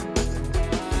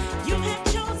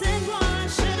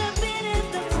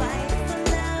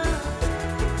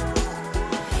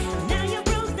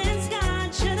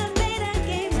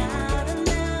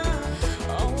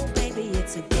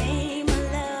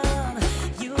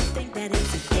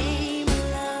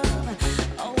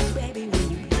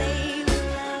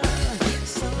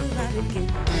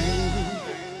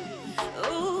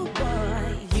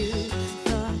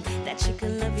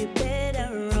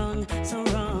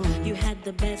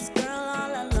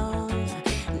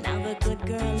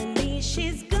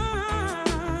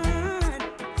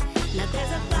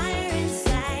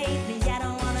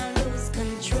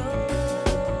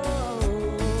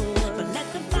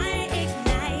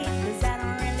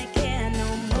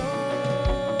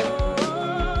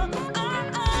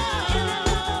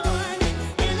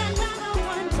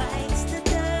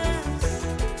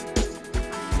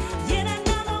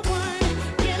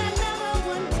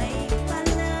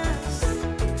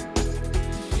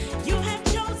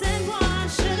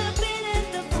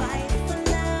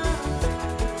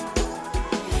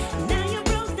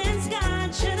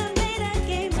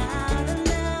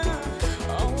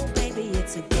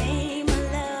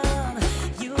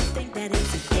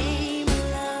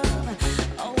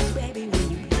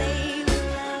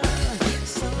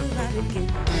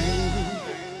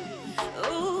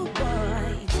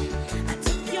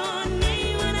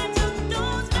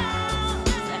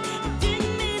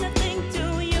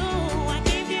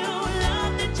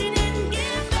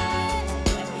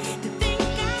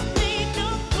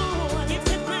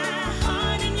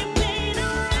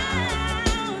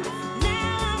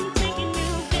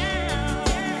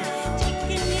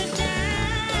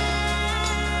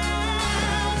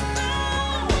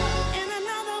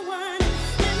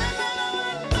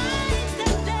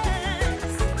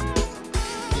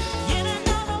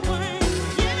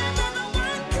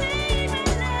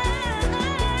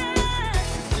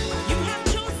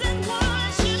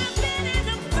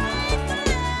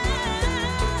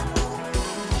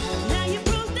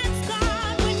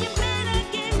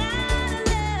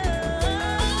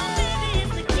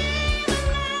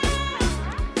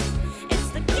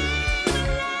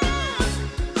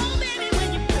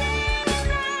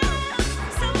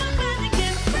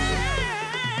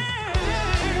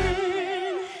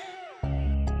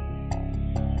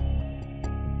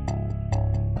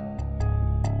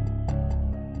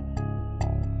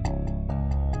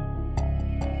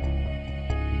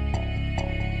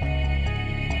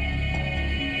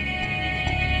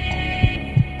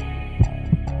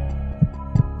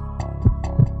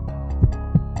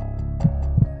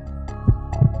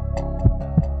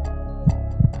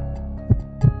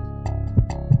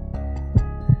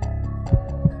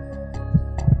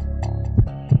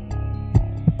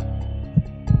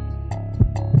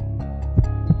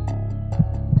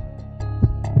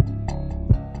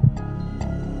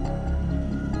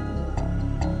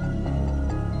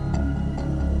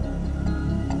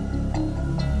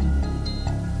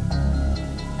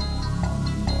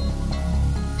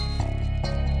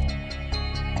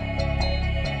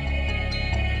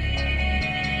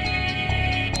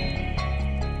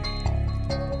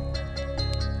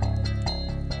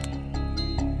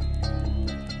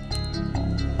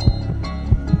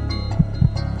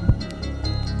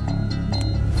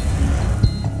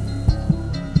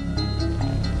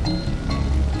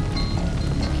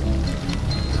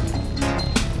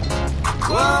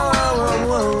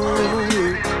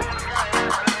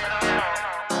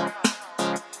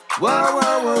 Whoa,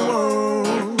 whoa, whoa,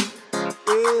 whoa.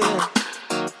 Yeah.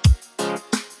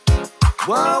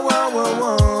 Whoa, whoa, whoa,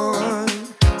 whoa.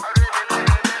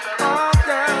 Oh,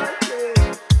 God,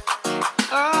 yeah.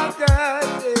 Oh, God,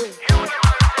 yeah.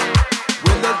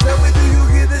 Well, tell me, do you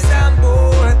hear the sound,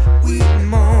 boy? We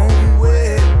moan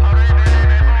well.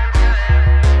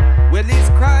 Well, he's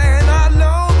crying all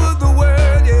over the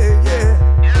world, yeah, yeah.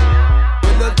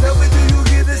 Well, tell me, do you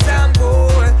hear the sound,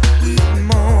 boy? We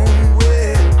moan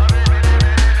well.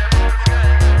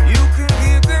 You can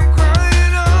hear them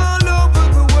crying all over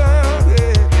the world,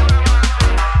 yeah.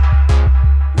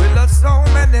 Well, a song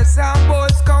and the sound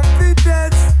boys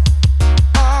confidence.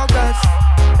 Oh, gosh.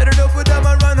 I don't know for them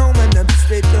I run home and them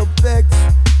straight up vex.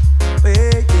 Hey,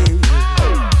 hey, hey.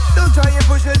 Don't try and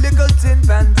push a little tin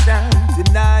pan down,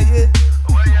 deny it.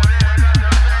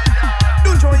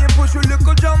 Don't try and push a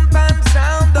little jump and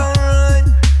sound, alright.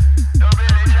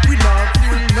 We not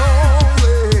feel no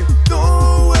way, no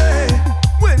way.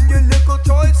 When your little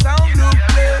toy sound look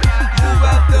play, move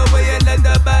out the way and let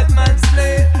the bad man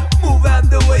slay. Move out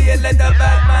the way and let the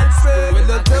bad man slay.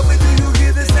 Well, tell me, do you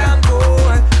hear the sound,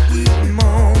 boy? We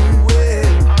moan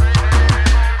well.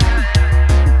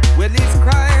 Well, he's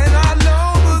crying all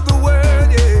over the world,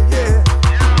 yeah, yeah.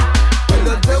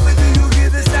 Well, tell me, do you hear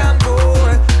the sound,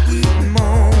 boy? We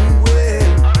moan well.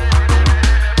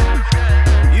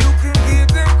 You can hear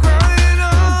them crying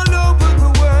all over the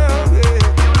world, yeah.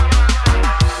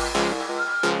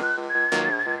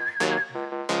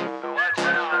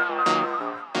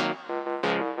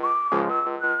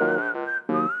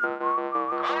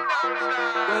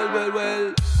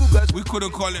 Well. We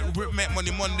couldn't call it Mek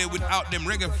Money Monday without them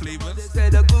reggae flavors. They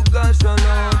said a good gosh,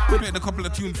 We played a couple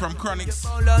of tunes from Chronics.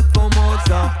 The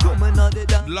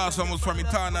last one was from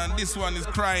Itana, and this one is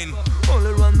Crying. All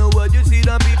around the world, you see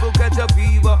the people catch a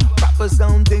fever. Proper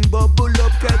sounding, bubble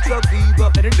up, catch a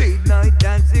fever. Late night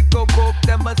dancing, go up,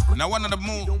 them a Now one of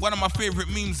my favorite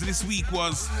memes this week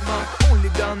was only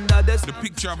down that the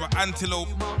picture of an antelope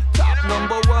top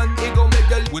number one, it gon' make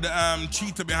the with a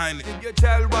cheetah behind it. you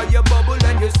tell why you bubble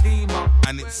and you steamer.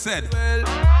 And it said, Well,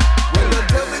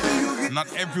 tell me, do you get not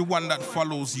everyone that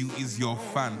follows you is your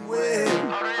fan.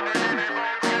 well,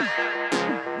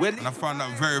 And I found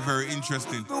that very, very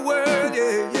interesting. the world,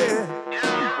 yeah, yeah.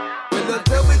 Well,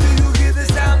 tell me, do you hear the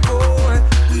sound, boy?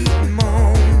 We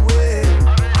moan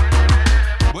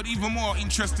well. But even more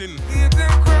interesting, Hear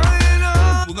them crying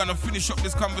out. we're gonna finish up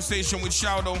this conversation with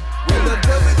Shoudo. Well,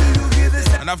 tell me, do you hear the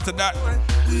sound? And after that,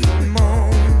 We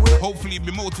moan well. hopefully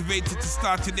be motivated to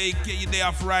start today, get your day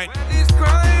off right, He's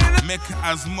crying out. make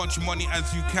as much money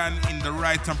as you can in the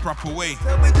right and proper way.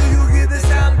 Tell me, do you hear the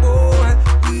sound, boy?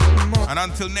 We moan. And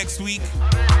until next week,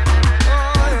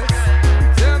 Oh,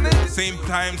 yes. Tell me, same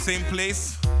time, same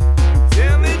place,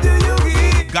 tell me, do you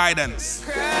hear? guidance.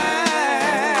 Cry.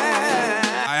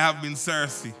 I have been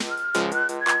Cersei.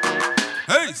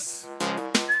 Hey!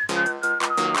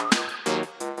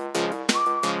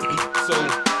 So,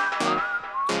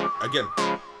 again,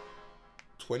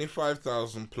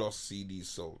 25,000 plus CDs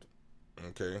sold.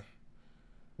 Okay.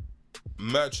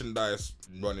 Merchandise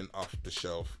running off the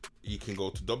shelf. You can go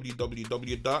to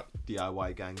DIYgang.co.uk.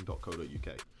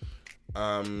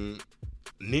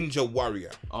 Ninja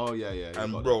Warrior. Oh yeah.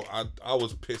 And bro, I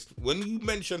was pissed when you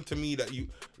mentioned to me that you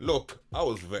look. I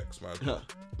was vexed, man.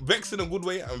 Vexed in a good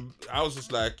way, and I was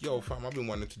just like, "Yo, fam, I've been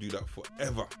wanting to do that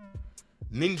forever."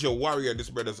 Ninja Warrior, this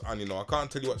brother's on. You know, I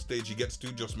can't tell you what stage he gets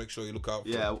to. Just make sure you look out.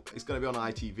 Yeah, it's going to be on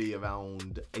ITV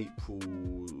around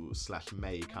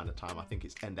April/May kind of time. I think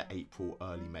it's end of April,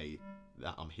 early May.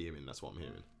 That I'm hearing. That's what I'm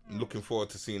hearing. Looking forward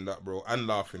to seeing that, bro, and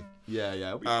laughing. Yeah,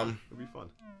 it'll be fun. It'll be fun.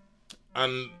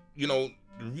 And you know,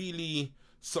 really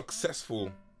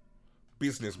successful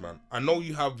businessman. I know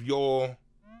you have your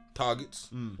targets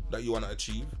that you want to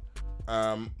achieve,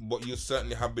 but you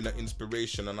certainly have been an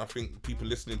inspiration, and I think people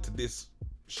listening to this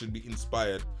should be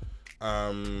inspired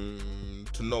to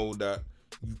know that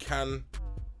you can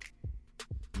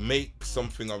make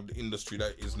something of the industry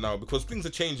that is now, because things are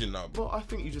changing now. Well, I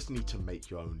think you just need to make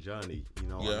your own journey. You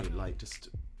know what I mean? Like, just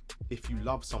if you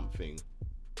love something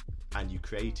and you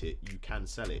create it, you can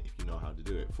sell it if you know how to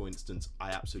do it. For instance,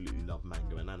 I absolutely love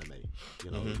manga and anime.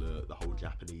 You know, the whole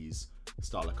Japanese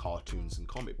style of cartoons and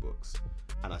comic books.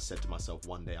 And I said to myself,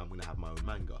 one day I'm going to have my own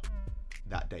manga.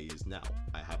 That day is now.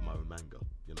 I have my own manga.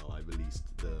 You know, I released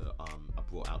I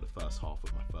brought out the first half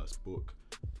of my first book,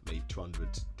 made 200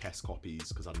 test copies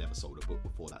because I never sold a book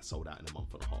before. That sold out in a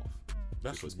month and a half.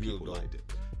 That's because real people dope. liked it.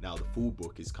 Now the full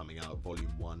book is coming out,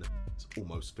 volume 1. It's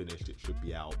almost finished. It should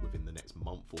be out within the next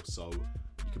month or so.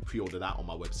 You can pre-order that on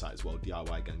my website as well,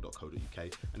 DIYgang.co.uk.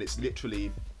 And it's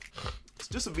literally it's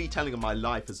just a retelling of my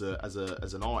life as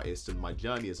an artist and my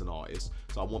journey as an artist.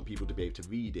 So I want people to be able to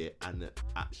read it and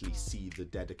actually see the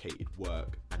dedicated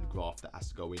work and graft that has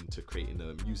to go into creating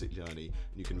a music journey.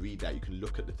 And you can read that, you can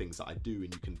look at the things that I do,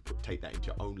 and you can take that into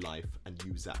your own life and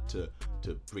use that to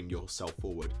bring yourself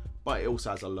forward. But it also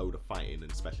has a load of fighting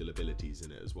and special abilities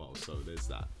in it as well. So there's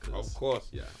that. Of course.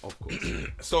 Yeah, of course.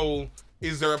 So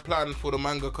is there a plan for the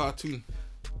manga cartoon?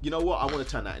 You know what? I want to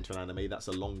turn that into an anime. That's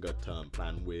a longer term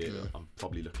plan where I'm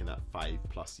probably looking at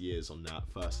 5+ years on that.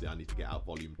 Firstly, I need to get out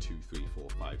volume 2, 3, 4,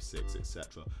 5, 6,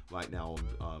 etc. Right now,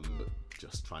 I'm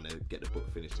just trying to get the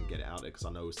book finished and get it out there, because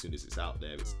I know as soon as it's out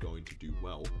there, it's going to do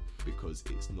well, because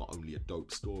it's not only a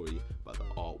dope story, but the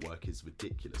artwork is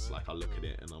ridiculous. Like, I look at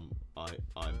it and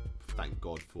I thank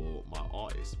God for my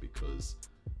artist, because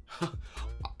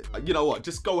you know what,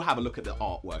 just go have a look at the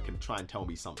artwork and try and tell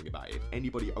me something about it. If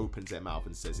anybody opens their mouth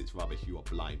and says it's rubbish, you are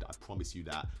blind. I promise you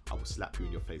that. I will slap you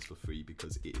in your face for free,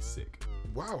 because it is sick.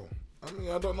 Wow. I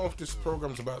mean, I don't know if this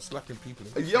program's about slapping people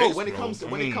in the Yo, face, when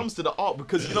it comes to the art,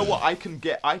 because you know what, I can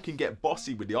get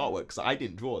bossy with the artwork, because I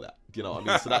didn't draw that. You know what I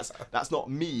mean? So that's not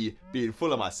me being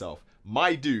full of myself.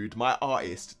 My dude, my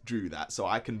artist, drew that, so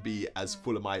I can be as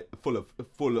full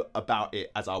about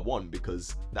it as I want,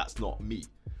 because that's not me.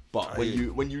 But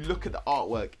when you look at the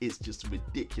artwork, it's just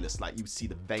ridiculous. Like, you see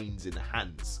the veins in the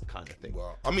hands, kind of thing.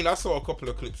 Wow. I mean, I saw a couple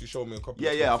of clips. You showed me a couple.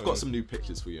 Yeah. I've got some new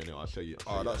pictures for you. Anyway, I'll show you.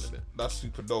 That's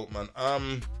super dope, man.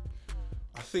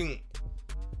 I think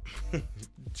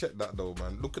check that though,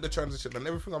 man. Look at the transition and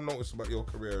everything I've noticed about your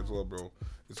career as well, bro.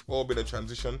 It's all been a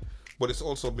transition, but it's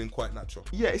also been quite natural.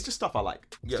 Yeah, it's just stuff I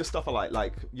like. It's just stuff I like.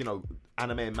 Like, you know,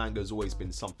 anime and manga has always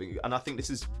been something, and I think this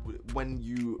is when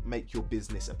you make your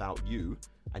business about you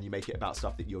and you make it about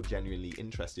stuff that you're genuinely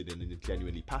interested in and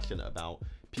genuinely passionate about,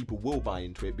 people will buy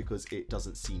into it, because it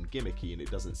doesn't seem gimmicky and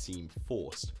it doesn't seem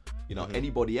forced. You know,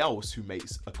 anybody else who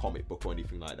makes a comic book or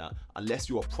anything like that, unless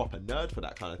you're a proper nerd for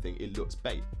that kind of thing, it looks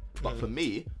bait. But for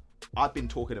me, I've been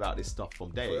talking about this stuff from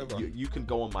day. You can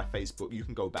go on my Facebook, you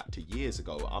can go back to years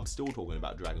ago. I'm still talking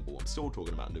about Dragon Ball, I'm still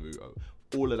talking about Naruto.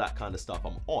 All of that kind of stuff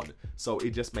I'm on. So it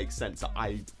just makes sense that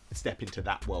I step into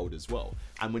that world as well.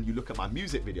 And when you look at my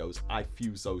music videos, I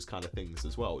fuse those kind of things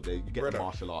as well. You get the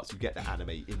martial arts, you get the anime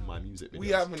in my music videos. We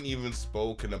haven't even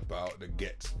spoken about the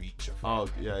Gets feature. Oh,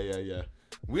 yeah.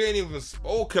 We ain't even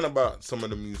spoken about some of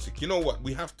the music. You know what?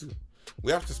 We have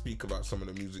to speak about some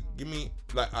of the music. Give me,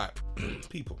 like, alright,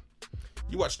 people.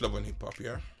 You watch Love and Hip Hop,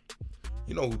 yeah?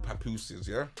 You know who Papoose is,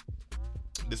 yeah?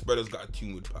 This brother's got a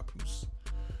tune with Papoose.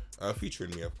 Featuring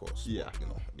me, of course. Yeah, you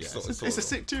know, it's a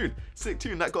sick tune.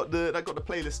 That got the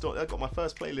playlist on. That got my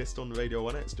first playlist on Radio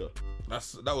 1 Extra.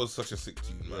 That was such a sick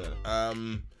tune, man.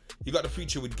 Yeah. You got the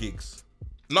feature with Giggs.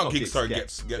 Not Giggs, sorry,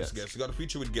 Gets. You got the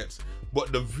feature with Gets,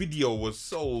 but the video was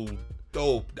so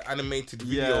dope. The animated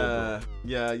video. Bro.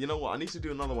 Yeah. You know what? I need to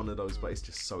do another one of those, but it's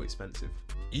just so expensive.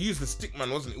 You used the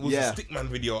Stickman, wasn't it? It was a Stickman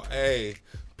video. Hey.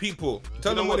 People,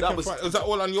 tell them what they can find. Is that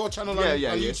all on your channel?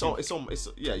 Yeah. It's on,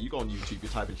 you go on YouTube, you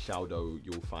type in Shoudo,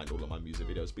 you'll find all of my music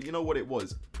videos. But you know what it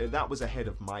was? That was ahead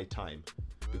of my time,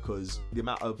 because the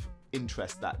amount of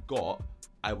interest that got,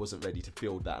 I wasn't ready to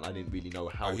field that, and I didn't really know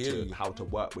how to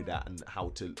work with that and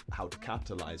how to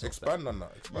capitalize. Expand on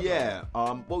that.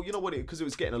 Well, you know what? Because it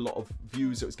was getting a lot of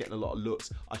views, it was getting a lot of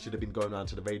looks. I should have been going around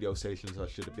to the radio stations. I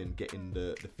should have been getting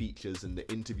the features and the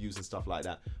interviews and stuff like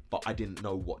that. But I didn't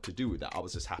know what to do with that. I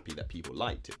was just happy that people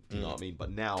liked it. You know what I mean?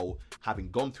 But now, having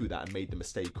gone through that and made the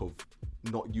mistake of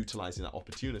not utilizing that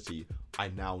opportunity, I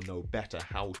now know better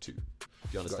how to. Do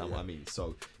you understand what I mean?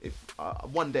 So if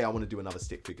one day I want to do another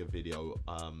stick figure video,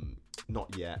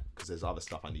 not yet, because there's other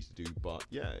stuff I need to do. But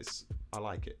yeah, I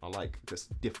like it. I like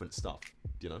just different stuff.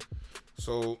 You know.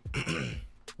 So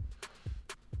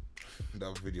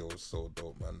that video was so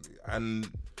dope, man.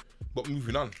 But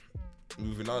moving on,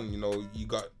 you know, you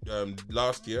got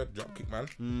last year Dropkick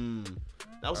Man.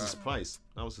 That was a surprise.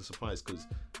 Because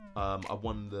I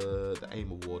won the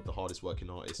AIM Award, the Hardest Working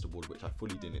Artist Award, which I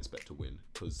fully didn't expect to win,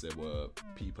 because there were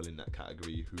people in that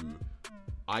category who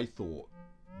I thought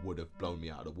would have blown me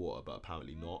out of the water, but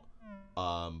apparently not.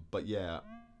 But yeah,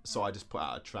 so I just put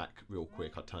out a track real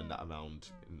quick. I turned that around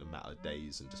in a matter of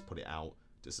days and just put it out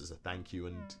just as a thank you.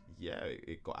 And yeah,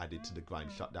 it got added to the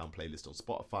Grind Shutdown playlist on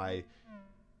Spotify.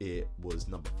 It was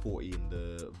number 40 in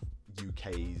the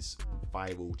UK's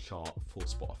viral chart for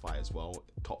Spotify as well,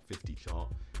 top 50 chart.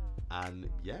 And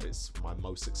yeah, it's my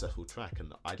most successful track,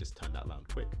 and I just turned that around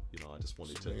quick. You know, I just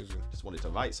wanted to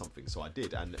write something, so I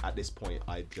did. And at this point,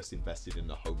 I just invested in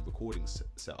a home recording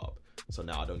setup, so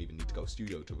now I don't even need to go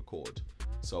studio to record.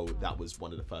 So that was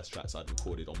one of the first tracks I'd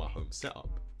recorded on my home setup,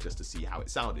 just to see how it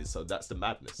sounded. So that's the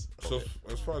madness. So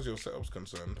as far as your setup's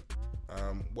concerned,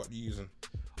 what are you using?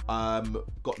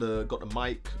 Got the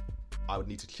mic. I would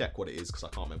need to check what it is because I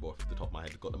can't remember off the top of my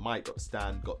head. Got the mic, got the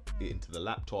stand, got it into the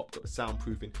laptop, got the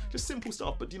soundproofing, just simple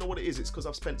stuff. But do you know what it is? It's because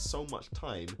I've spent so much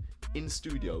time in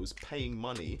studios, paying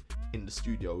money in the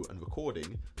studio and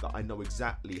recording, that I know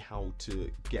exactly how to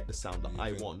get the sound that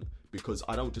I want. Because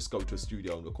I don't just go to a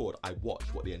studio and record. I watch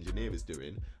what the engineer is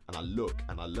doing, and I look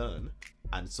and I learn.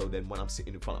 And so then when I'm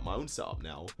sitting in front of my own setup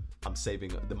now, I'm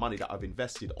saving the money that I've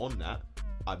invested on that.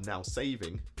 I'm now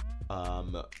saving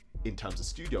in terms of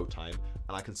studio time,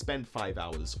 and I can spend 5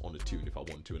 hours on a tune if I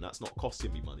want to, and that's not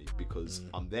costing me money because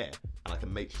I'm there and I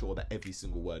can make sure that every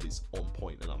single word is on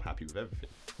point and I'm happy with everything.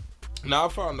 Now I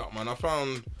found that, man. I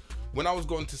found when I was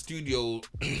going to studio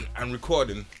and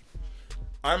recording,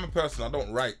 I'm a person, I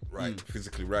don't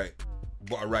physically write,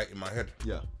 but I write in my head.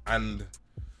 Yeah. And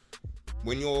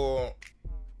when you're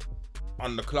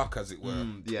on the clock, as it were,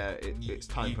 it's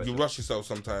time you rush yourself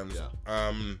sometimes.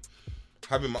 Yeah.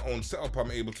 Having my own setup,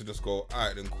 I'm able to just go,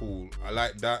 alright then, cool. I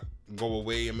like that. Go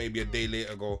away, and maybe a day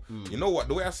later go, you know what?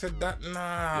 The way I said that,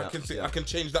 I can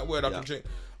change that word.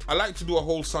 I like to do a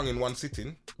whole song in one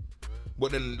sitting.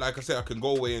 But then, like I said, I can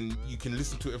go away and you can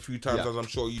listen to it a few times, as I'm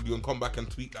sure you do, and come back and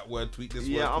tweak that word, tweak this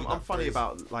word. Yeah, I'm funny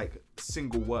about like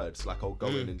single words. Like I'll go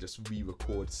in and just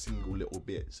re-record single little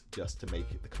bits just to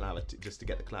make it the clarity, just to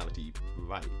get the clarity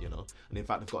right, you know. And in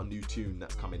fact, I've got a new tune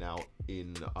that's coming out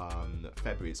in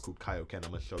February. It's called Kaioken. I'm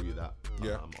gonna show you that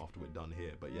after we're done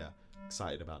here. But yeah,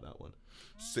 excited about that one.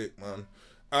 Sick,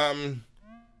 man.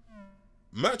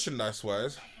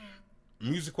 Merchandise-wise,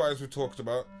 music-wise, we talked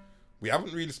about. We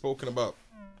haven't really spoken about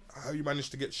how you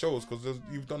managed to get shows, because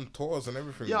you've done tours and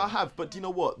everything. Yeah, I have, but do you know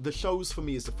what? The shows for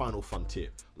me is the final frontier.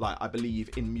 Like, I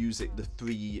believe in music, the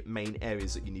three main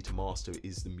areas that you need to master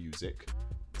is the music.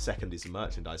 Second is the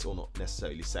merchandise, or not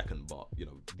necessarily second, but, you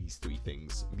know, these three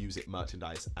things: music,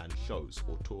 merchandise, and shows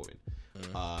or touring.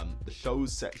 The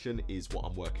shows section is what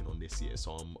I'm working on this year,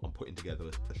 so I'm putting together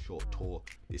a short tour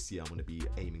this year. I'm going to be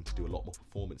aiming to do a lot more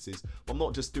performances, but I'm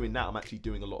not just doing that, I'm actually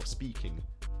doing a lot of speaking,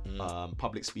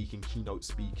 public speaking, keynote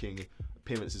speaking,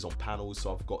 appearances on panels.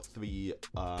 So I've got three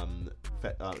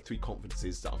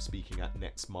conferences that I'm speaking at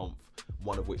next month,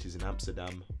 one of which is in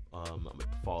Amsterdam. I'm at the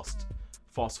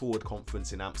Fast Forward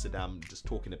conference in Amsterdam, just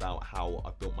talking about how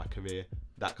I've built my career,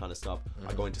 that kind of stuff.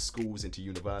 I go into schools, into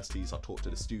universities, I talk to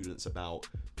the students about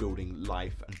building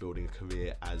life and building a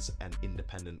career as an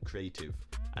independent creative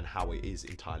and how it is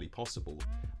entirely possible.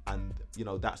 And, you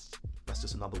know, that's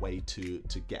just another way to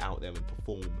get out there and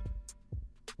perform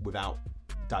without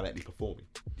directly performing,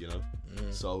 you know?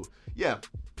 So, yeah.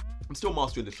 I'm still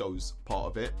mastering the shows part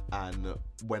of it, and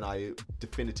when I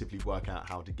definitively work out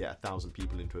how to get 1,000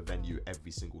 people into a venue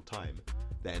every single time,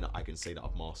 then I can say that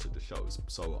I've mastered the shows.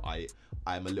 So I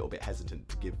am a little bit hesitant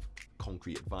to give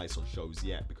concrete advice on shows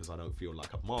yet, because I don't feel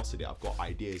like I've mastered it. I've got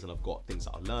ideas and I've got things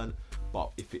that I learn,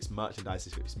 but if it's merchandise,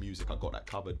 if it's music, I've got that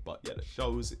covered. But yeah, the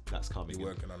shows, that's coming.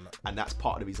 You're working on that. And that's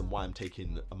part of the reason why I'm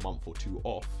taking a month or two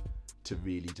off, to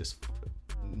really just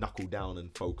knuckle down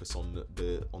and focus on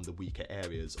the weaker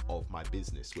areas of my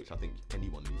business, which I think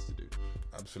anyone needs to do.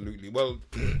 Absolutely. Well,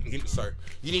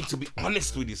 you need to be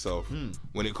honest with yourself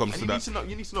when it comes to that.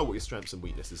 You need to know what your strengths and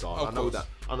weaknesses are. I know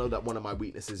that one of my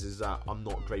weaknesses is that I'm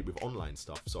not great with online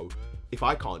stuff. So if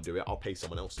I can't do it, I'll pay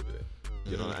someone else to do it.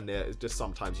 You know, and there's just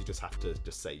sometimes you just have to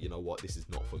just say, you know what, this is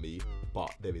not for me,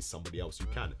 but there is somebody else who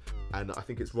can. And I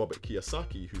think it's Robert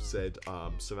Kiyosaki who said,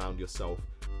 surround yourself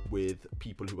with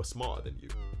people who are smarter than you.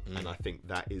 And I think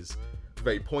that is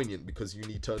very poignant, because you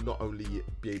need to not only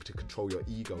be able to control your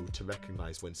ego to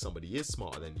recognize when somebody is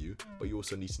smarter than you, but you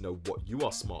also need to know what you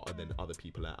are smarter than other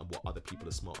people at and what other people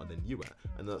are smarter than you at.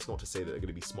 And that's not to say that they're going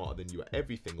to be smarter than you at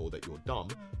everything or that you're dumb,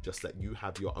 just that you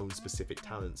have your own specific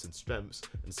talents and strengths,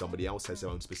 and somebody else has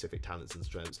their own specific talents and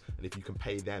strengths. And if you can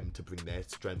pay them to bring their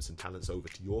strengths and talents over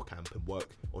to your camp and work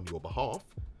on your behalf,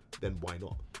 then why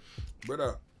not?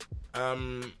 Brother,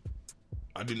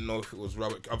 I didn't know if it was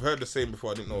Robert. I've heard the saying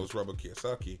before. I didn't know it was Robert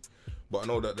Kiyosaki, but I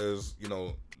know that there's, you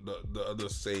know, the other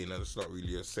saying, and it's not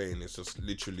really a saying. It's just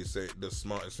literally say the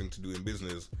smartest thing to do in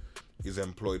business is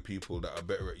employ people that are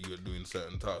better at you at doing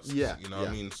certain tasks. Yeah, you know what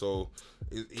I mean. So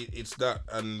it's that.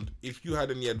 And if you had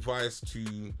any advice to,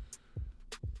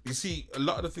 you see, a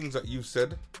lot of the things that you've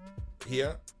said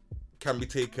here can be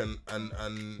taken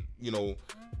and you know,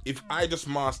 if I just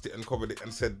masked it and covered it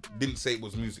and didn't say it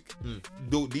was music,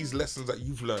 though these lessons that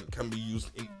you've learned can be used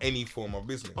in any form of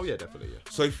business. Oh yeah, definitely, yeah.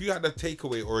 So if you had a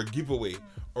takeaway or a giveaway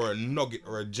or a nugget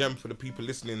or a gem for the people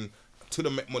listening to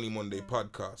the Mek Money Monday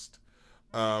podcast,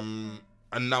 and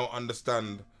now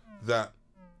understand that,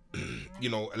 you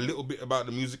know, a little bit about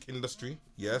the music industry,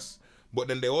 yes, but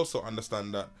then they also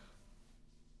understand that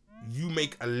you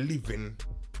make a living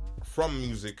from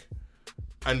music,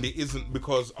 and it isn't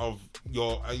because of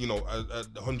your,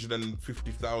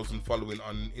 150,000 following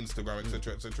on Instagram,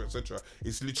 etc., etc., etc.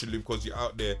 It's literally because you're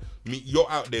out there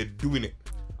doing it.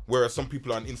 Whereas some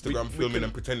people are on Instagram filming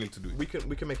and pretending to do it.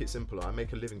 We can make it simpler. I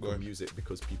make a living from music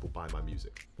because people buy my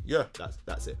music. Yeah,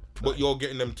 that's it. But you're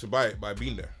getting them to buy it by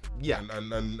being there. Yeah,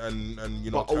 and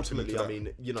you know. But ultimately, I mean,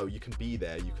 you know, you can be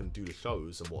there, you can do the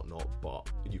shows and whatnot, but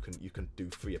you can do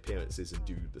free appearances and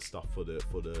do the stuff for the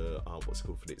what's it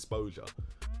called, for the exposure.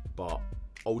 But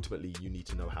ultimately, you need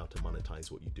to know how to monetize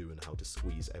what you do and how to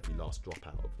squeeze every last drop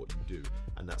out of what you do,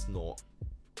 and that's not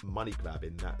money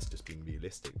grabbing. That's just being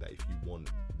realistic, that if you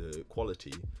want the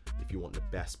quality, if you want the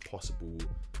best possible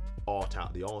art out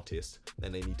of the artist,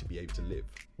 then they need to be able to live,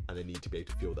 and they need to be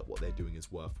able to feel that what they're doing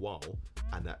is worthwhile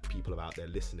and that people are out there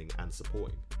listening and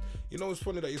supporting. You know, it's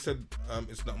funny that you said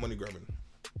it's not money grabbing,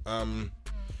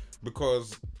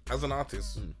 because as an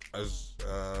artist, as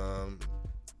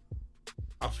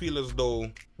I feel as though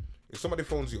if somebody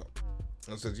phones you up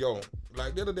and says, yo,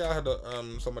 like the other day I had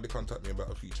somebody contact me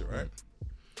about a feature, right?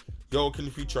 Yo, can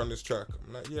you feature on this track?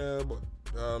 I'm like, yeah, but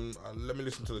let me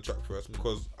listen to the track first,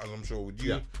 because as I'm sure with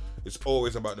you, it's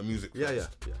always about the music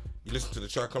first. Yeah. You listen to the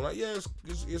track, I'm like, yeah,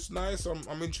 it's nice,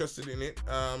 I'm interested in it.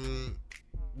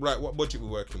 Right, what budget we're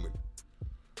working with?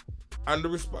 And the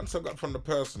response I got from the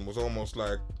person was almost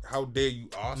like, how dare you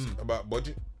ask about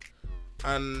budget?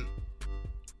 And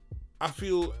I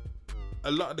feel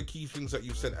a lot of the key things that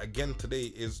you've said again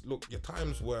today is, look, your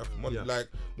time's worth money. Yeah. Like,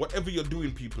 whatever you're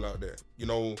doing, people out there, you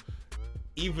know,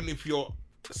 even if you're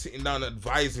sitting down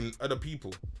advising other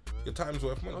people, your time's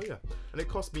worth money. Oh yeah, and it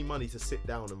costs me money to sit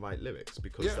down and write lyrics,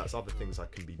 because that's other things I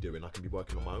can be doing. I can be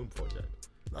working on my own project.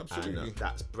 Absolutely. And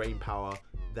that's brain power,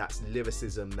 that's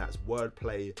lyricism, that's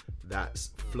wordplay,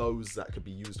 that's flows that could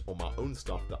be used on my own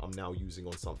stuff that I'm now using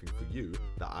on something for you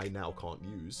that I now can't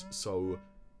use. So,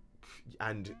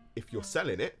 and if you're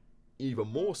selling it, even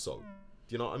more so.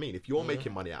 Do you know what I mean? If you're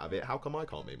making money out of it, how come I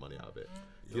can't make money out of it?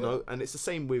 You know, and it's the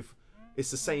same with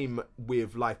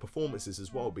live performances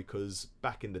as well, because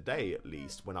back in the day, at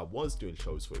least, when I was doing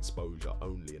shows for exposure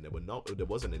only and there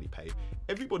wasn't any pay,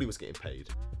 everybody was getting paid.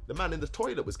 The man in the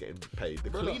toilet was getting paid, the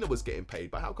cleaner was getting paid,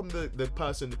 but how come the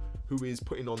person who is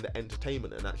putting on the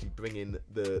entertainment and actually bringing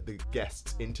the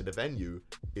guests into the venue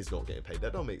is not getting paid?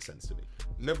 That don't make sense to me.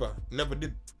 Never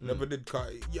did.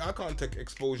 Yeah, I can't take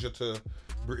exposure to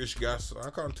British Gas. I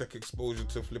can't take exposure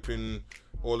to flipping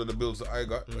all of the bills that I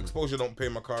got. Exposure don't pay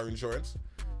my car insurance.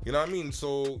 You know what I mean?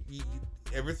 So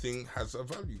everything has a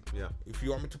value. Yeah. If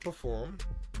you want me to perform,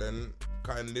 then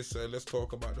kindly say, let's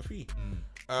talk about the fee.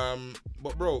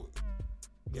 But bro,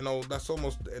 you know, that's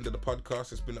almost the end of the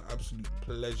podcast. It's been an absolute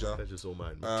pleasure. Pleasure's all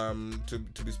mine.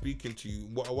 To be speaking to you.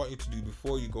 What I want you to do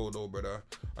before you go though, brother,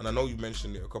 and I know you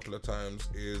mentioned it a couple of times,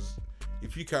 is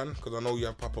if you can, because I know you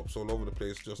have pop-ups all over the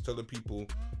place, just tell the people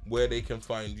where they can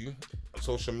find you,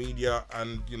 social media,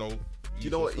 and you know. Do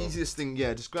you know what? Easiest thing,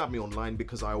 just grab me online,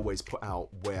 because I always put out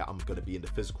where I'm going to be in the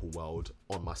physical world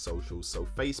on my socials. So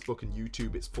Facebook and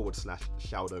YouTube, it's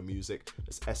 /Shaudo Music.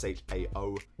 It's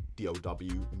SHAODOW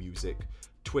Music.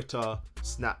 Twitter,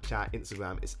 Snapchat,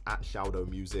 Instagram, it's @Shaudo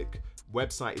Music.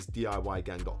 Website is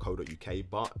DIYgang.co.uk,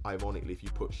 but ironically, if you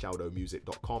put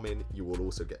shaudomusic.com in, you will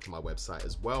also get to my website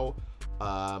as well.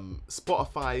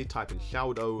 Spotify, type in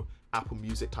Shaudo. Apple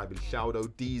Music, type in Shaudo.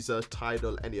 Deezer,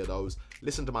 Tidal, any of those.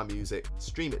 Listen to my music,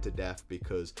 stream it to death,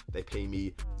 because they pay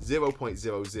me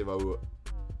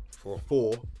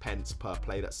 0.004 pence per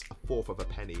play. That's a fourth of a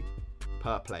penny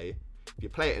per play. If you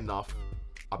play it enough,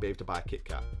 I'll be able to buy a Kit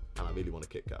Kat, and I really want a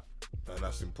Kit Kat. And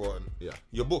that's important. Yeah.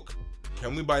 Your book,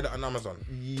 can we buy that on Amazon?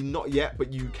 Not yet,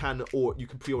 but you can, or you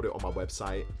can pre-order it on my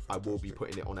website. I will be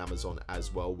putting it on Amazon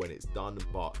as well when it's done,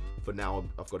 but for now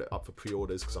I've got it up for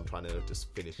pre-orders because I'm trying to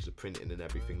just finish the printing and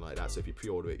everything like that. So if you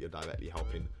pre-order it, you're directly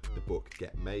helping the book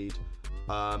get made.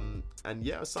 And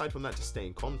yeah, aside from that, just stay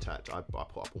in contact. I put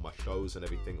up all my shows and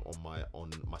everything on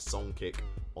my song kick,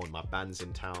 on my bands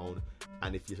in town,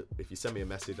 and if you send me a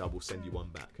message, I will send you one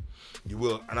back. You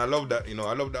will. And I love that, you know,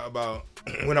 I love that about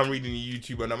when I'm reading your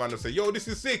YouTube and a man will say, yo, this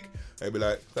is sick, I'll be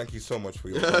like, thank you so much for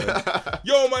your comments.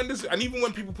 Yo man, this, and even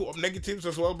when people put up negatives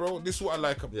as well, bro, this is what I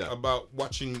like about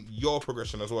watching your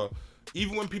progression as well.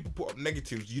 Even when people put up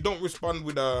negatives, you don't respond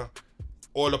with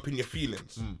all up in your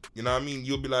feelings. You know what I mean?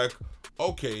 You'll be like,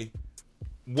 okay,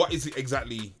 what is it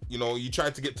exactly? You know, you try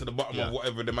to get to the bottom of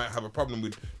whatever they might have a problem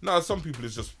with. Now, some people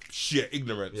is just sheer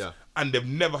ignorance. Yeah. And they've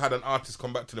never had an artist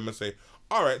come back to them and say,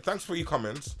 all right, thanks for your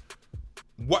comments.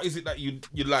 What is it that you'd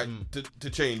like to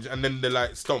change? And then they're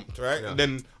like stumped, right? Yeah. And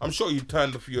then I'm sure you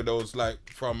turned a few of those like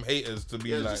from haters to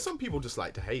be like... just some people just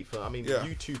like to hate.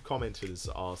 YouTube commenters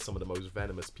are some of the most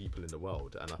venomous people in the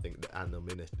world, and I think the I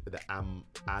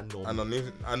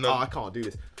can't do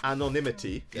this.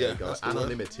 Anonymity. There you go.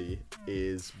 Anonymity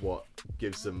is what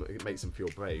it makes them feel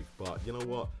brave. But you know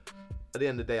what? At the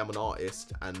end of the day, I'm an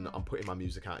artist and I'm putting my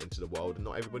music out into the world, and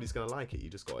not everybody's going to like it. You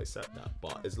just got to accept that.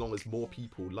 But as long as more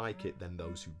people like it than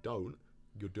those who don't,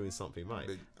 you're doing something right.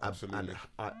 Absolutely.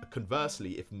 And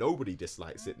conversely, if nobody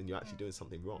dislikes it, then you're actually doing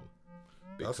something wrong.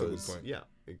 That's a good point. Yeah,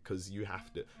 because you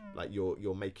have to, like,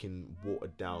 you're making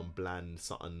watered down, bland,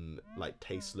 something like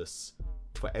tasteless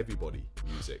for everybody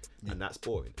music, and that's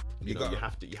boring. You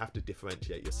have to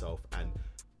differentiate yourself, and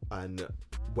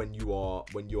when you are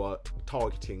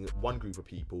targeting one group of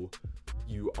people,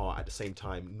 you are at the same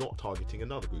time not targeting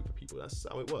another group of people. That's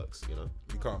how it works, you know.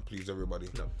 You can't please everybody.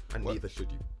 No, and neither should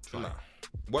you. Try. Nah.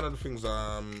 One of the things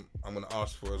I'm gonna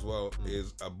ask for as well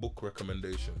is a book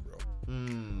recommendation, bro.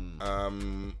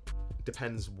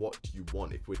 Depends what you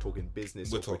want. If we're talking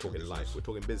business, we're talking business. life. We're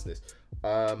talking business.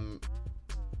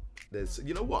 There's,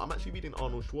 you know what? I'm actually reading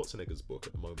Arnold Schwarzenegger's book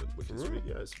at the moment, which is really,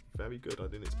 it's very good. I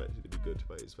didn't expect it to be good,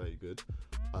 but it's very good.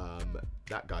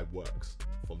 That guy works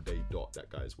from day dot. That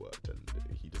guy's worked, and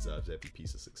he deserves every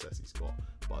piece of success he's got.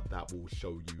 But that will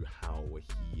show you how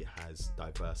he has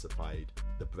diversified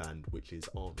the brand, which is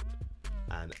Arnold.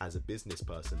 And as a business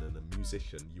person and a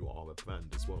musician, you are a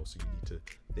brand as well. So you need to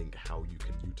think how you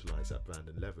can utilize that brand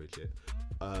and leverage it.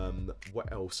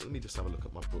 What else? Let me just have a look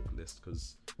at my book list,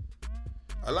 because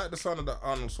I like the sound of that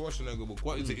Arnold Schwarzenegger book.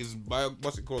 What is it?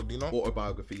 What's it called? Do you know?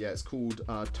 Autobiography. Yeah, it's called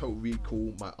Total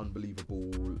Recall: My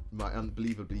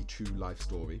Unbelievably True Life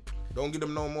Story. Don't give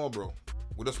them no more, bro.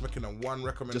 We're just making one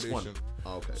recommendation. Just one.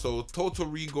 Oh, okay. So Total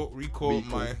Recall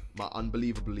my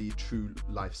Unbelievably True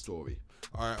Life Story.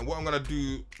 Alright, and what I'm gonna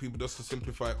do, people, just to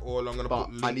simplify all, I'm gonna I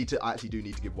actually do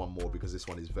need to give one more, because this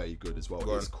one is very good as well.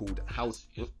 It's called How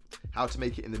to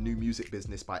Make It in the New Music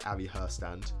Business by Ari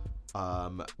Herstand.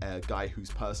 A guy who's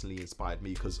personally inspired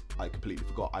me, because I completely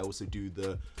forgot. I also do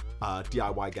the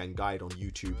DIY Gang Guide on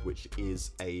YouTube, which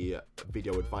is a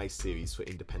video advice series for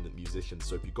independent musicians.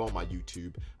 So if you go on my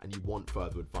YouTube and you want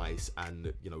further advice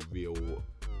and, you know, real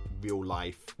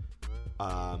life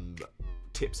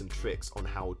tips and tricks on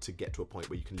how to get to a point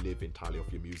where you can live entirely off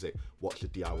your music, watch the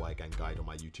DIY Gang Guide on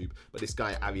my YouTube. But this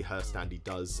guy Ari Herstand, he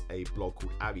does a blog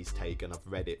called Ari's Take, and I've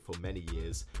read it for many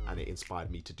years, and it inspired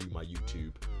me to do my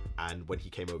YouTube. And when he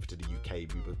came over to the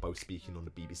UK, we were both speaking on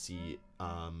the BBC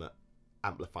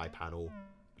Amplify panel,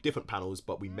 different panels,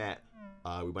 but we met.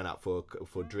 We went out for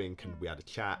a drink and we had a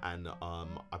chat, and I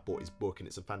bought his book, and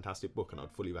it's a fantastic book, and I'd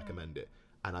fully recommend it.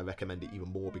 And I recommend it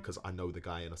even more because I know the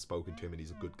guy and I've spoken to him, and he's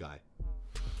a good guy.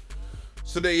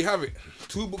 So there you have it.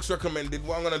 2 books recommended.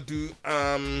 What I'm gonna do,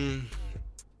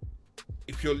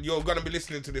 if you're gonna be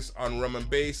listening to this on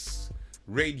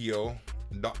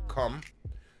rumandbassradio.com,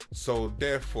 so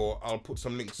therefore I'll put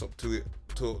some links up to it,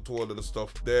 to all of the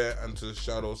stuff there, and to the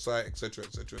Shadow site, etc.,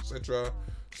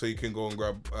 so you can go and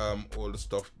grab all the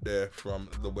stuff there from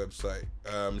the website.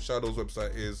 Shadow's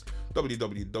website is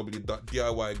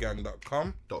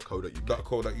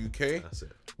www.diygang.com.co.uk. That's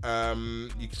it.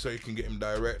 So you can get him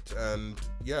direct, and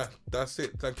yeah, that's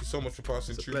it. Thank you so much for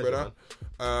passing through, pleasure, brother.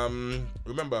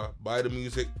 Remember, buy the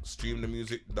music, stream the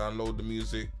music, download the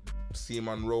music, see him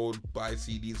on road, buy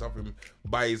CDs off him,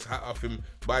 buy his hat off him,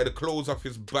 buy the clothes off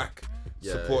his back.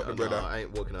 Support the brother. I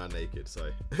ain't walking around naked, so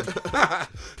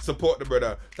support the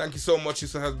brother. Thank you so much.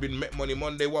 This has been Mek Money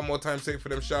Monday. One more time, say it for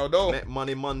them, Shoudo. Mek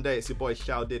Money Monday. It's your boy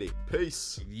Show Diddy.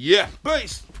 Peace. Yeah,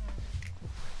 peace,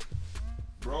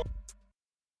 bro.